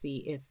two and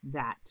see if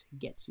that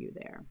gets you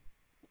there.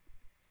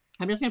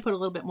 I'm just going to put a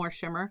little bit more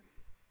shimmer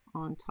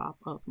on top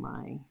of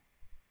my,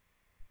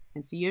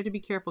 and so you have to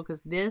be careful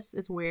because this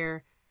is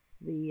where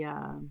the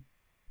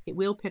it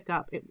will pick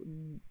up.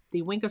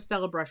 The Wink of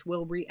Stella brush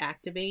will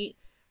reactivate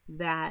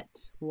that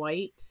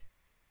white,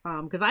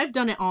 because I've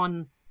done it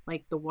on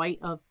like the white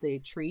of the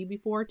tree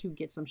before to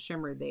get some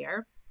shimmer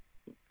there.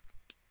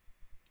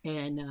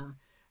 And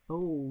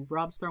oh,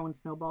 Rob's throwing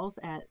snowballs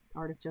at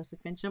Art of Joseph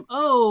Fincham.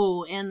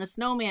 Oh, and the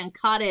snowman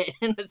caught it,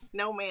 and the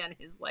snowman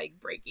is like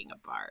breaking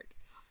apart.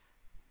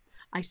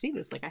 I see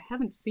this, like I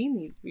haven't seen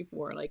these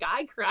before. Like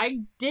I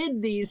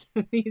did these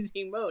these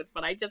emotes,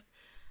 but I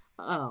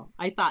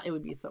thought it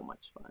would be so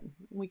much fun.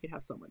 We could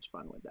have so much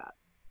fun with that.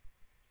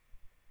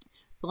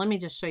 So let me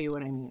just show you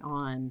what I mean.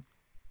 On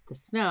the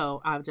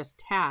snow, I'll just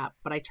tap,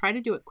 but I try to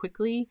do it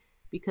quickly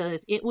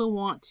because it will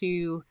want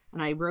to,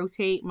 and I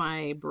rotate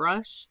my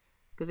brush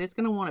because it's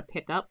going to want to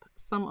pick up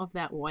some of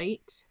that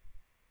white.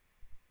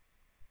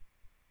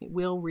 It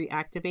will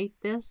reactivate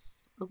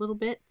this a little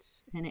bit,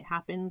 and it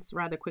happens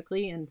rather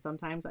quickly, and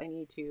sometimes I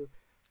need to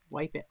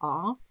wipe it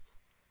off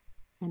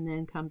and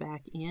then come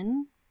back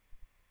in.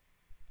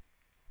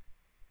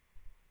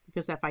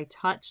 Because if I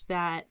touch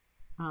that,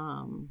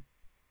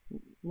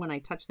 when I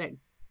touch that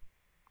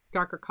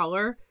darker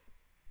color,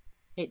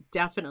 it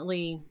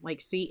definitely, like,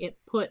 see, it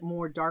put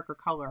more darker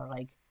color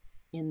like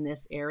in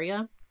this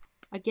area.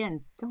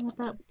 Again, don't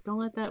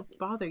let that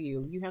bother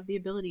you. You have the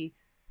ability.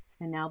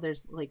 And now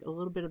there's like a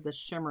little bit of the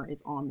shimmer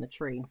is on the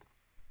tree.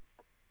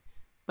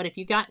 But if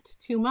you got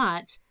too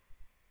much,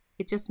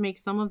 it just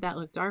makes some of that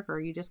look darker.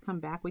 You just come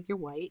back with your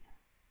white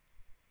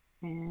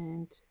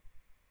and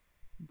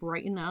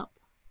brighten up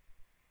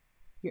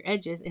your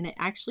edges, and it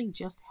actually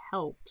just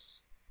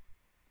helps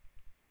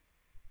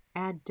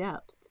add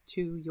depth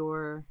to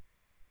your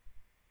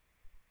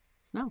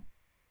snow.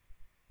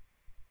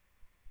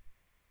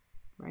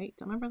 Right?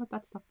 Don't ever let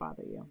that stuff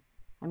bother you.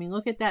 I mean,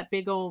 look at that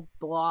big old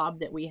blob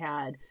that we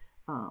had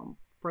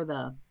for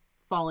the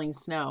falling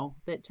snow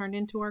that turned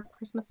into our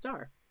Christmas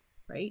star,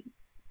 right?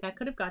 That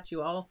could have got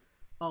you all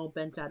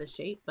bent out of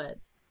shape, but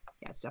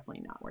yeah, it's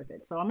definitely not worth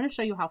it. So I'm going to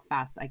show you how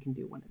fast I can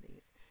do one of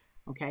these.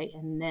 Okay.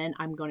 And then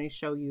I'm going to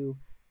show you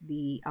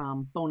the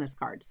bonus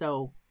card.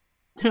 So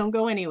don't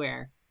go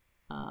anywhere.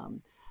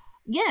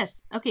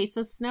 Yes. Okay.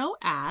 So Snow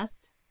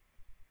asked,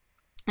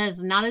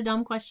 it's not a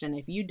dumb question.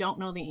 If you don't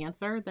know the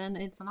answer, then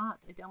it's not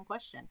a dumb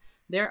question.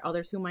 There are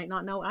others who might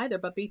not know either,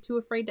 but be too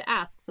afraid to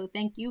ask. So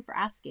thank you for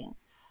asking.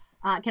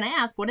 Can I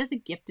ask, what is a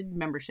gifted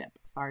membership?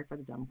 Sorry for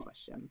the dumb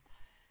question.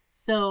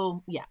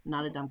 So yeah,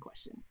 not a dumb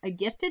question. A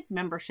gifted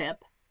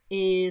membership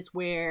is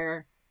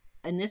where,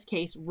 in this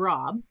case,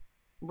 Rob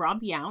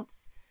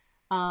Younts,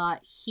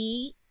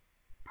 he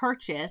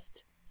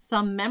purchased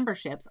some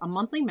memberships, a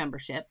monthly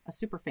membership, a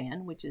super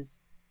fan, which is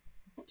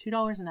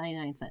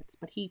 $2.99,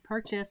 but he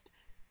purchased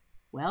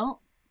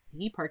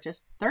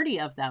 30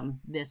 of them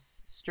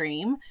this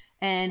stream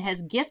and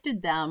has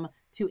gifted them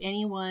to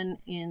anyone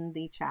in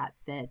the chat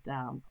that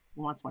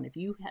wants one. If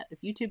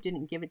YouTube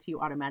didn't give it to you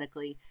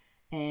automatically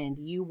and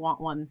you want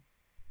one,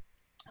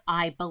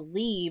 I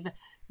believe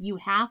you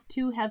have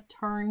to have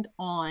turned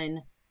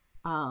on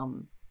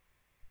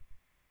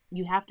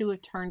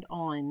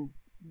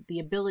the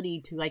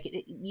ability to, like,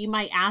 you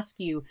might ask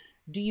you,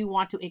 do you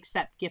want to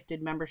accept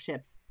gifted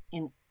memberships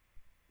in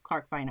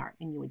Clark Fine Art?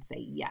 And you would say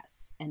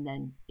yes, and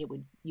then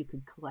you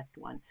could collect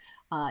one.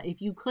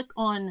 If you click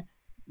on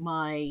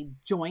my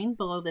join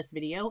below this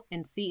video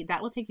and see,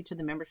 that will take you to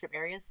the membership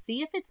area.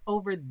 See if it's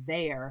over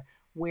there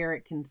where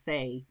it can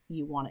say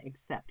you want to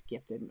accept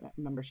gifted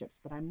memberships,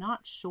 but I'm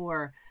not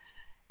sure.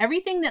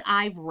 Everything that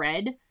I've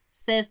read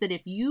says that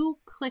if you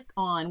click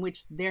on,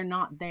 which they're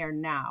not there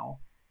now,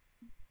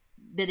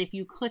 that if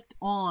you clicked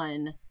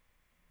on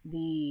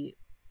the,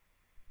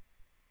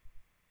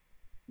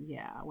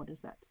 yeah, what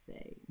does that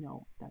say?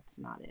 No, that's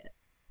not it.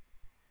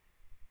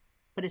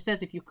 But it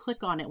says if you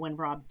click on it when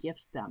Rob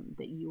gifts them,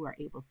 that you are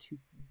able to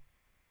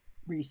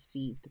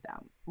receive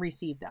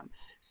them.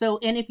 So,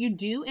 and if you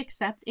do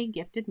accept a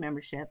gifted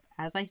membership,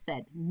 as I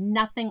said,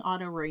 nothing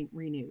auto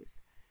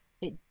renews.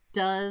 It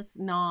does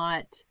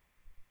not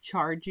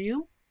charge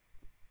you.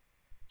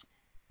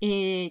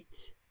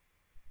 It's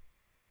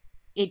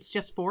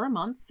just for a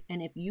month,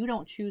 and if you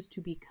don't choose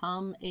to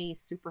become a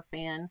super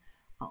fan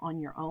on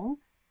your own,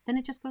 then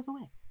it just goes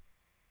away,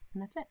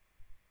 and that's it.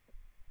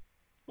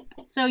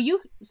 So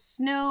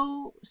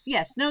Snow,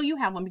 you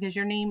have one because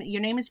your name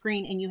is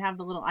green and you have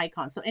the little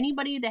icon. So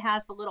anybody that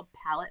has the little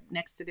palette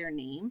next to their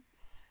name,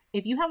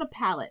 if you have a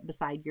palette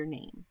beside your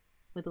name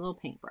with a little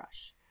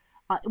paintbrush,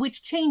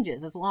 which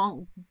changes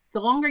the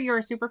longer you're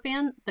a super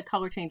fan, the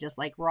color changes.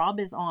 Like Rob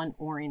is on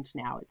orange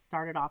now. It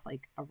started off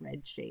like a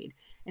red shade,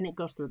 and it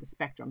goes through the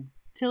spectrum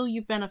till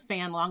you've been a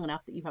fan long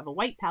enough that you have a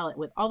white palette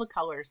with all the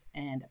colors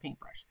and a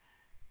paintbrush.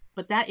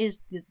 but that is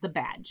the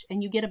badge,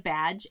 and you get a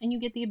badge and you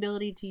get the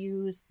ability to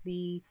use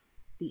the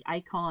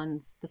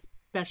icons, the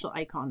special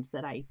icons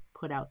that I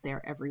put out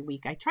there every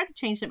week. I try to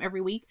change them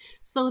every week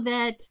so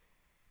that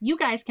you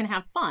guys can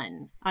have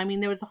fun. I mean,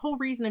 there was a whole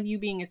reason of you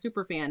being a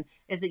super fan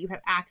is that you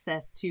have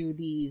access to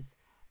these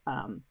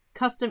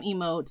custom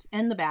emotes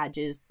and the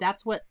badges.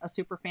 That's what a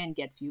super fan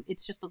gets you.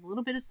 It's just a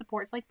little bit of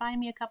support. It's like buying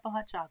me a cup of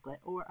hot chocolate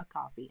or a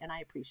coffee, and I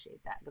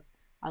appreciate that because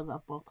I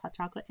love both hot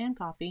chocolate and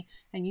coffee,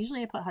 and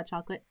usually I put hot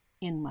chocolate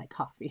in my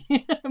coffee,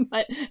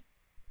 but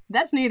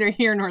that's neither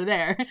here nor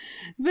there.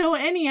 So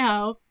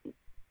anyhow,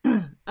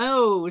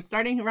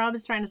 Rob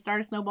is trying to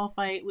start a snowball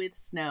fight with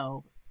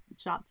Snow.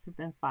 Shots have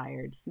been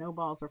fired.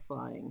 Snowballs are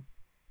flying.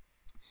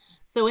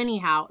 So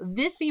anyhow,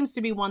 this seems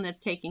to be one that's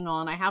taking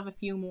on. I have a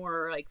few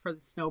more like for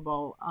the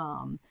snowball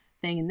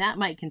thing, and that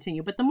might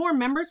continue. But the more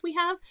members we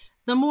have,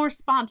 the more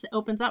spots it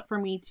opens up for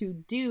me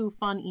to do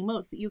fun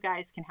emotes that you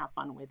guys can have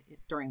fun with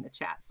during the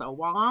chat. So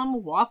while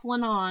I'm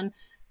waffling on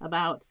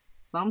about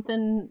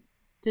something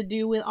to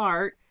do with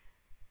art,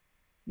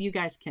 you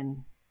guys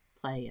can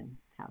play and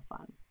have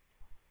fun.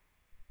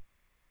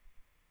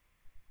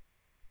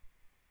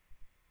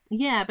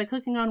 Yeah, by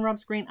clicking on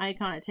Rob's green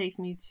icon, it takes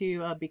me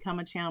to become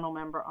a channel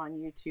member on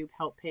YouTube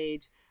help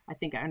page. I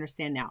think I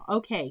understand now.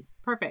 Okay,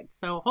 perfect.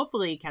 So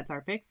hopefully, Cat's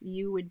Art Picks,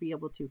 you would be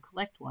able to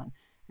collect one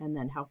and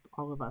then help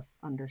all of us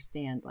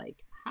understand,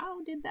 like,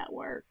 how did that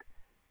work?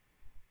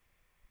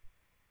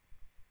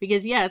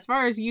 Because, yeah, as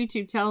far as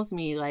YouTube tells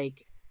me,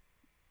 like,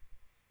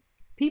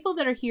 people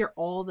that are here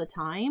all the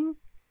time,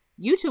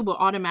 YouTube will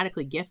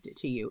automatically gift it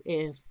to you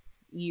if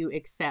you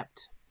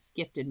accept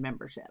gifted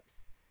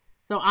memberships.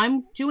 So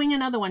I'm doing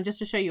another one just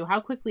to show you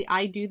how quickly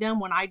I do them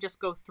when I just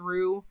go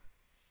through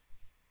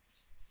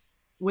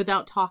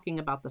without talking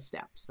about the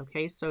steps.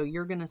 Okay, so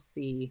you're going to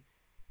see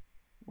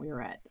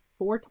we're at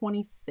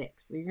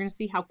 426. So you're going to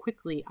see how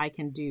quickly I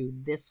can do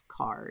this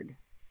card.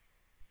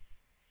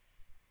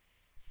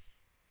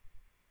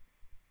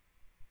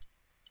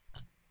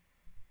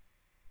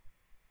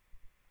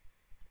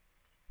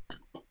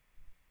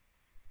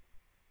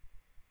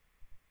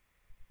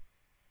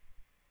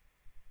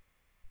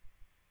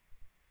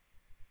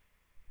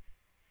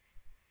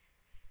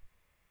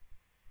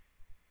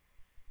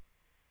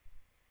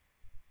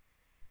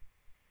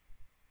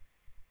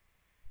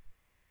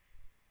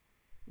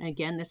 And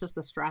again, this is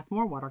the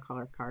Strathmore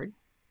watercolor card.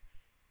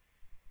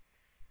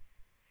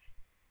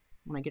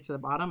 When I get to the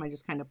bottom, I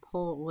just kind of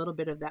pull a little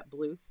bit of that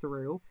blue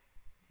through,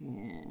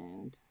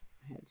 and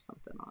I had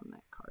something on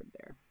that card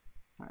there.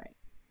 All right.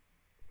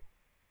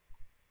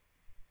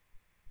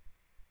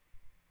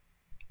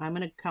 I'm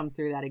going to come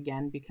through that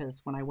again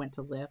because when I went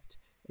to lift,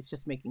 it's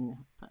just making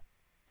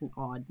an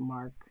odd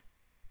mark.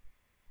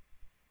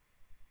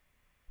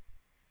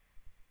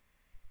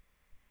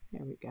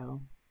 There we go.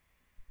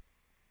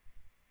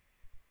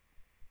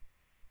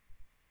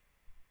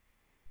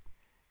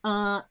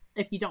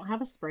 If you don't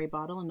have a spray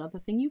bottle, another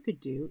thing you could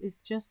do is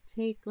just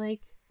take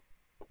like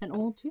an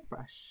old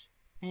toothbrush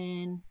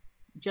and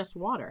just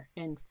water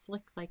and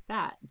flick like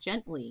that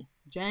gently,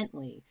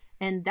 gently.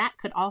 And that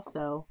could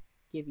also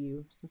give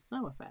you some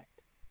snow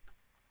effect.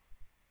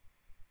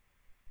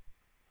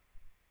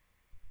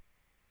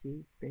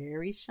 See,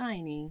 very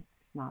shiny.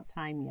 It's not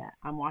time yet.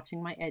 I'm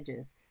watching my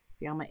edges.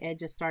 See how my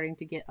edge is starting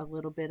to get a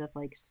little bit of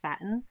like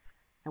satin?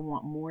 I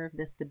want more of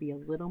this to be a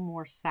little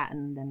more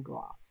satin than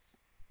gloss.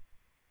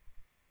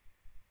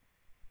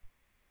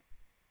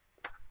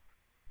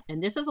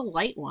 And this is a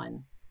light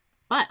one,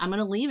 but I'm going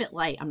to leave it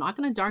light. I'm not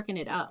going to darken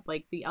it up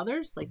like the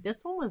others. Like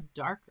this one was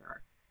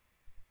darker,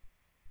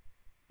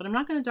 but I'm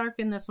not going to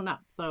darken this one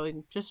up. So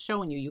I'm just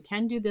showing you, you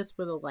can do this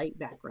with a light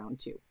background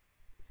too.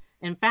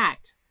 In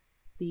fact,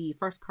 the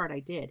first card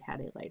I did had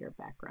a lighter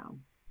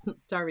background.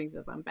 Starving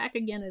says, I'm back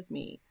again as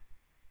me.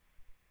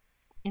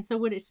 And so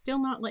would it still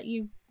not let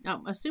you,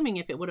 assuming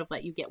if it would have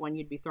let you get one,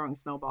 you'd be throwing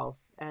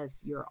snowballs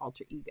as your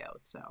alter ego.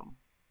 So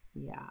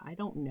yeah, I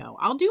don't know.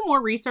 I'll do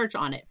more research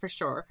on it for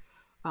sure.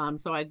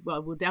 So I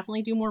will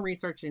definitely do more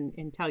research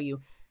and tell you.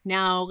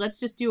 Now, let's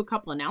just do a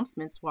couple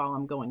announcements while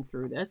I'm going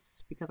through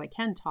this because I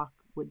can talk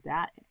with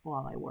that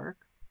while I work.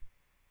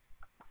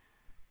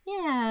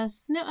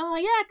 Yes. No. Oh,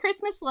 yeah.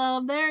 Christmas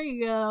love. There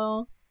you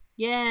go.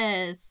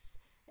 Yes.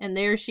 And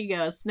there she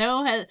goes.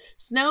 Snow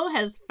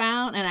has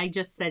found, and I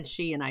just said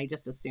she, and I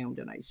just assumed,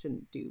 and I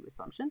shouldn't do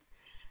assumptions.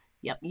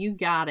 Yep, you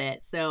got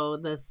it. So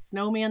the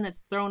snowman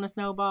that's throwing a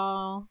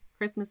snowball.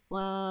 Christmas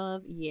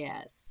love,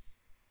 yes.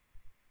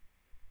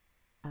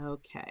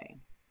 Okay.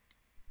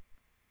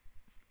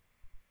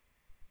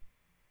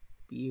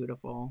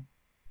 Beautiful.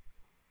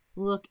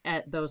 Look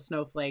at those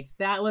snowflakes.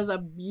 That was a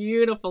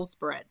beautiful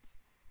spread.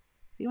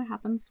 See what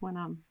happens when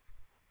I'm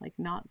like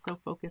not so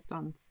focused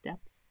on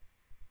steps?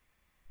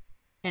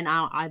 And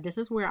this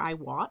is where I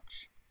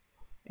watch.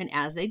 And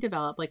as they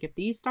develop, like if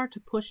these start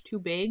to push too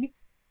big,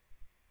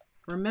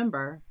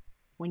 remember,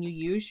 when you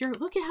use your,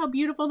 look at how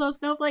beautiful those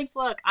snowflakes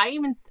look. I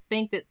even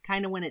think that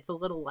kind of when it's a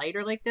little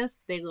lighter like this,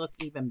 they look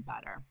even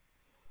better.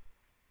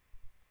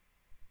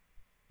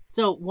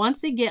 So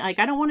once they get, like,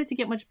 I don't want it to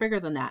get much bigger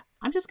than that.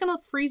 I'm just going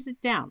to freeze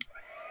it down.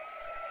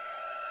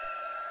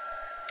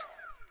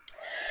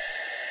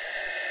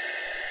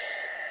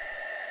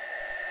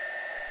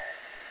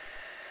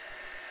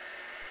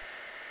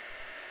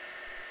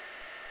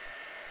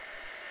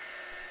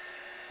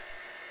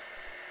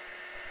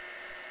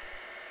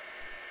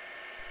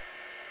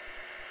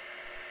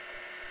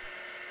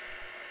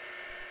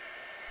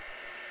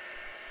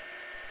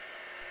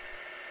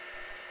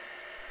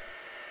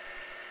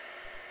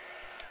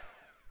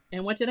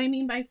 And what did I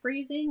mean by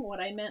freezing?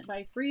 What I meant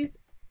by freeze,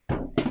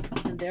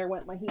 and there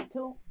went my heat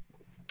tool.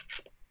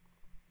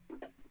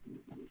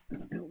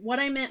 What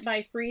I meant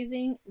by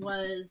freezing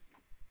was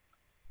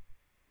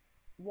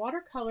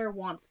watercolor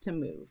wants to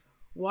move.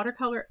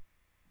 Watercolor,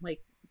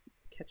 like,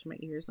 catch my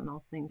ears and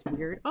all things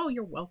weird. Oh,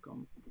 you're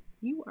welcome.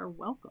 You are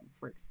welcome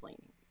for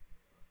explaining.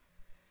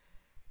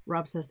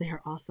 Rob says they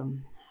are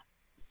awesome.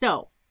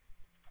 So,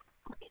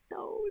 look at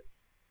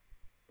those.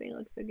 They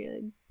look so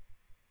good.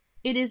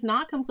 It is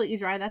not completely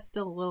dry. That's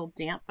still a little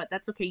damp, but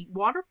that's okay.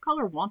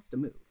 Watercolor wants to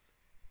move.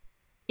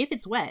 If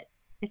it's wet,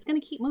 it's going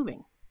to keep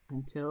moving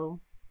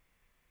until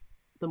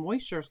the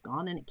moisture's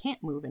gone and it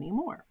can't move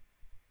anymore.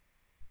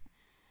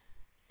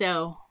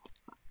 So,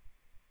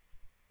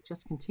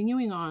 just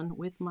continuing on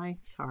with my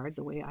card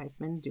the way I've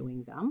been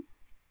doing them.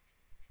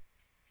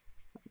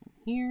 So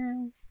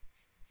here,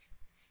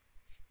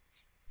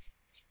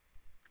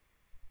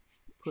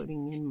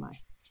 putting in my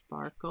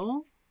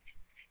sparkle.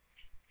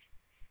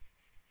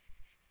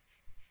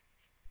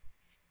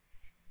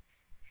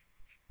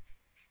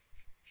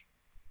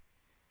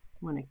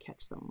 I'm going to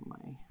catch some of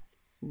my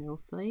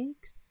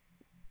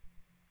snowflakes.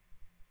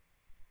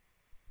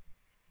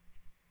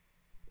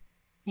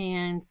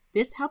 And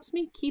this helps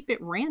me keep it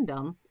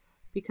random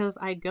because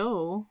I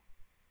go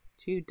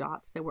to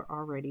dots that were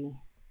already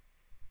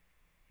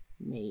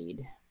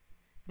made.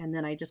 And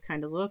then I just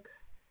kind of look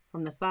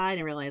from the side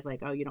and realize,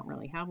 like, oh, you don't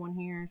really have one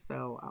here.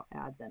 So I'll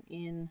add them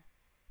in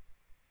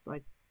so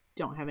I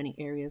don't have any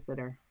areas that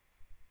are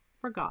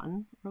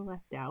forgotten or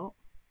left out.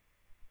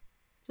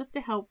 Just to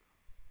help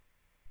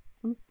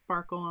some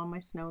sparkle on my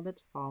snow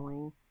that's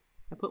falling.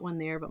 I put one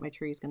there, but my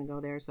tree is going to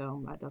go there,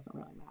 so that doesn't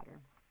really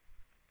matter.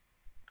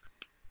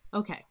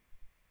 Okay.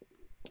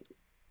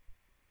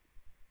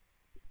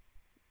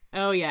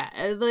 Oh yeah,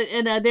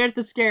 and there's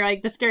the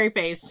scary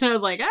face. So I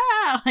was like,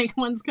 ah, like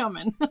one's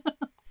coming.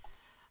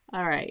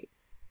 All right.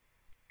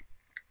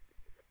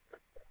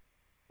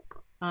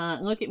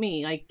 Look at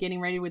me, like getting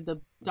ready with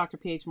the Dr.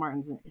 P.H.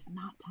 Martins. It's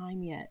not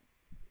time yet.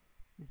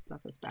 My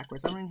stuff is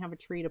backwards. I don't even have a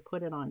tree to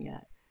put it on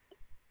yet.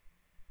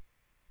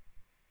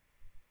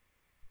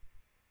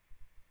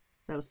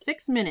 So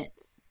 6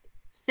 minutes.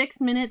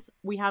 6 minutes,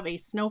 we have a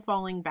snow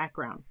falling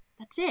background.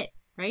 That's it,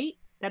 right?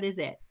 That is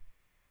it.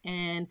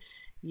 And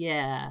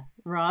yeah,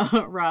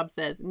 Rob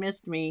says,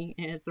 missed me,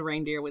 and it's the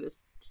reindeer with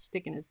his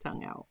sticking his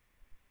tongue out.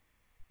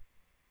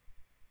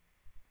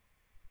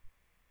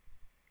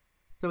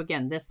 So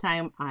again, this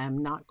time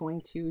I'm not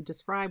going to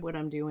describe what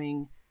I'm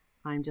doing.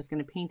 I'm just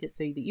going to paint it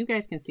so that you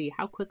guys can see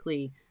how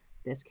quickly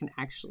this can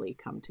actually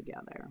come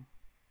together.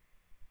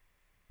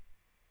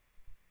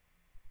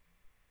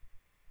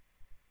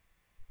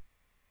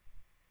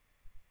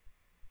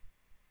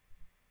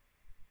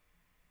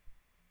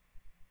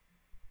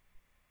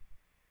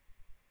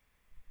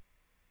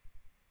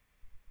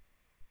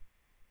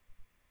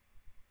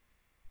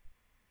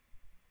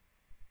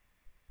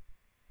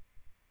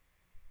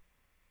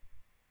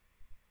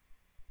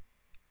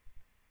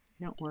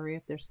 Don't worry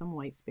if there's some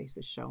white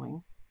spaces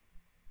showing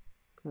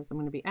because I'm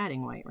going to be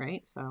adding white,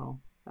 right? So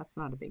that's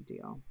not a big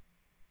deal.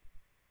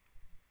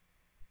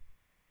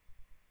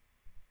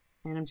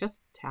 And I'm just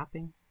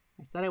tapping.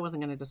 I said I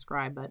wasn't going to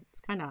describe, but it's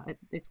kind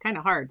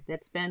of hard.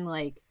 That's been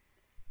like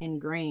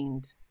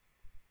ingrained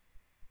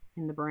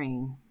in the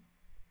brain.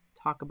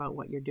 Talk about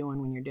what you're doing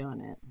when you're doing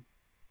it.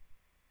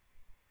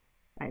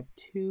 I have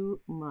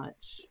too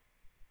much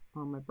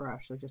on my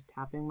brush, so just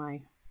tapping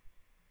my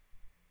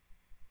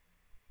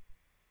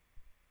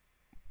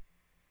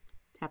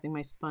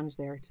sponge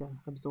there to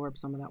absorb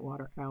some of that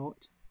water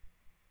out.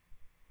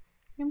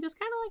 I'm just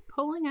kind of like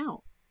pulling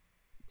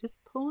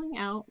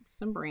out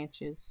some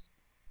branches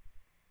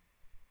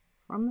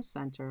from the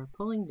center,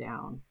 pulling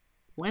down.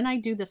 When I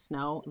do the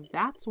snow,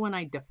 that's when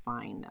I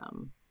define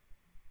them.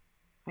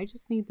 I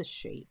just need the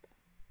shape.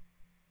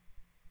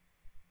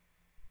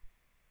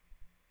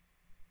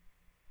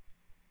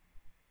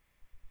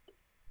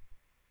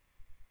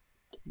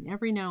 And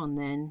every now and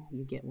then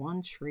you get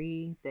one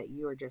tree that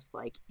you are just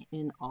like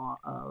in awe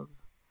of.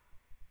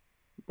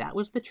 That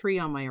was the tree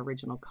on my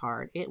original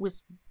card.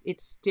 It's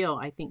still,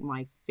 I think,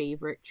 my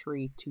favorite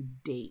tree to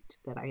date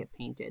that I have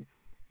painted.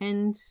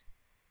 And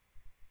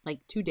like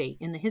to date,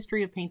 in the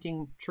history of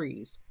painting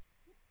trees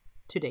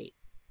to date,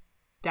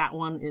 that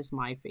one is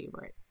my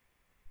favorite.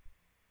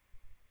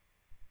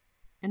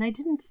 And I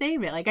didn't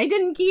save it. Like, I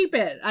didn't keep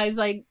it. I was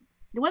like,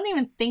 I wasn't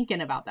even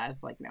thinking about that.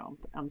 It's like, no,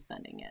 I'm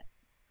sending it.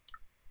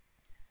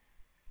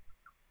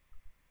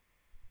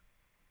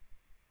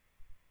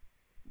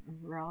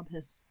 Rob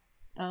has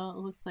Oh, it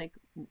looks like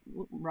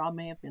Rob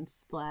may have been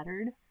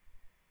splattered.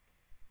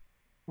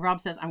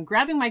 Rob says, I'm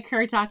grabbing my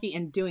kuritake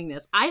and doing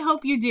this. I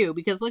hope you do,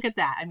 because look at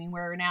that. I mean,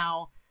 we're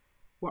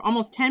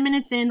almost 10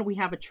 minutes in. We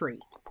have a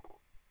tree.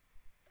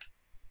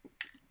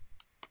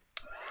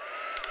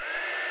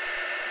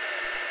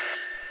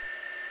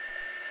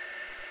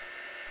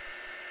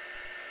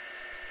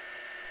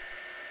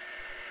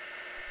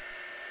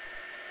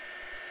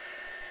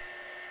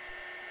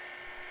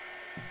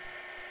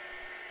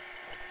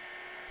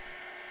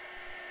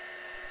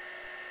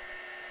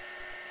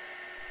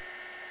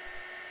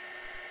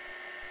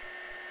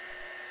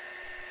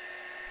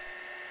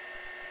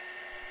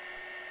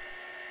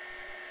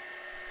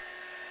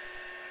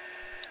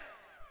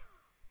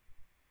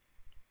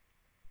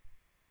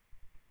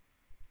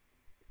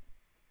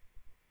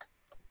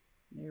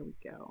 There we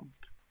go.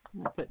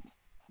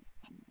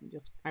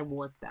 I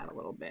warped that a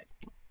little bit.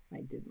 I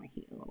did my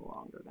heat a little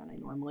longer than I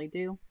normally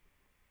do.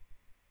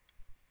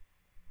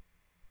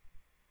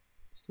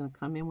 Just gonna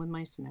come in with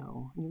my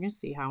snow. You're gonna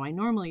see how I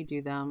normally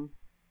do them.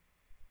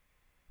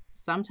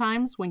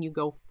 Sometimes when you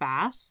go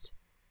fast,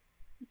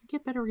 you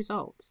get better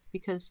results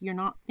because you're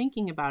not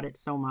thinking about it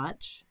so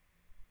much.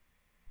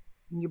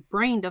 And your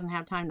brain doesn't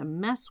have time to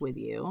mess with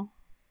you. All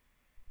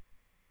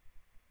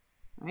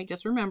right,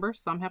 just remember,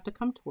 some have to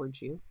come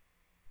towards you.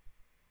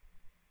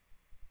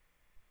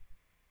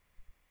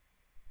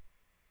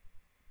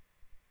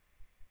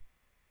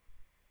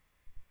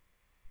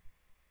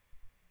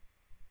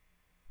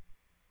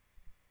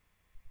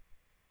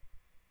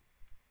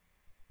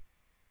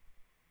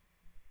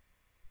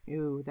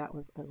 Ooh, that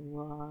was a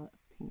lot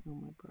of paint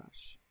on my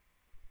brush.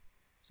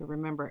 So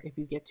remember, if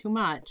you get too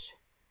much,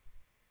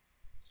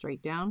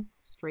 straight down,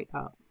 straight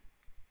up.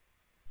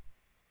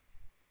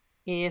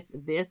 If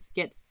this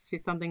gets to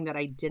something that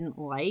I didn't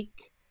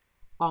like,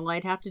 all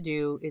I'd have to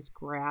do is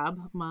grab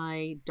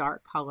my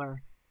dark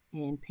color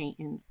and paint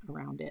in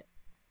around it,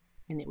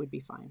 and it would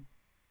be fine.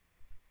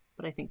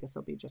 But I think this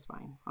will be just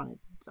fine on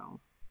its own.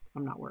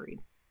 I'm not worried.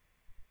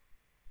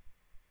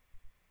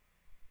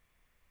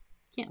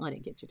 Can't let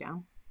it get you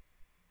down.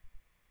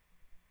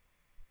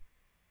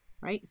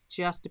 Right? It's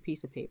just a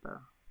piece of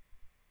paper.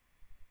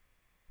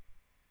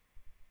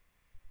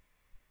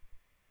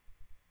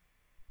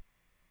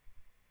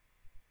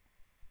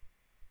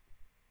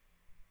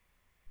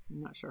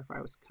 I'm not sure if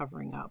I was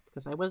covering up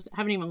because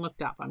haven't even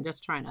looked up. I'm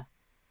just trying to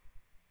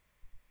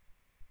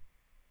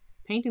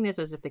painting this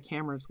as if the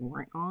cameras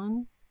weren't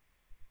on.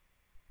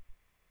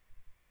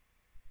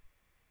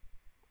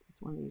 It's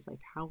one of these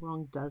like, how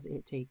long does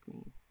it take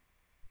me?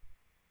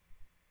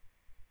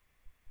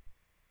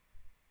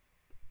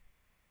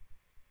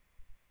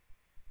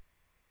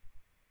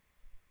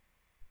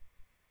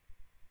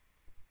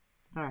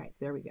 All right,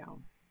 there we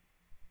go.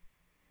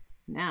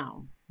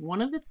 Now, one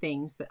of the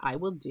things that I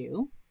will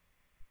do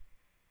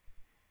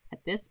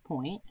at this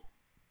point,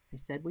 I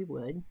said we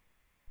would,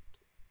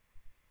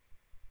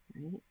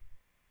 right?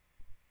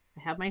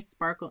 I have my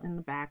sparkle in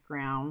the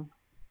background.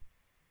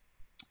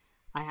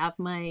 I have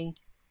my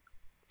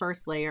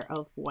first layer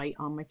of white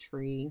on my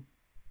tree.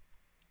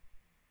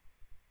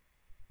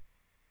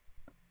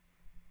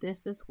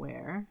 This is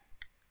where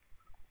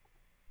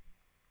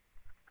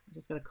I'm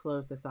just going to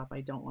close this up.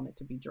 I don't want it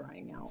to be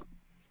drying out.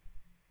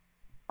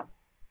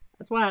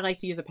 That's why I like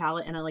to use a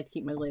palette, and I like to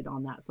keep my lid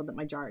on that so that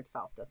my jar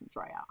itself doesn't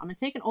dry out. I'm going to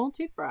take an old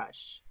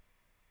toothbrush,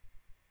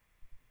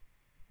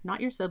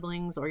 not your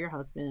siblings or your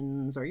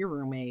husbands or your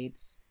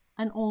roommates,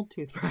 an old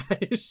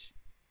toothbrush.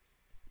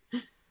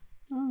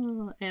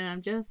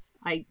 And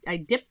I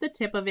dip the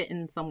tip of it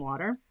in some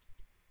water,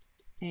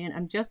 and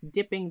I'm just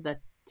dipping the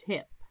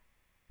tip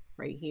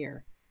right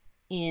here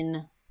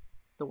in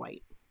the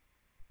white.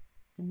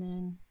 And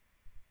then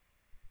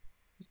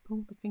just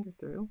pull the finger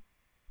through.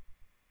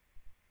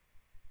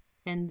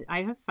 And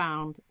I have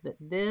found that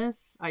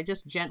this, I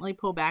just gently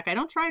pull back. I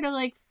don't try to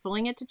like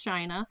fling it to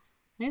China.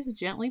 I just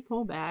gently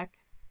pull back.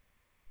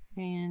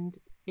 And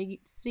you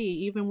see,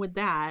 even with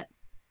that,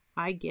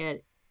 I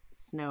get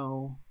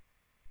snow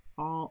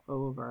all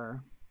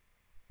over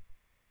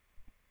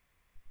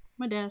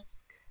my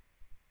desk.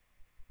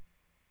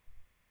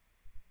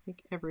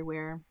 Like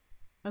everywhere.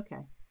 Okay,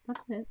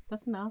 that's it.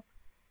 That's enough.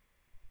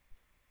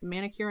 The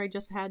manicure I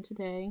just had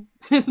today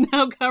is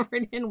now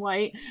covered in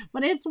white,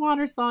 but it's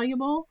water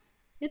soluble.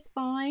 It's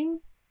fine.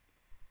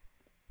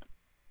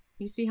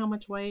 You see how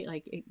much white?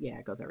 Like, yeah,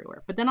 it goes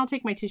everywhere. But then I'll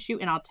take my tissue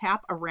and I'll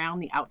tap around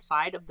the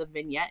outside of the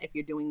vignette if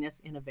you're doing this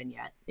in a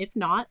vignette. If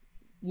not,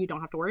 you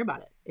don't have to worry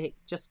about it. It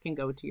just can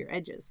go to your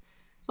edges.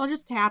 So I'll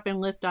just tap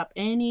and lift up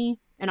and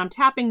I'm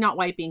tapping, not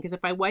wiping, because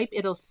if I wipe,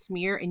 it'll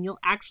smear and you'll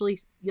actually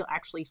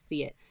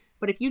see it.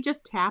 But if you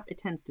just tap, it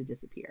tends to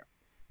disappear.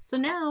 So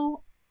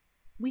now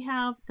we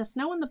have the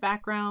snow in the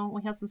background.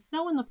 We have some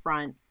snow in the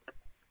front.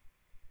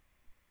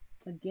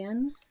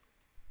 Again,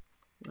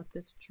 let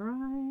this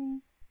dry.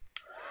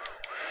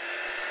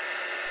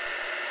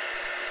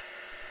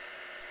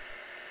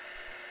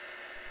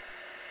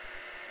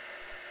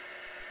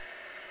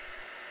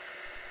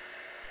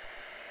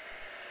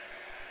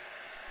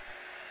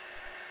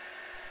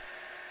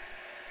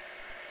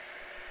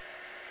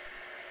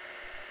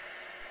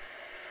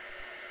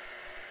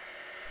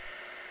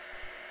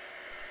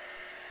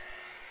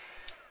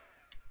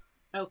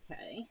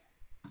 Okay.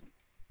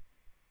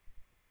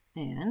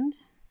 And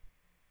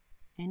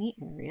any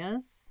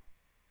areas,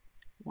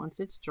 once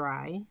it's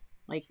dry,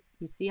 like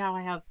you see how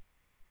I have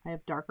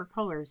darker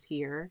colors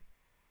here.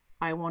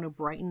 I want to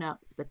brighten up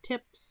the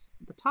tips,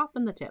 the top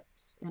and the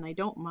tips, and I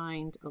don't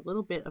mind a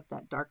little bit of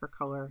that darker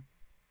color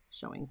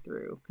showing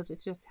through because it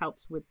just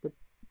helps with the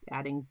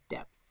adding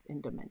depth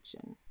and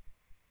dimension.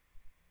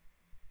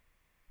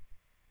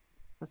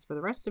 As for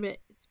the rest of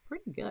it, it's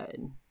pretty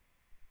good.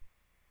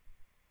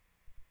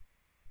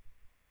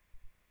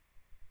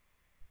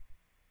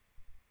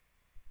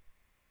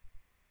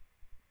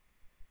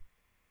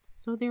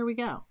 So there we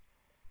go.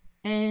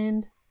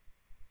 And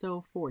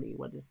so 40,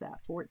 what is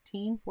that?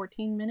 14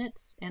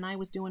 minutes. And I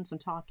was doing some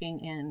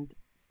talking and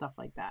stuff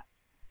like that.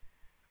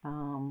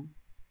 Well,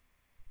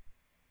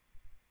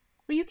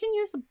 you can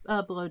use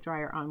a blow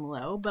dryer on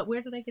low, but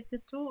where did I get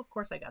this tool? Of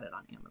course, I got it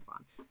on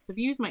Amazon. So if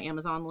you use my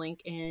Amazon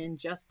link and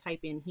just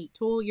type in heat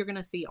tool, you're going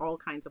to see all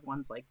kinds of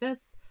ones like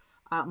this.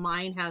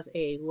 Mine has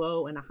a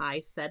low and a high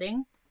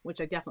setting, which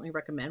I definitely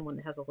recommend when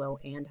it has a low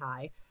and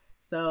high.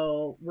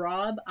 So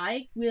Rob,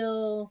 I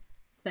will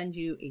send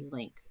you a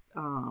link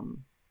to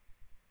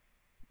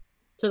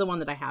the one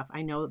that I have.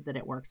 I know that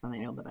it works and I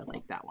know that I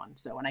like that one.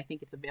 So, and I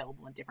think it's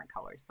available in different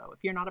colors. So if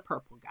you're not a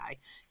purple guy,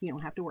 you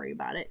don't have to worry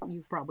about it.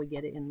 You probably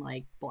get it in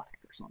like black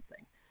or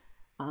something.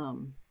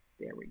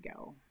 There we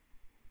go.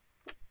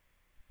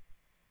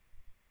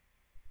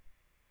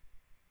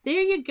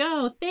 There you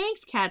go.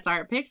 Thanks, Cat's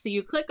Art Pick. So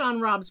you click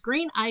on Rob's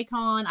green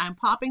icon. I'm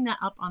popping that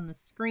up on the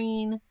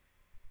screen.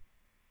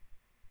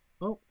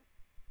 Oh.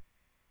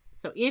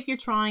 So if you're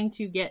trying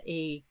to get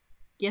a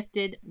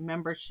gifted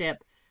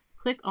membership,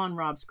 click on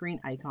Rob's green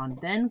icon,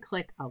 then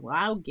click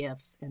Allow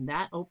Gifts, and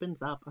that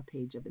opens up a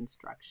page of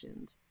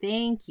instructions.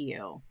 Thank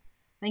you.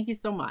 Thank you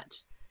so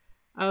much.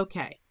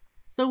 Okay,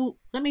 so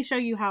let me show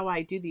you how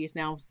I do these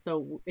now.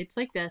 So it's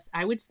like this.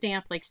 I would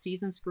stamp like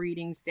season's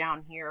greetings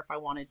down here if I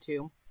wanted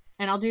to,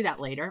 and I'll do that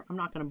later. I'm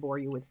not going to bore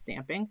you with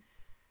stamping,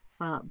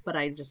 but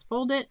I just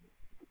fold it.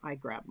 I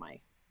grab my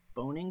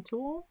boning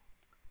tool,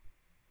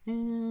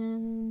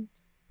 and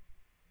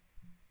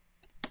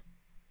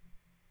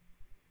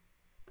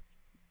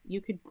you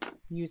could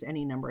use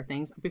any number of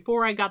things.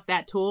 Before I got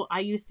that tool,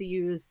 I used to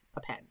use a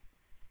pen,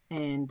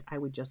 and I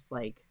would just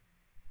like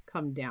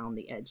come down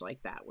the edge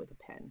like that with a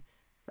pen.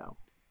 So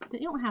you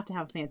don't have to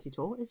have a fancy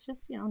tool. It's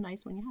just, you know,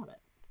 nice when you have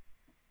it.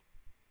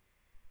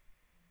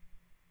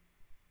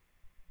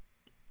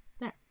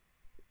 There.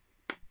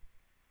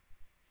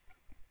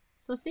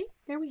 So see,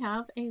 there we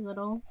have a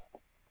little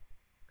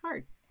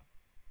card.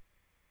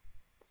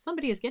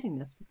 Somebody is getting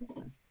this for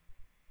Christmas,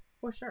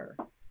 for sure.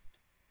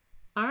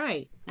 All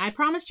right, I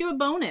promised you a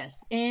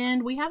bonus,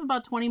 and we have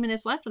about 20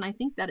 minutes left, and I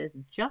think that is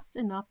just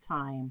enough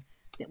time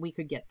that we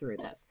could get through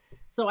this.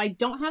 So I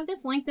don't have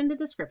this linked in the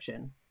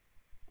description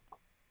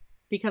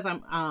because but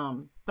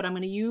I'm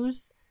going to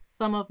use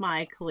some of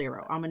my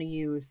Calero. I'm going to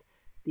use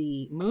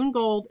the Moon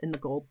Gold and the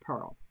Gold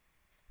Pearl.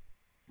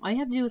 All you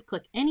have to do is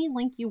click any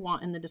link you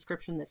want in the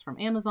description that's from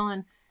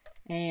Amazon,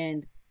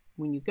 and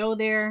when you go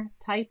there,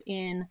 type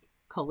in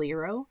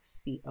Calero,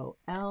 C-O-L-I-R-O,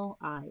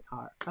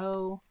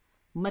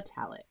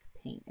 metallic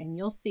paint, and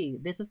you'll see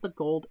this is the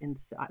gold and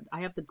I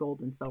have the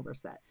gold and silver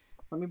set.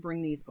 So let me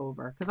bring these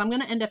over because I'm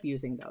going to end up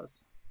using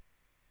those.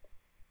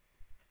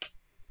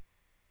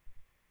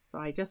 So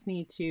I just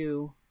need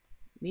to,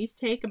 these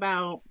take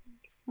about,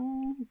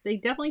 they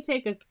definitely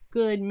take a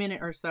good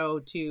minute or so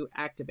to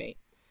activate.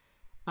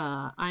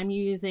 I'm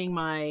using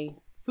my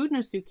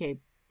Fudenosuke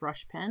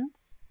brush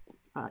pens.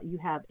 You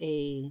have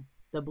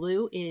the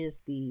blue is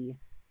the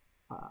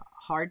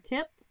hard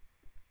tip,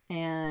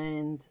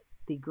 and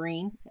the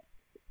green,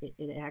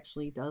 it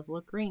actually does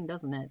look green,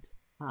 doesn't it?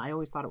 I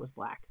always thought it was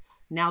black.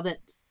 Now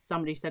that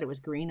somebody said it was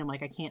green, I'm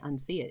like, I can't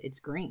unsee it. It's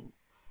green.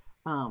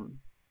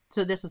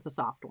 So this is the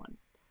soft one.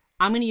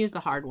 I'm going to use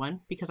the hard one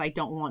because I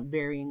don't want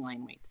varying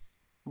line weights.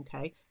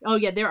 Okay. Oh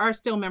yeah, there are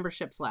still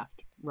memberships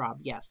left, Rob.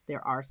 Yes,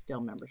 there are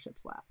still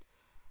memberships left.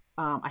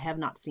 I have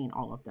not seen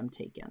all of them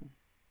taken.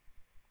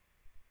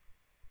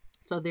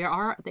 So they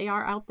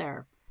are out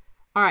there.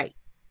 All right,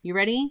 you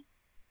ready?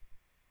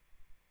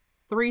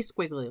 3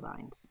 squiggly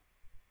lines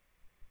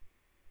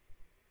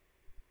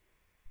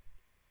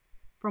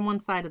from one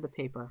side of the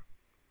paper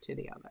to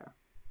the other.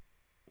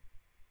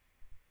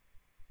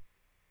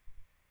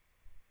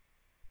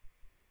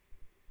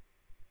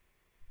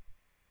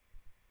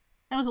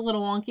 That was a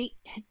little wonky.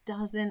 It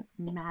doesn't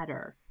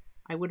matter.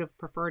 I would have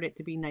preferred it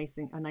to be nice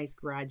and a nice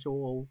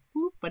gradual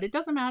whoop, but it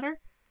doesn't matter.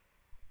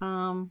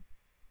 I'm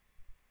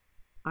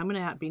going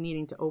to be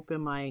needing to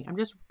open my, I'm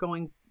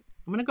going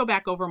to go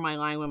back over my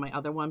line with my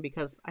other one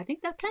because I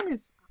think that pen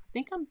is, I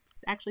think I'm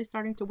actually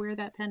starting to wear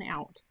that pen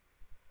out.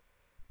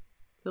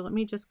 So let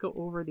me just go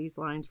over these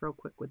lines real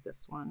quick with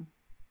this one.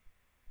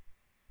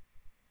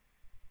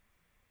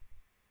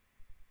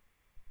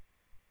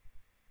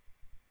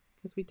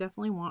 Because we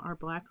definitely want our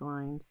black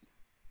lines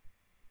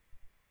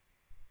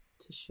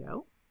to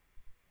show.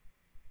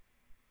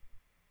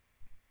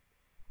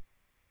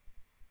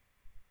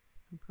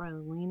 I'm try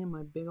leaning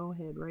my big old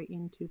head right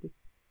into the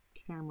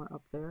camera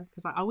up there,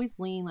 because I always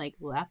lean like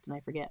left and I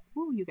forget.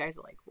 Ooh, you guys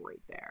are like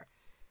right there.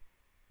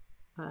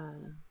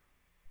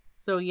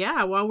 So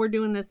yeah, while we're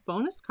doing this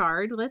bonus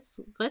card, let's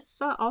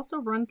also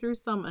run through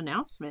some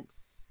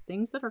announcements,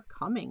 things that are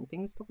coming,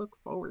 things to look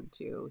forward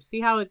to. See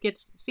how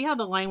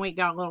the line weight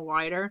got a little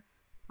wider?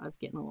 I was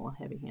getting a little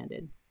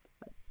heavy-handed,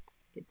 but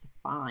it's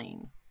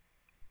fine.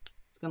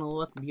 It's gonna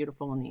look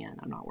beautiful in the end.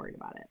 I'm not worried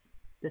about it.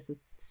 This is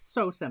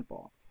so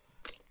simple.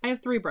 I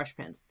have 3 brush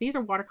pens. These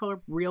are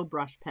watercolor real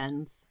brush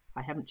pens.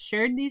 I haven't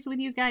shared these with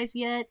you guys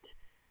yet.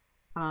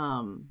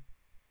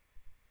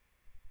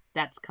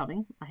 That's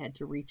coming. I had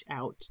to reach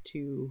out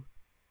to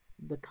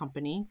the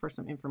company for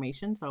some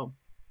information, so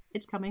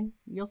it's coming.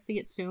 You'll see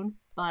it soon,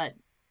 but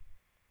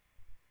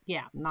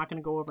yeah, I'm not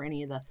going to go over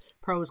any of the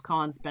pros,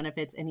 cons,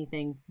 benefits,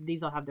 anything.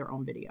 These will have their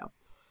own video.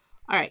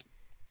 All right.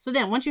 So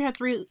then once you have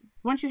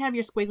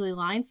your squiggly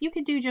lines, you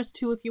could do just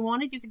 2 if you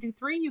wanted. You could do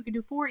 3, you could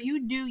do 4,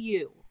 you do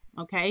you.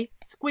 Okay?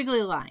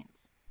 Squiggly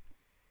lines.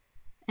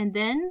 And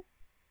then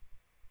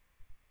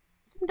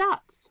some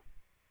dots.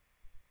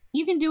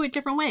 You can do it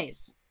different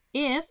ways.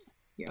 If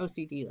you're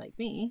OCD like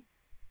me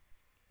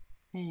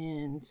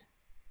and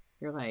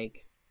you're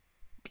like,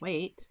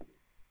 wait,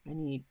 I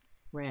need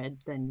red,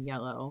 then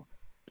yellow,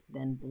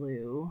 then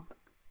blue,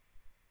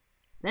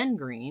 then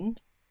green.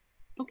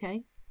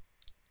 Okay.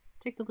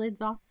 Take the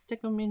lids off,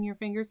 stick them in your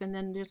fingers, and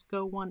then just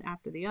go one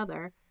after the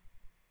other.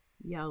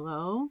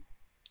 Yellow,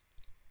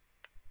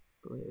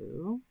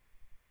 blue,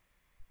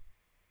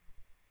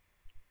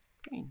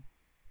 green.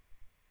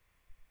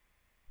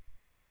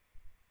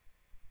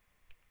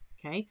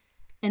 Okay.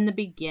 In the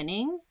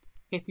beginning,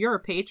 if you're a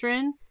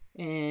patron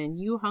and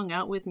you hung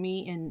out with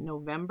me in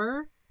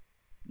November,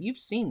 you've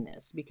seen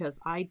this because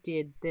I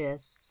did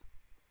this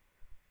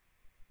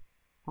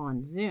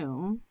on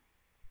Zoom.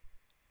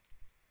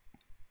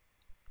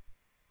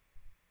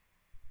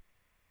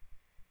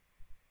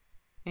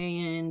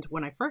 And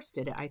when I first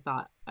did it, I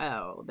thought,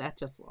 oh, that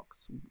just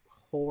looks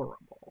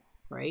horrible,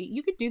 right?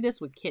 You could do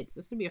this with kids.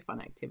 This would be a fun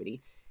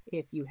activity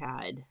if you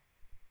had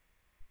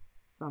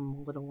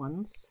some little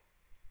ones.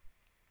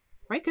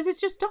 Right? Because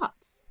it's just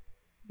dots.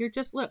 You're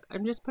just, look,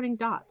 I'm just putting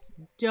dots.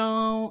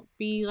 Don't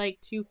be like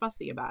too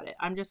fussy about it.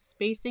 I'm just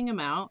spacing them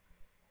out.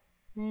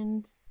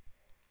 And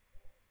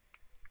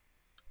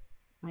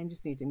I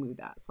just need to move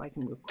that so I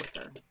can move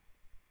quicker.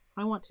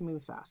 I want to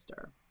move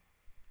faster.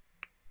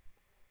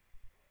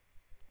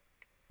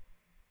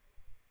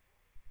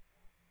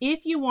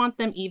 If you want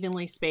them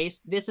evenly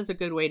spaced, this is a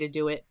good way to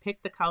do it.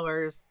 Pick the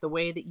colors the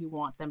way that you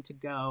want them to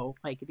go,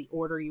 like the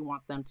order you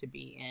want them to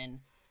be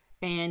in.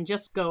 And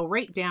just go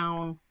right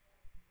down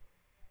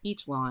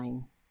each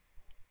line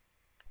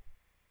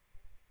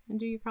and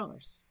do your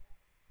colors,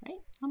 right?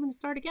 I'm going to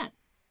start again.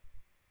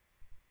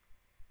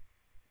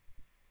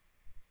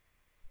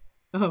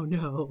 Oh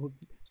no,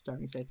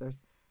 Starving says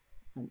there's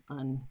an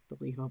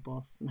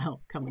unbelievable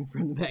smell coming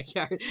from the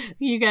backyard.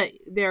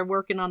 They're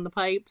working on the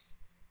pipes.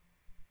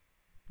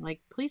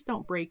 Like, please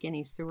don't break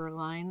any sewer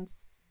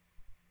lines.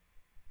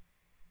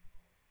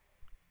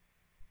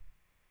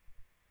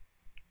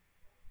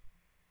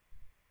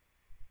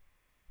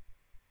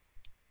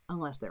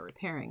 Unless they're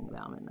repairing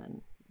them, and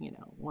then, you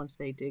know, once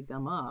they dig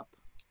them up,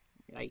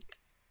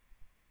 yikes.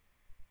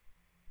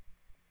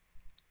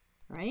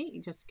 Right?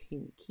 You just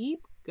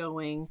keep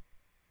going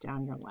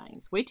down your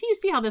lines. Wait till you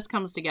see how this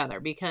comes together,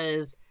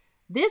 because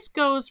this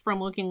goes from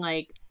looking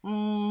like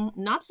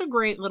not so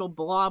great little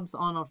blobs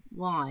on a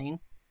line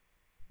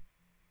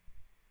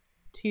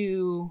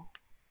to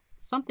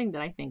something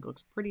that I think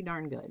looks pretty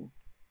darn good.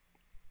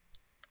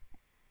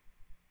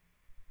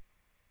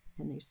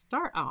 And they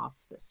start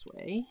off this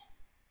way.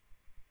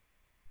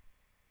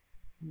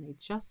 And they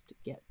just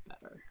get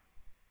better.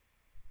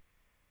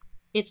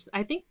 It's,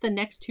 I think, the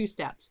next 2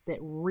 steps that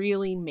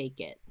really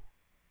make it.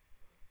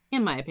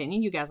 In my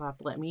opinion, you guys will have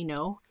to let me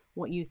know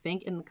what you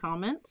think in the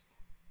comments.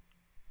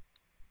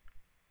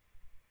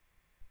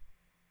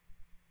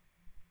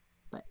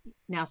 But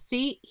now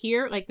see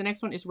here, like the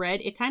next one is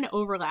red. It kind of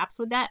overlaps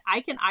with that.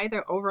 I can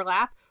either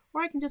overlap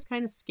or I can just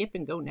kind of skip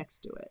and go next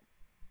to it.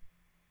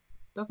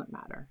 Doesn't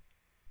matter.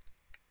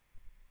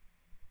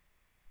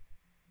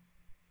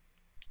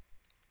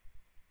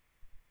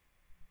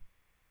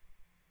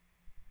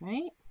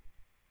 Right?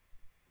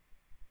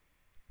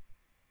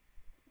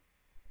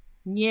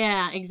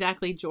 Yeah,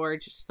 exactly,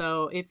 George.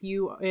 So if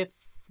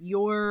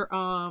your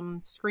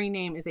screen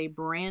name is a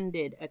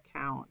branded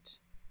account,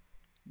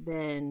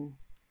 then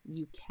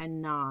you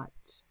cannot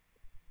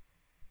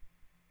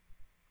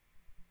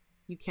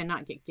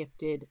get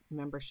gifted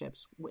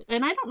memberships.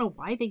 And I don't know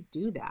why they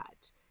do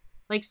that.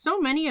 Like, so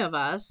many of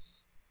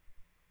us,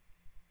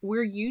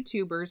 we're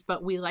YouTubers,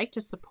 but we like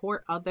to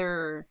support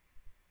other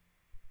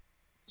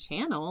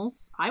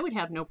channels. I would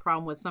have no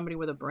problem with somebody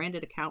with a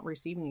branded account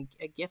receiving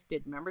a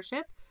gifted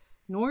membership,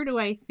 nor do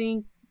I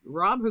think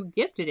Rob, who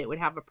gifted it, would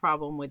have a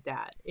problem with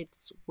that.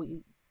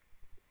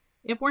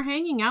 If we're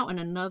hanging out in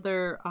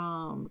another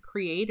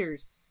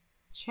creator's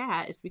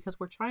chat, it's because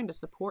we're trying to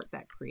support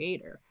that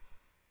creator.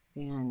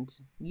 And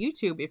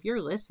YouTube, if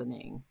you're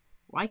listening,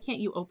 why can't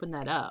you open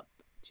that up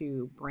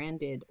to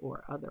branded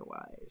or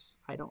otherwise?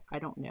 I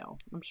don't know.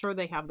 I'm sure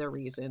they have their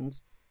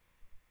reasons.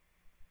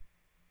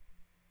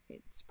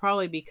 It's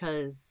probably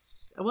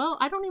because, well,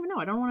 I don't even know.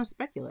 I don't want to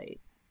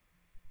speculate.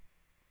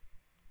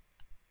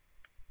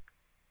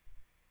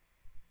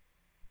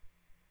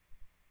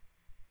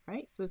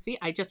 Right? So see,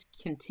 I just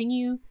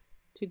continue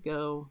to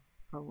go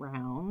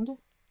around.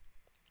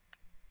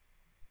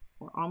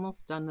 We're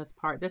almost done this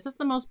part. This is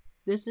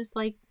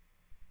like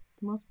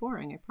the most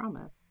boring, I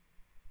promise.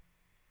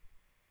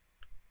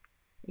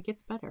 It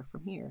gets better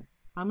from here.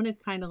 I'm going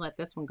to kind of let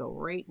this one go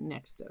right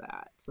next to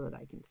that so that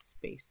I can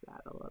space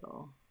that a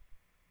little.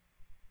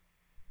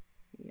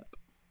 Yep.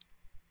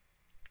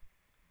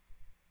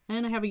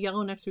 And I have a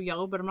yellow next to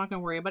yellow, but I'm not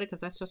going to worry about it because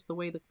that's just the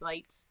way the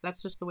lights,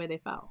 that's just the way they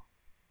fell.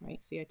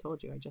 Right? See, I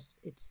told you,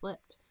 it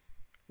slipped.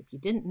 If you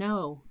didn't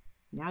know,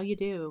 now you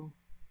do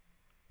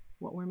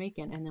what we're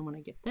making. And then when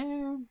I get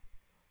there,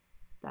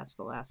 that's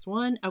the last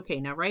one. Okay,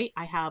 now, right,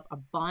 I have a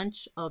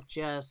bunch of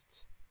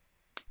just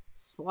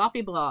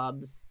sloppy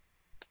blobs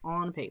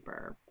on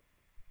paper.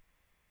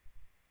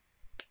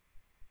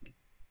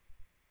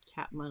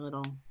 Cap my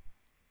little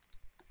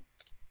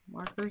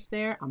markers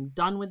there. I'm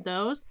done with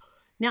those.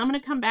 Now I'm going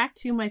to come back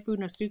to my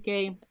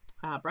Funosuke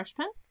brush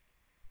pen.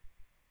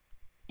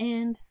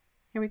 And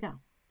here we go.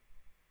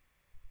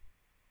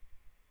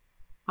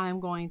 I'm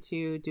going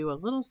to do a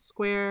little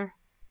square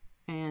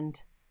and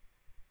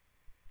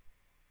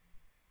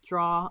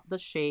draw the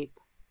shape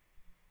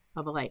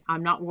of a light.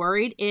 I'm not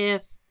worried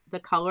if the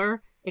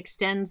color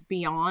extends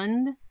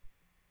beyond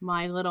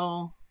my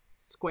little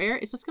square.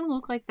 It's just going to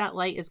look like that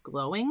light is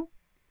glowing.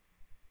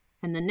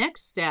 And the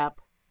next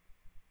step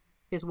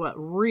is what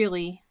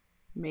really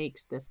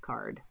makes this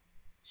card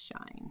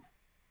shine.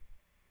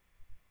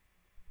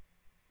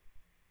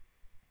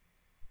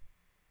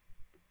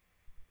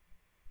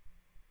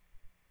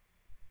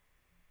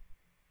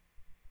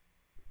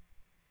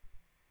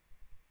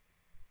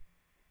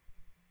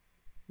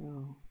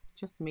 So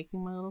just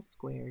making my little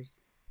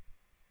squares,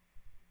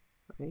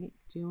 right?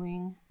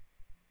 Doing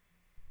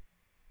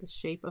the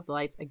shape of the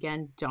lights.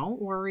 Again, don't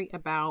worry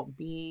about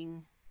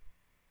being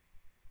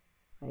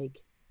like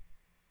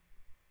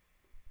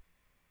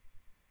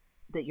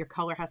that your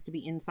color has to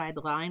be inside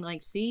the line.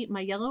 Like, see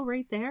my yellow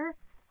right there?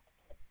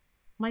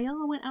 My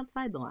yellow went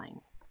outside the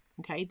line.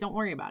 Okay, don't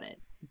worry about it.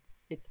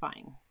 It's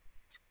fine.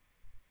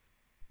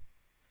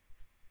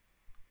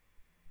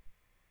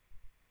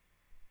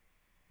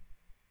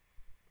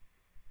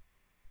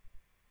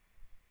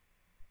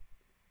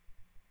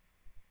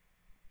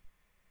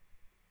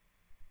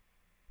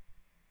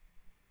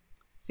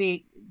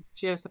 See,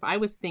 Joseph, I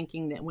was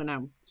thinking that when I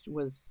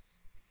was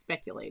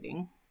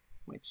speculating,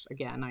 which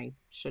again, I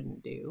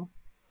shouldn't do,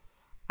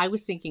 I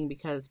was thinking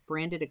because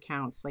branded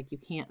accounts, like you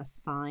can't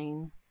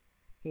assign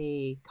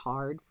a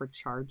card for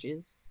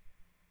charges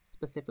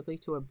specifically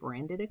to a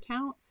branded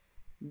account.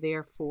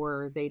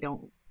 Therefore, they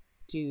don't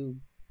do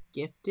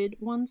gifted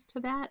ones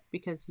to that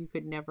because you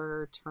could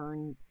never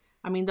turn.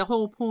 I mean, the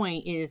whole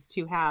point is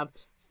to have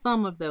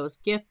some of those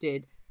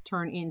gifted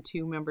turn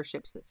into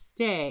memberships that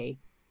stay.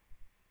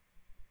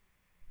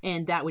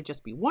 And that would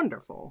just be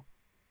wonderful.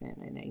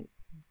 And I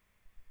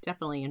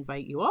definitely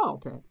invite you all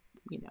to,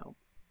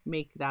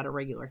 make that a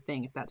regular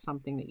thing if that's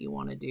something that you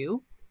want to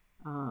do.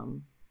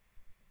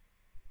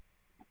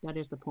 That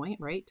is the point,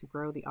 right? To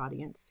grow the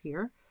audience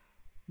here.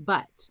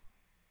 But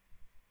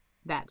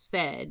that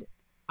said,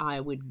 I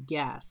would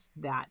guess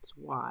that's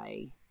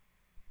why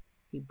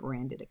a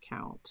branded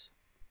account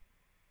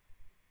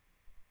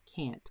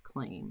can't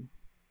claim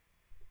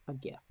a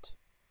gift.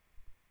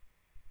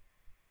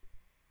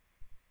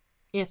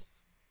 If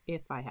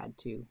I had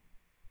to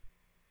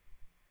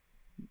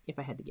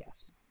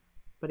guess.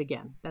 But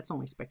again, that's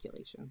only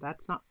speculation.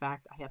 That's not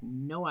fact. I have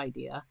no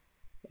idea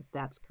if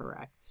that's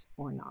correct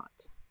or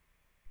not.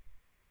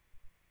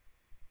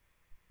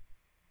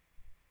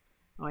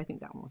 Oh, I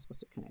think that one was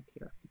supposed to connect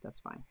here, but that's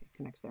fine. It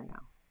connects there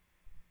now.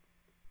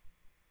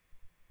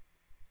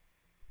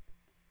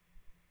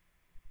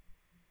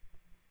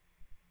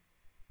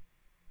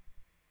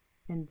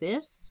 And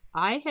this,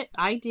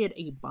 I did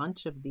a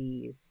bunch of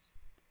these.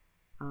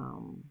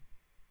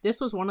 This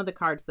was one of the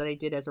cards that I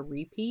did as a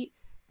repeat.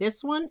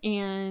 This one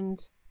and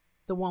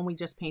the one we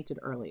just painted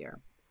earlier,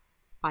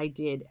 I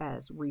did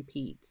as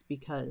repeats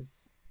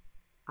because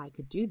I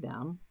could do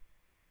them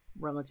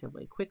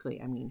relatively quickly.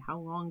 I mean, how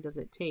long does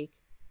it take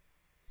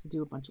to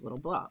do a bunch of little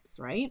blobs,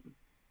 right?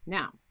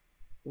 Now,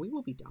 we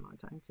will be done on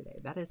time today.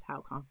 That is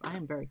how I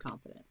am very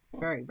confident.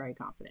 Very, very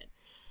confident.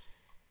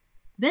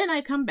 Then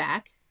I come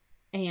back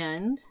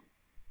and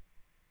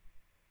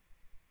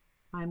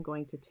I'm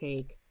going to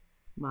take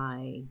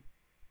my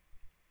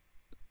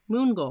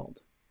moon gold.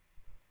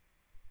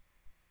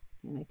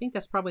 And I think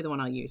that's probably the one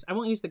I'll use. I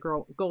won't use the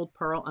gold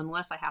pearl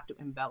unless I have to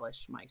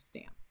embellish my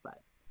stamp.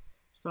 But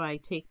so I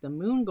take the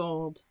moon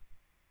gold.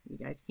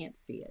 You guys can't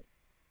see it.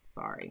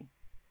 Sorry.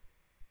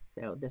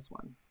 So this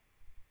one,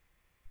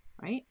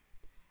 right?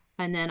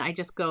 And then I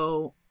just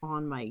go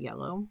on my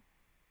yellow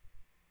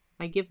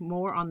I give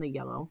more on the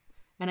yellow,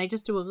 and I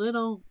just do a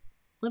little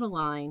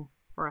line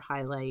for a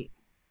highlight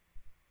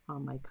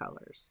on my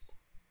colors.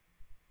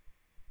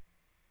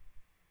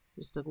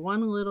 Just a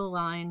one little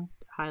line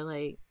to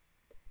highlight,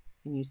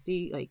 and you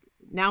see, like,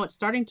 now it's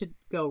starting to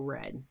go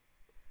red.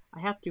 I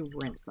have to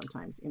rinse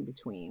sometimes in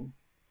between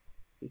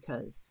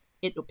because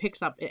it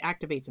picks up, it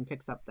activates and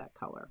picks up that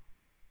color,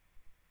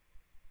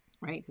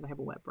 right? Because I have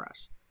a wet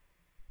brush.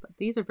 But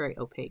these are very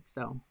opaque,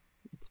 so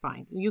it's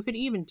fine. You could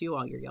even do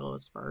all your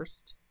yellows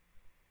first.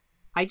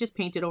 I just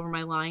painted over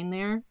my line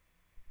there.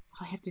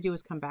 All I have to do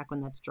is come back when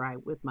that's dry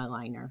with my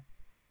liner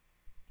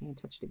and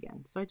touch it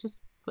again. So I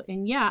just put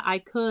in, yeah, I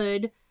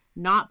could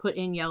not put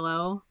in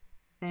yellow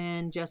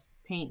and just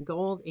paint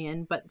gold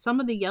in, but some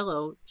of the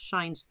yellow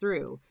shines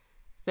through,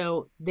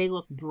 so they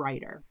look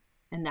brighter,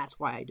 and that's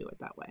why I do it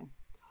that way.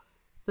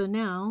 So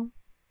now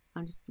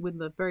I'm just, with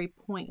the very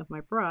point of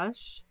my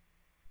brush,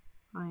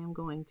 I am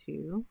going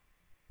to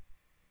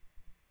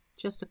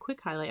just a quick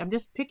highlight. I'm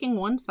just picking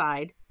one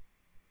side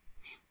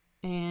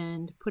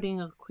and putting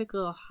a quick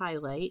little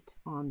highlight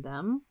on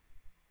them.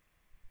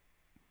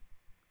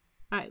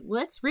 All right,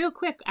 let's real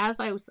quick, as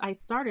I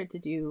started to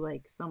do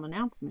like some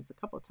announcements a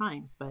couple of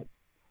times, but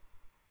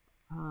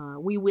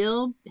we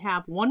will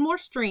have one more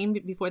stream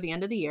before the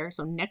end of the year.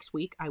 So next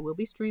week, I will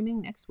be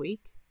streaming next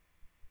week,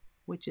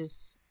 which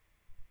is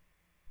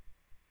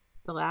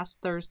the last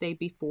Thursday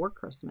before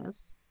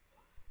Christmas.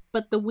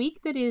 But the week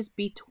that is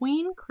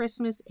between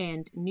Christmas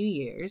and New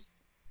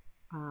Year's,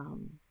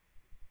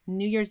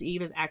 New Year's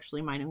Eve is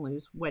actually mine and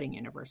Lou's wedding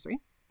anniversary.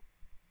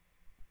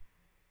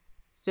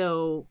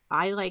 So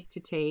I like to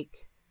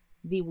take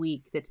the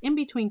week that's in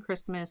between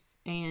Christmas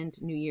and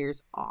New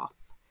Year's off,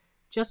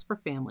 just for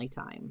family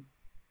time.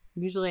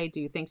 Usually I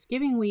do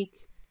Thanksgiving week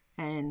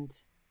and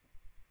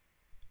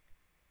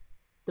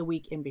the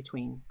week in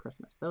between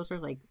Christmas. Those are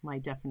like my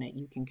definite,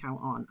 you can count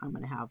on, I'm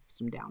going to have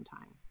some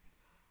downtime.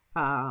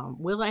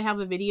 Will I have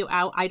a video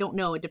out? I don't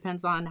know. It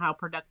depends on how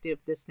productive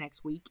this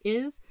next week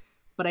is,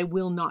 but I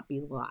will not be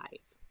live.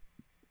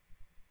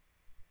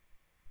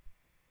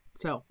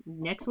 So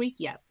next week,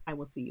 yes, I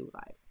will see you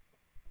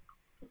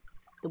live.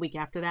 The week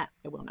after that,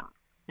 I will not.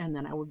 And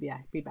then I will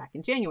be back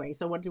in January.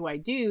 So what do I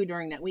do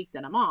during that week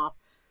that I'm off?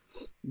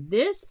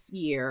 This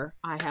year,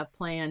 I have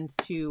planned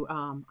to,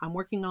 I'm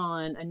working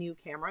on a new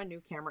camera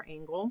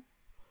angle,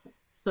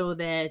 so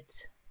that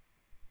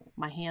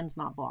my hand's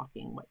not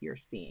blocking what you're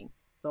seeing.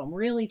 So I'm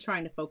really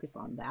trying to focus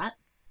on that.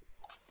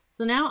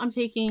 So now I'm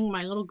taking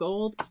my little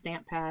gold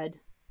stamp pad,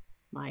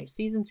 my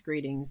Season's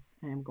Greetings,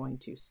 and I'm going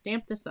to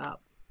stamp this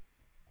up.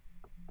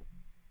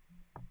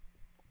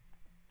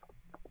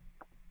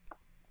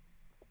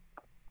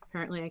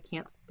 Apparently I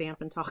can't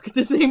stamp and talk at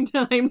the same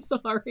time,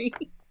 sorry.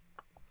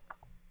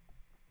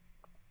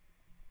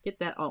 Get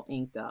that all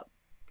inked up.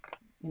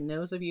 And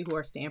those of you who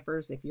are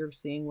stampers, if you're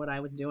seeing what I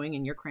was doing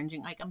and you're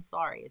cringing, like, I'm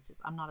sorry, it's just,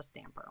 I'm not a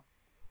stamper.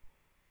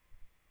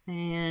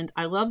 And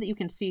I love that you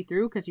can see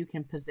through because you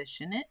can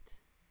position it.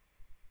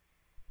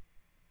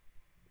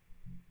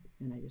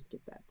 And I just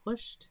get that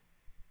pushed.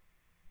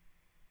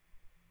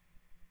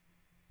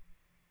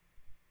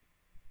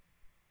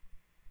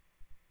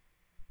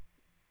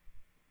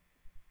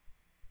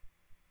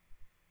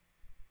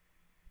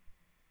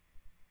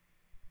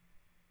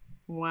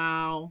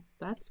 Wow,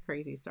 that's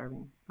crazy.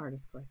 Starving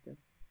Artist Collective.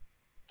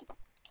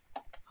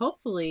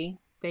 Hopefully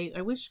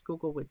I wish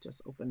Google would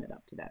just open it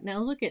up to that. Now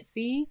look at,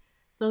 see,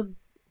 so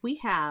we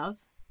have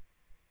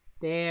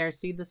there,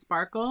 see the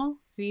sparkle,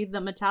 see the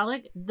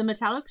metallic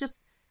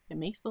just, it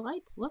makes the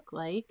lights look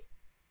like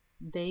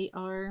they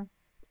are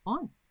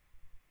on,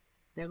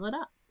 they're lit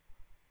up.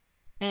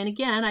 And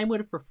again, I would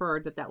have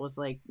preferred that was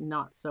like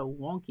not so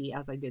wonky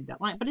as I did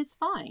that line, but it's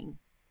fine.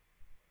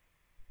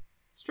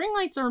 String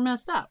lights are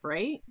messed up,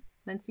 right?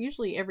 That's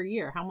usually every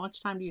year. How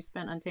much time do you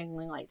spend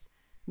untangling lights?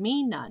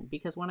 Me, none,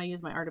 because when I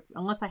use my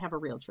unless I have a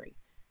real tree,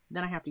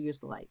 then I have to use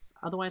the lights.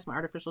 Otherwise, my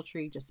artificial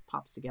tree just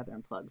pops together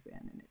and plugs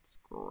in, and it's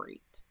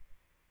great.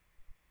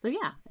 So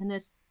yeah, and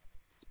this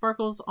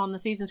sparkles on the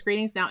Season's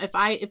Greetings. Now, if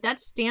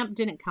that stamp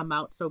didn't come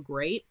out so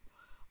great,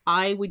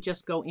 I would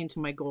just go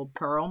into my gold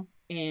pearl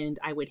and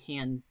I would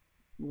hand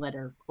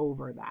letter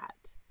over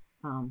that.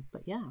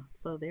 But yeah,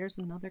 so there's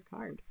another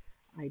card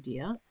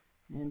idea,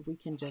 and we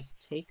can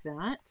just take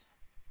that.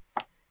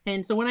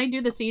 And so when I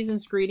do the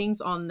Season's Greetings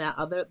on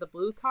the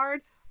blue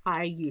card,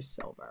 I use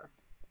silver.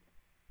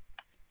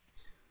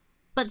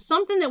 But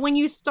something that when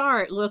you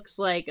start looks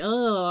like,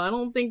 oh, I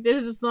don't think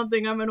this is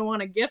something I'm going to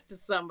want to gift to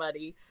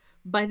somebody.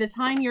 By the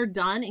time you're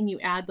done and you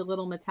add the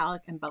little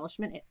metallic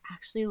embellishment, it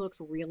actually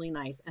looks really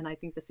nice. And I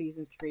think the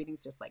Season's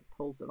Greetings just like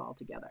pulls it all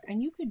together.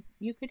 And you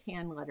could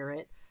hand letter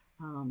it.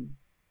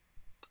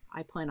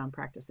 I plan on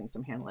practicing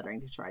some hand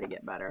lettering to try to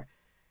get better.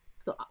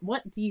 So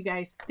what do you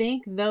guys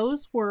think?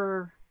 Those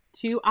were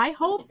two. I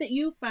hope that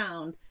you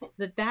found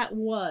that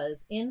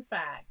was, in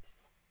fact,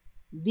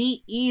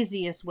 the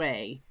easiest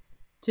way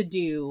to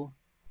do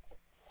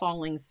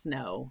falling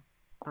snow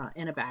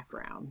in a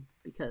background,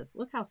 because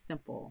look how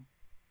simple,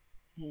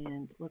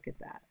 and look at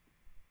that.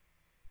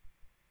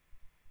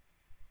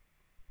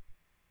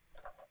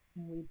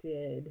 And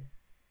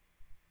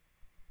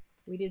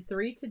we did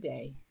 3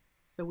 today.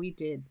 So we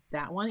did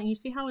that one, and you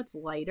see how it's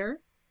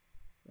lighter,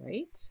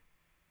 right?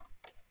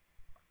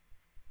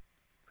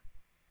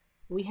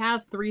 We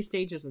have 3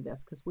 stages of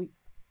this because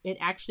it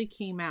actually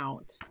came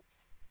out.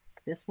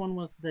 This one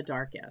was the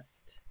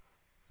darkest.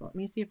 So let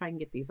me see if I can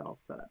get these all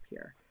set up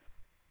here.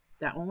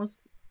 That one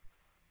was,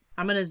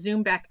 I'm going to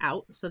zoom back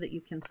out so that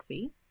you can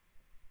see,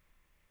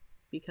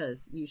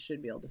 because you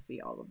should be able to see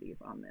all of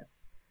these on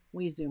this.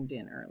 We zoomed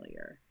in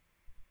earlier.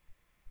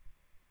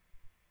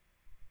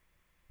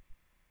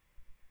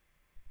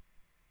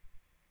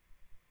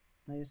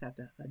 I just have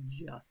to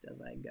adjust as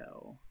I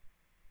go.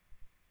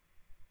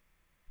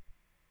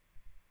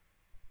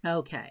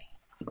 Okay.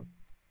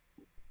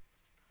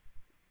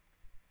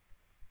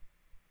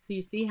 So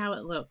you see how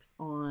it looks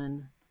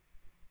on,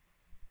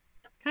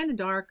 it's kind of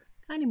dark,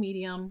 kind of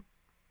medium,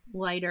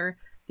 lighter.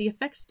 The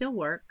effect still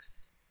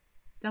works.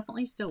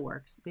 Definitely still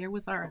works. There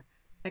was our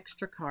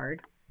extra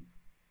card.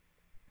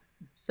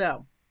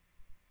 So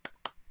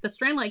the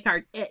strand light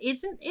cards,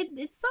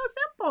 it's so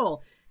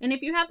simple. And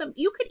if you have them,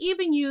 you could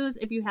even use,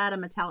 if you had a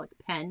metallic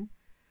pen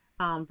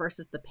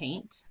versus the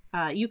paint,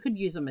 you could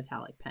use a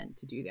metallic pen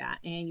to do that.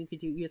 And you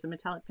could use a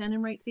metallic pen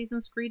and write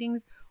season's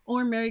greetings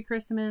or Merry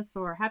Christmas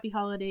or Happy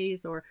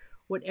Holidays or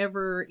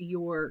whatever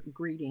your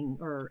greeting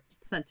or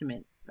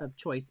sentiment of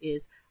choice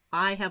is.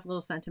 I have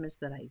little sentiments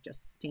that I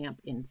just stamp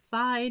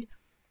inside,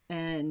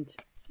 and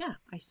yeah,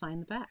 I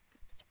sign the back.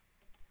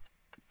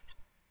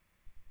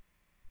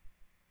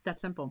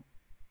 That's simple.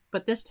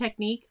 But this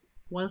technique,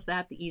 was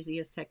that the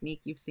easiest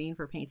technique you've seen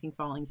for painting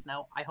falling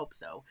snow? I hope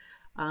so.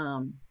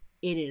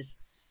 It is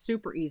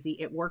super easy.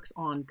 It works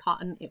on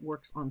cotton. It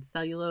works on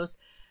cellulose.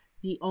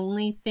 The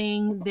only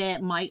thing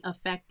that might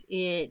affect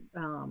it,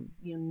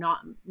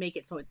 not make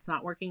it so it's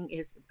not working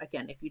is,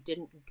 again, if you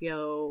didn't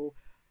go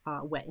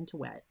wet into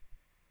wet.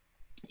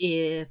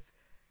 If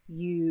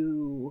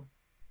you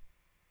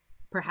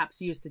perhaps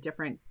used a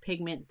different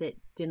pigment that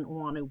didn't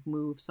want to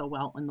move so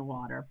well in the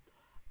water.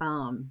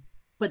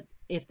 But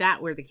if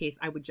that were the case,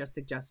 I would just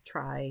suggest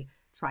try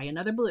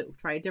another blue,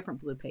 try a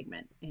different blue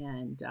pigment,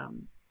 and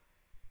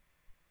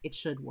it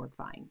should work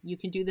fine. You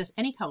can do this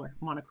any color,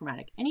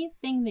 monochromatic,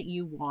 anything that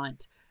you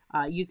want.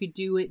 You could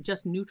do it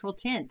just neutral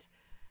tint.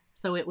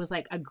 So it was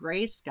like a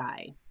gray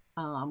sky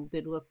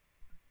that looked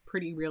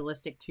pretty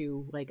realistic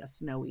to like a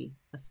snowy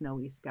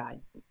sky.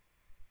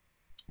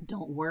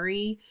 Don't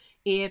worry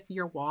if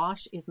your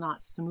wash is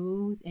not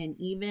smooth and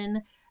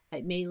even.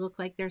 It may look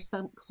like there's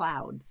some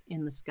clouds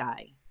in the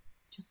sky.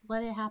 Just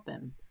let it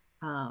happen.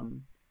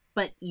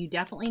 But you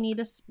definitely need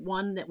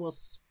one that will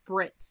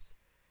spritz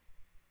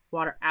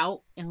water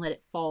out and let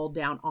it fall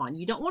down on.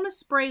 You don't want to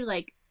spray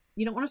like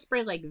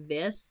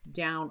this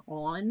down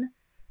on,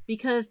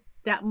 because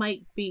that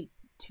might be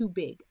too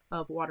big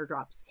of water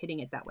drops hitting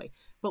it that way.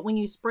 But when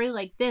you spray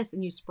like this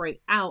and you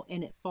spray out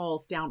and it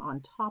falls down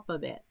on top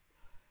of it,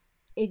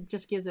 it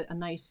just gives it a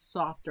nice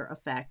softer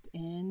effect,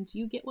 and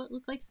you get what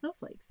look like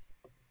snowflakes.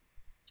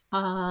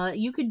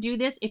 You could do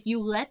this if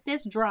you let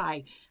this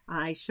dry.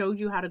 I showed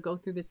you how to go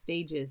through the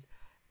stages,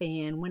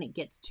 and when it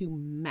gets to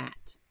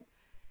matte.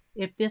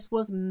 If this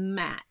was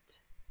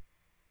matte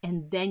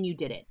and then you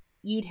did it,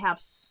 you'd have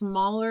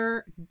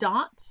smaller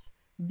dots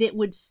that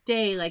would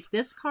stay. Like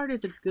this card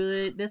is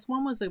this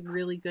one was a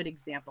really good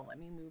example. Let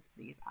me move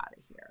these out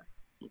of here.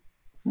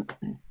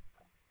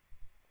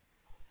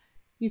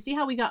 You see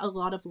how we got a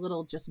lot of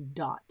little just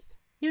dots?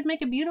 It would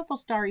make a beautiful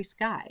starry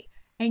sky.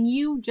 And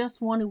you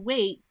just want to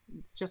wait.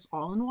 It's just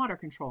all in water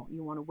control.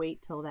 You want to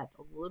wait till that's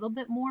a little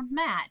bit more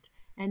matte,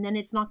 and then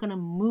it's not going to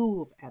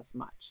move as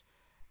much.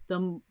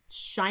 The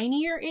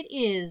shinier it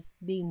is,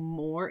 the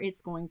more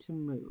it's going to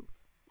move.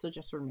 So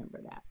just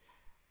remember that.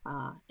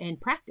 And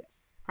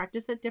practice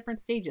at different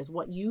stages.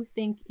 What you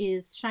think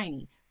is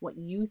shiny, what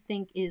you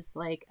think is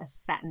like a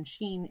satin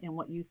sheen, and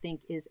what you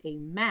think is a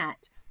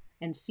matte,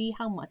 and see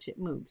how much it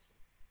moves.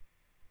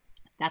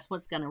 That's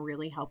what's going to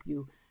really help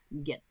you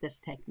get this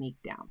technique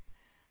down.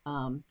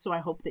 So I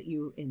hope that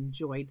you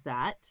enjoyed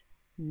that.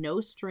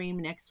 No stream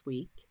next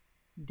week.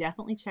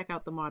 Definitely check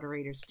out the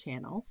moderators'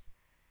 channels.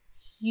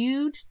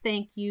 Huge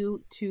thank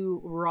you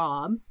to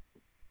Rob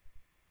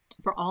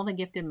for all the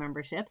gifted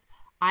memberships.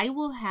 I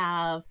will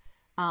have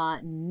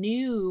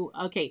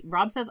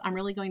Rob says, I'm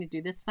really going to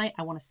do this tonight.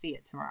 I want to see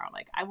it tomorrow.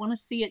 Like, I want to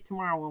see it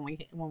tomorrow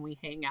when we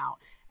hang out.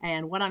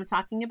 And what I'm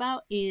talking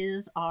about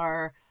is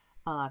our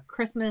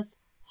Christmas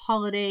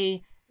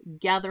holiday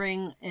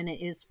gathering, and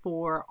it is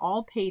for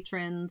all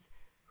patrons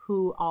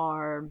who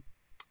are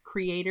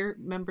creator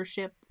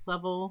membership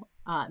level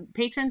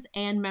patrons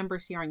and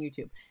members here on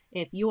YouTube.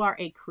 If you are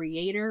a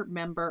creator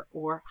member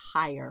or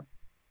higher,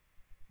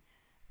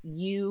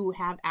 you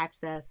have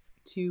access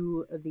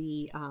to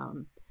the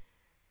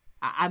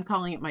I'm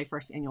calling it my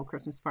first annual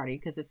Christmas party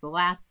because it's the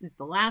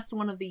last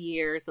one of the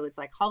year, so it's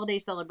like holiday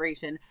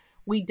celebration.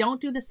 We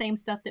don't do the same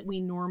stuff that we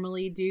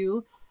normally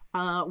do.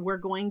 We're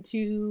going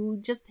to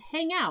just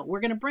hang out.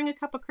 We're going to bring a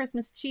cup of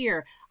Christmas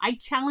cheer. I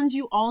challenge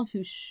you all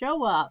to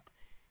show up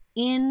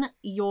in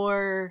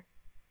your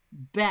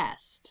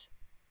best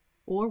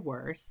or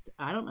worst,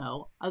 I don't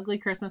know, ugly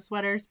Christmas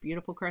sweaters,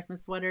 beautiful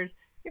Christmas sweaters,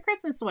 your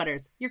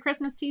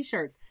Christmas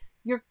t-shirts,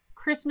 your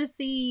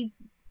Christmassy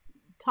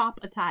top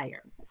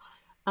attire.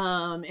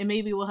 And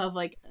maybe we'll have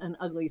like an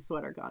ugly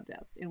sweater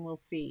contest, and we'll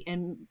see.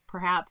 And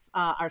perhaps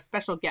our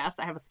special guest,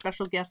 I have a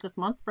special guest this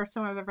month, first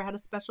time I've ever had a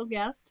special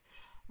guest.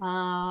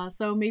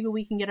 So maybe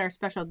we can get our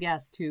special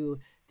guest to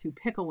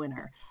pick a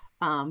winner.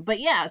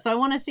 But yeah, so I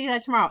want to see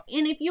that tomorrow.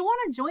 And if you want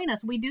to join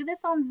us, we do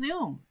this on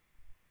Zoom.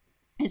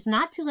 It's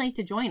not too late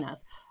to join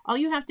us. All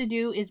you have to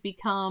do is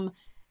become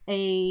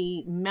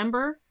a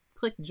member.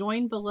 Click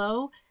join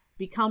below.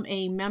 Become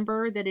a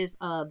member that is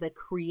the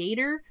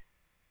creator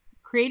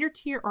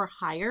tier or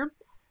higher.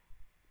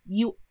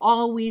 You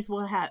always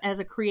will have, as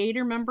a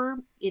creator member,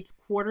 it's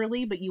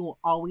quarterly, but you will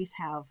always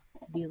have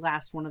the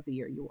last one of the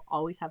year. You will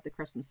always have the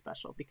Christmas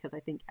special, because I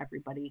think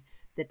everybody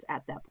that's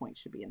at that point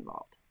should be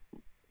involved.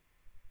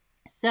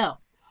 So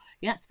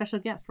yeah, special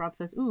guest. Rob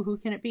says, ooh, who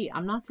can it be?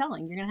 I'm not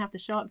telling. You're going to have to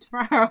show up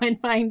tomorrow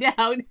and find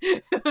out.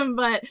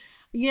 But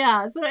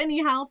yeah, so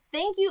anyhow,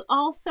 thank you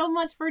all so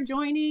much for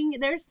joining.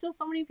 There's still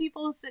so many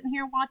people sitting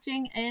here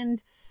watching,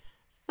 and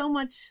so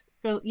much.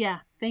 Yeah,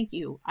 thank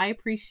you. I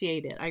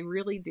appreciate it. I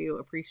really do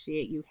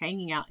appreciate you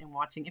hanging out and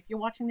watching. If you're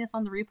watching this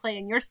on the replay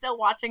and you're still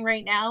watching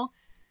right now,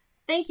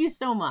 thank you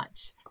so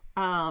much.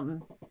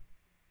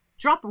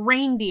 Drop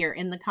reindeer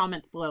in the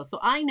comments below, so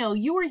I know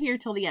you were here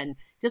till the end.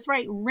 Just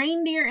write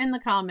reindeer in the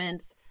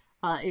comments,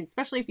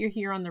 especially if you're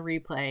here on the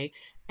replay,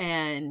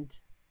 and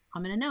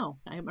I'm gonna know.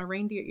 I have my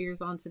reindeer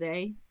ears on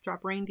today.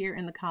 Drop reindeer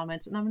in the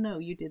comments, and I'm gonna know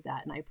you did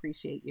that, and I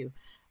appreciate you.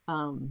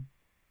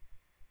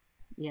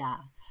 Yeah,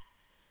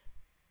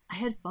 I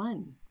had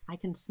fun. I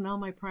can smell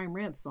my prime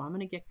rib, so I'm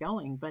gonna get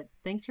going. But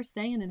thanks for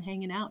staying and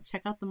hanging out.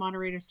 Check out the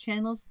moderators'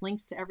 channels.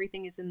 Links to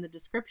everything is in the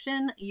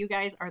description. You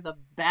guys are the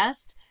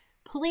best.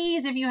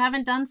 Please, if you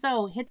haven't done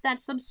so, hit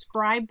that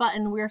subscribe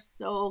button. We're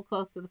so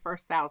close to the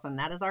first 1,000.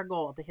 That is our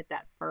goal, to hit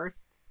that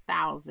first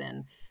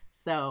 1,000.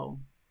 So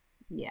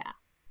yeah.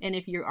 And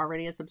if you're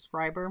already a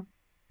subscriber,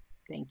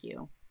 thank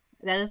you.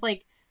 That's one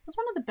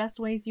of the best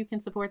ways you can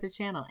support the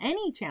channel,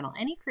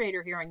 any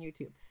creator here on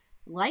YouTube.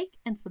 Like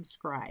and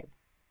subscribe.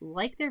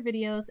 Like their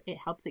videos. It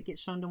helps it get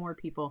shown to more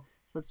people.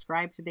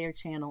 Subscribe to their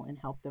channel and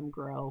help them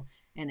grow,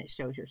 and it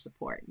shows your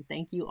support. And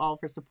thank you all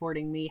for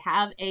supporting me.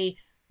 Have a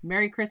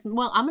Merry Christmas.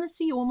 Well, I'm going to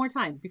see you one more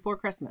time before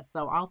Christmas,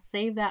 so I'll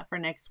save that for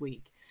next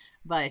week.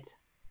 But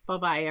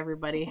bye-bye,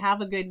 everybody.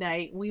 Have a good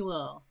night. We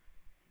will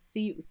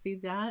see you. See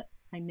that?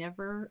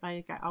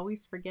 I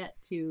always forget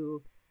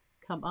to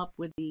come up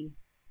with the,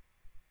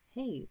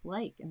 hey,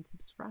 like and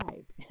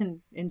subscribe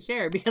and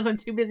share, because I'm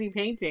too busy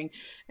painting.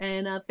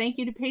 And thank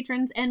you to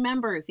patrons and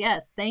members.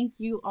 Yes, thank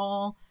you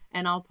all.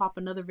 And I'll pop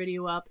another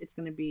video up. It's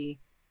going to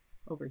be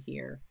over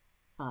here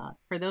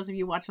for those of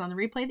you watching on the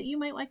replay that you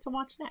might like to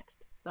watch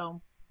next.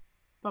 So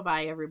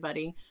bye-bye,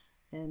 everybody.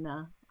 And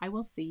I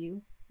will see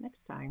you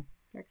next time.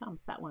 There it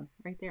comes, that one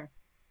right there.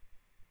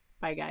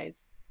 Bye,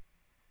 guys.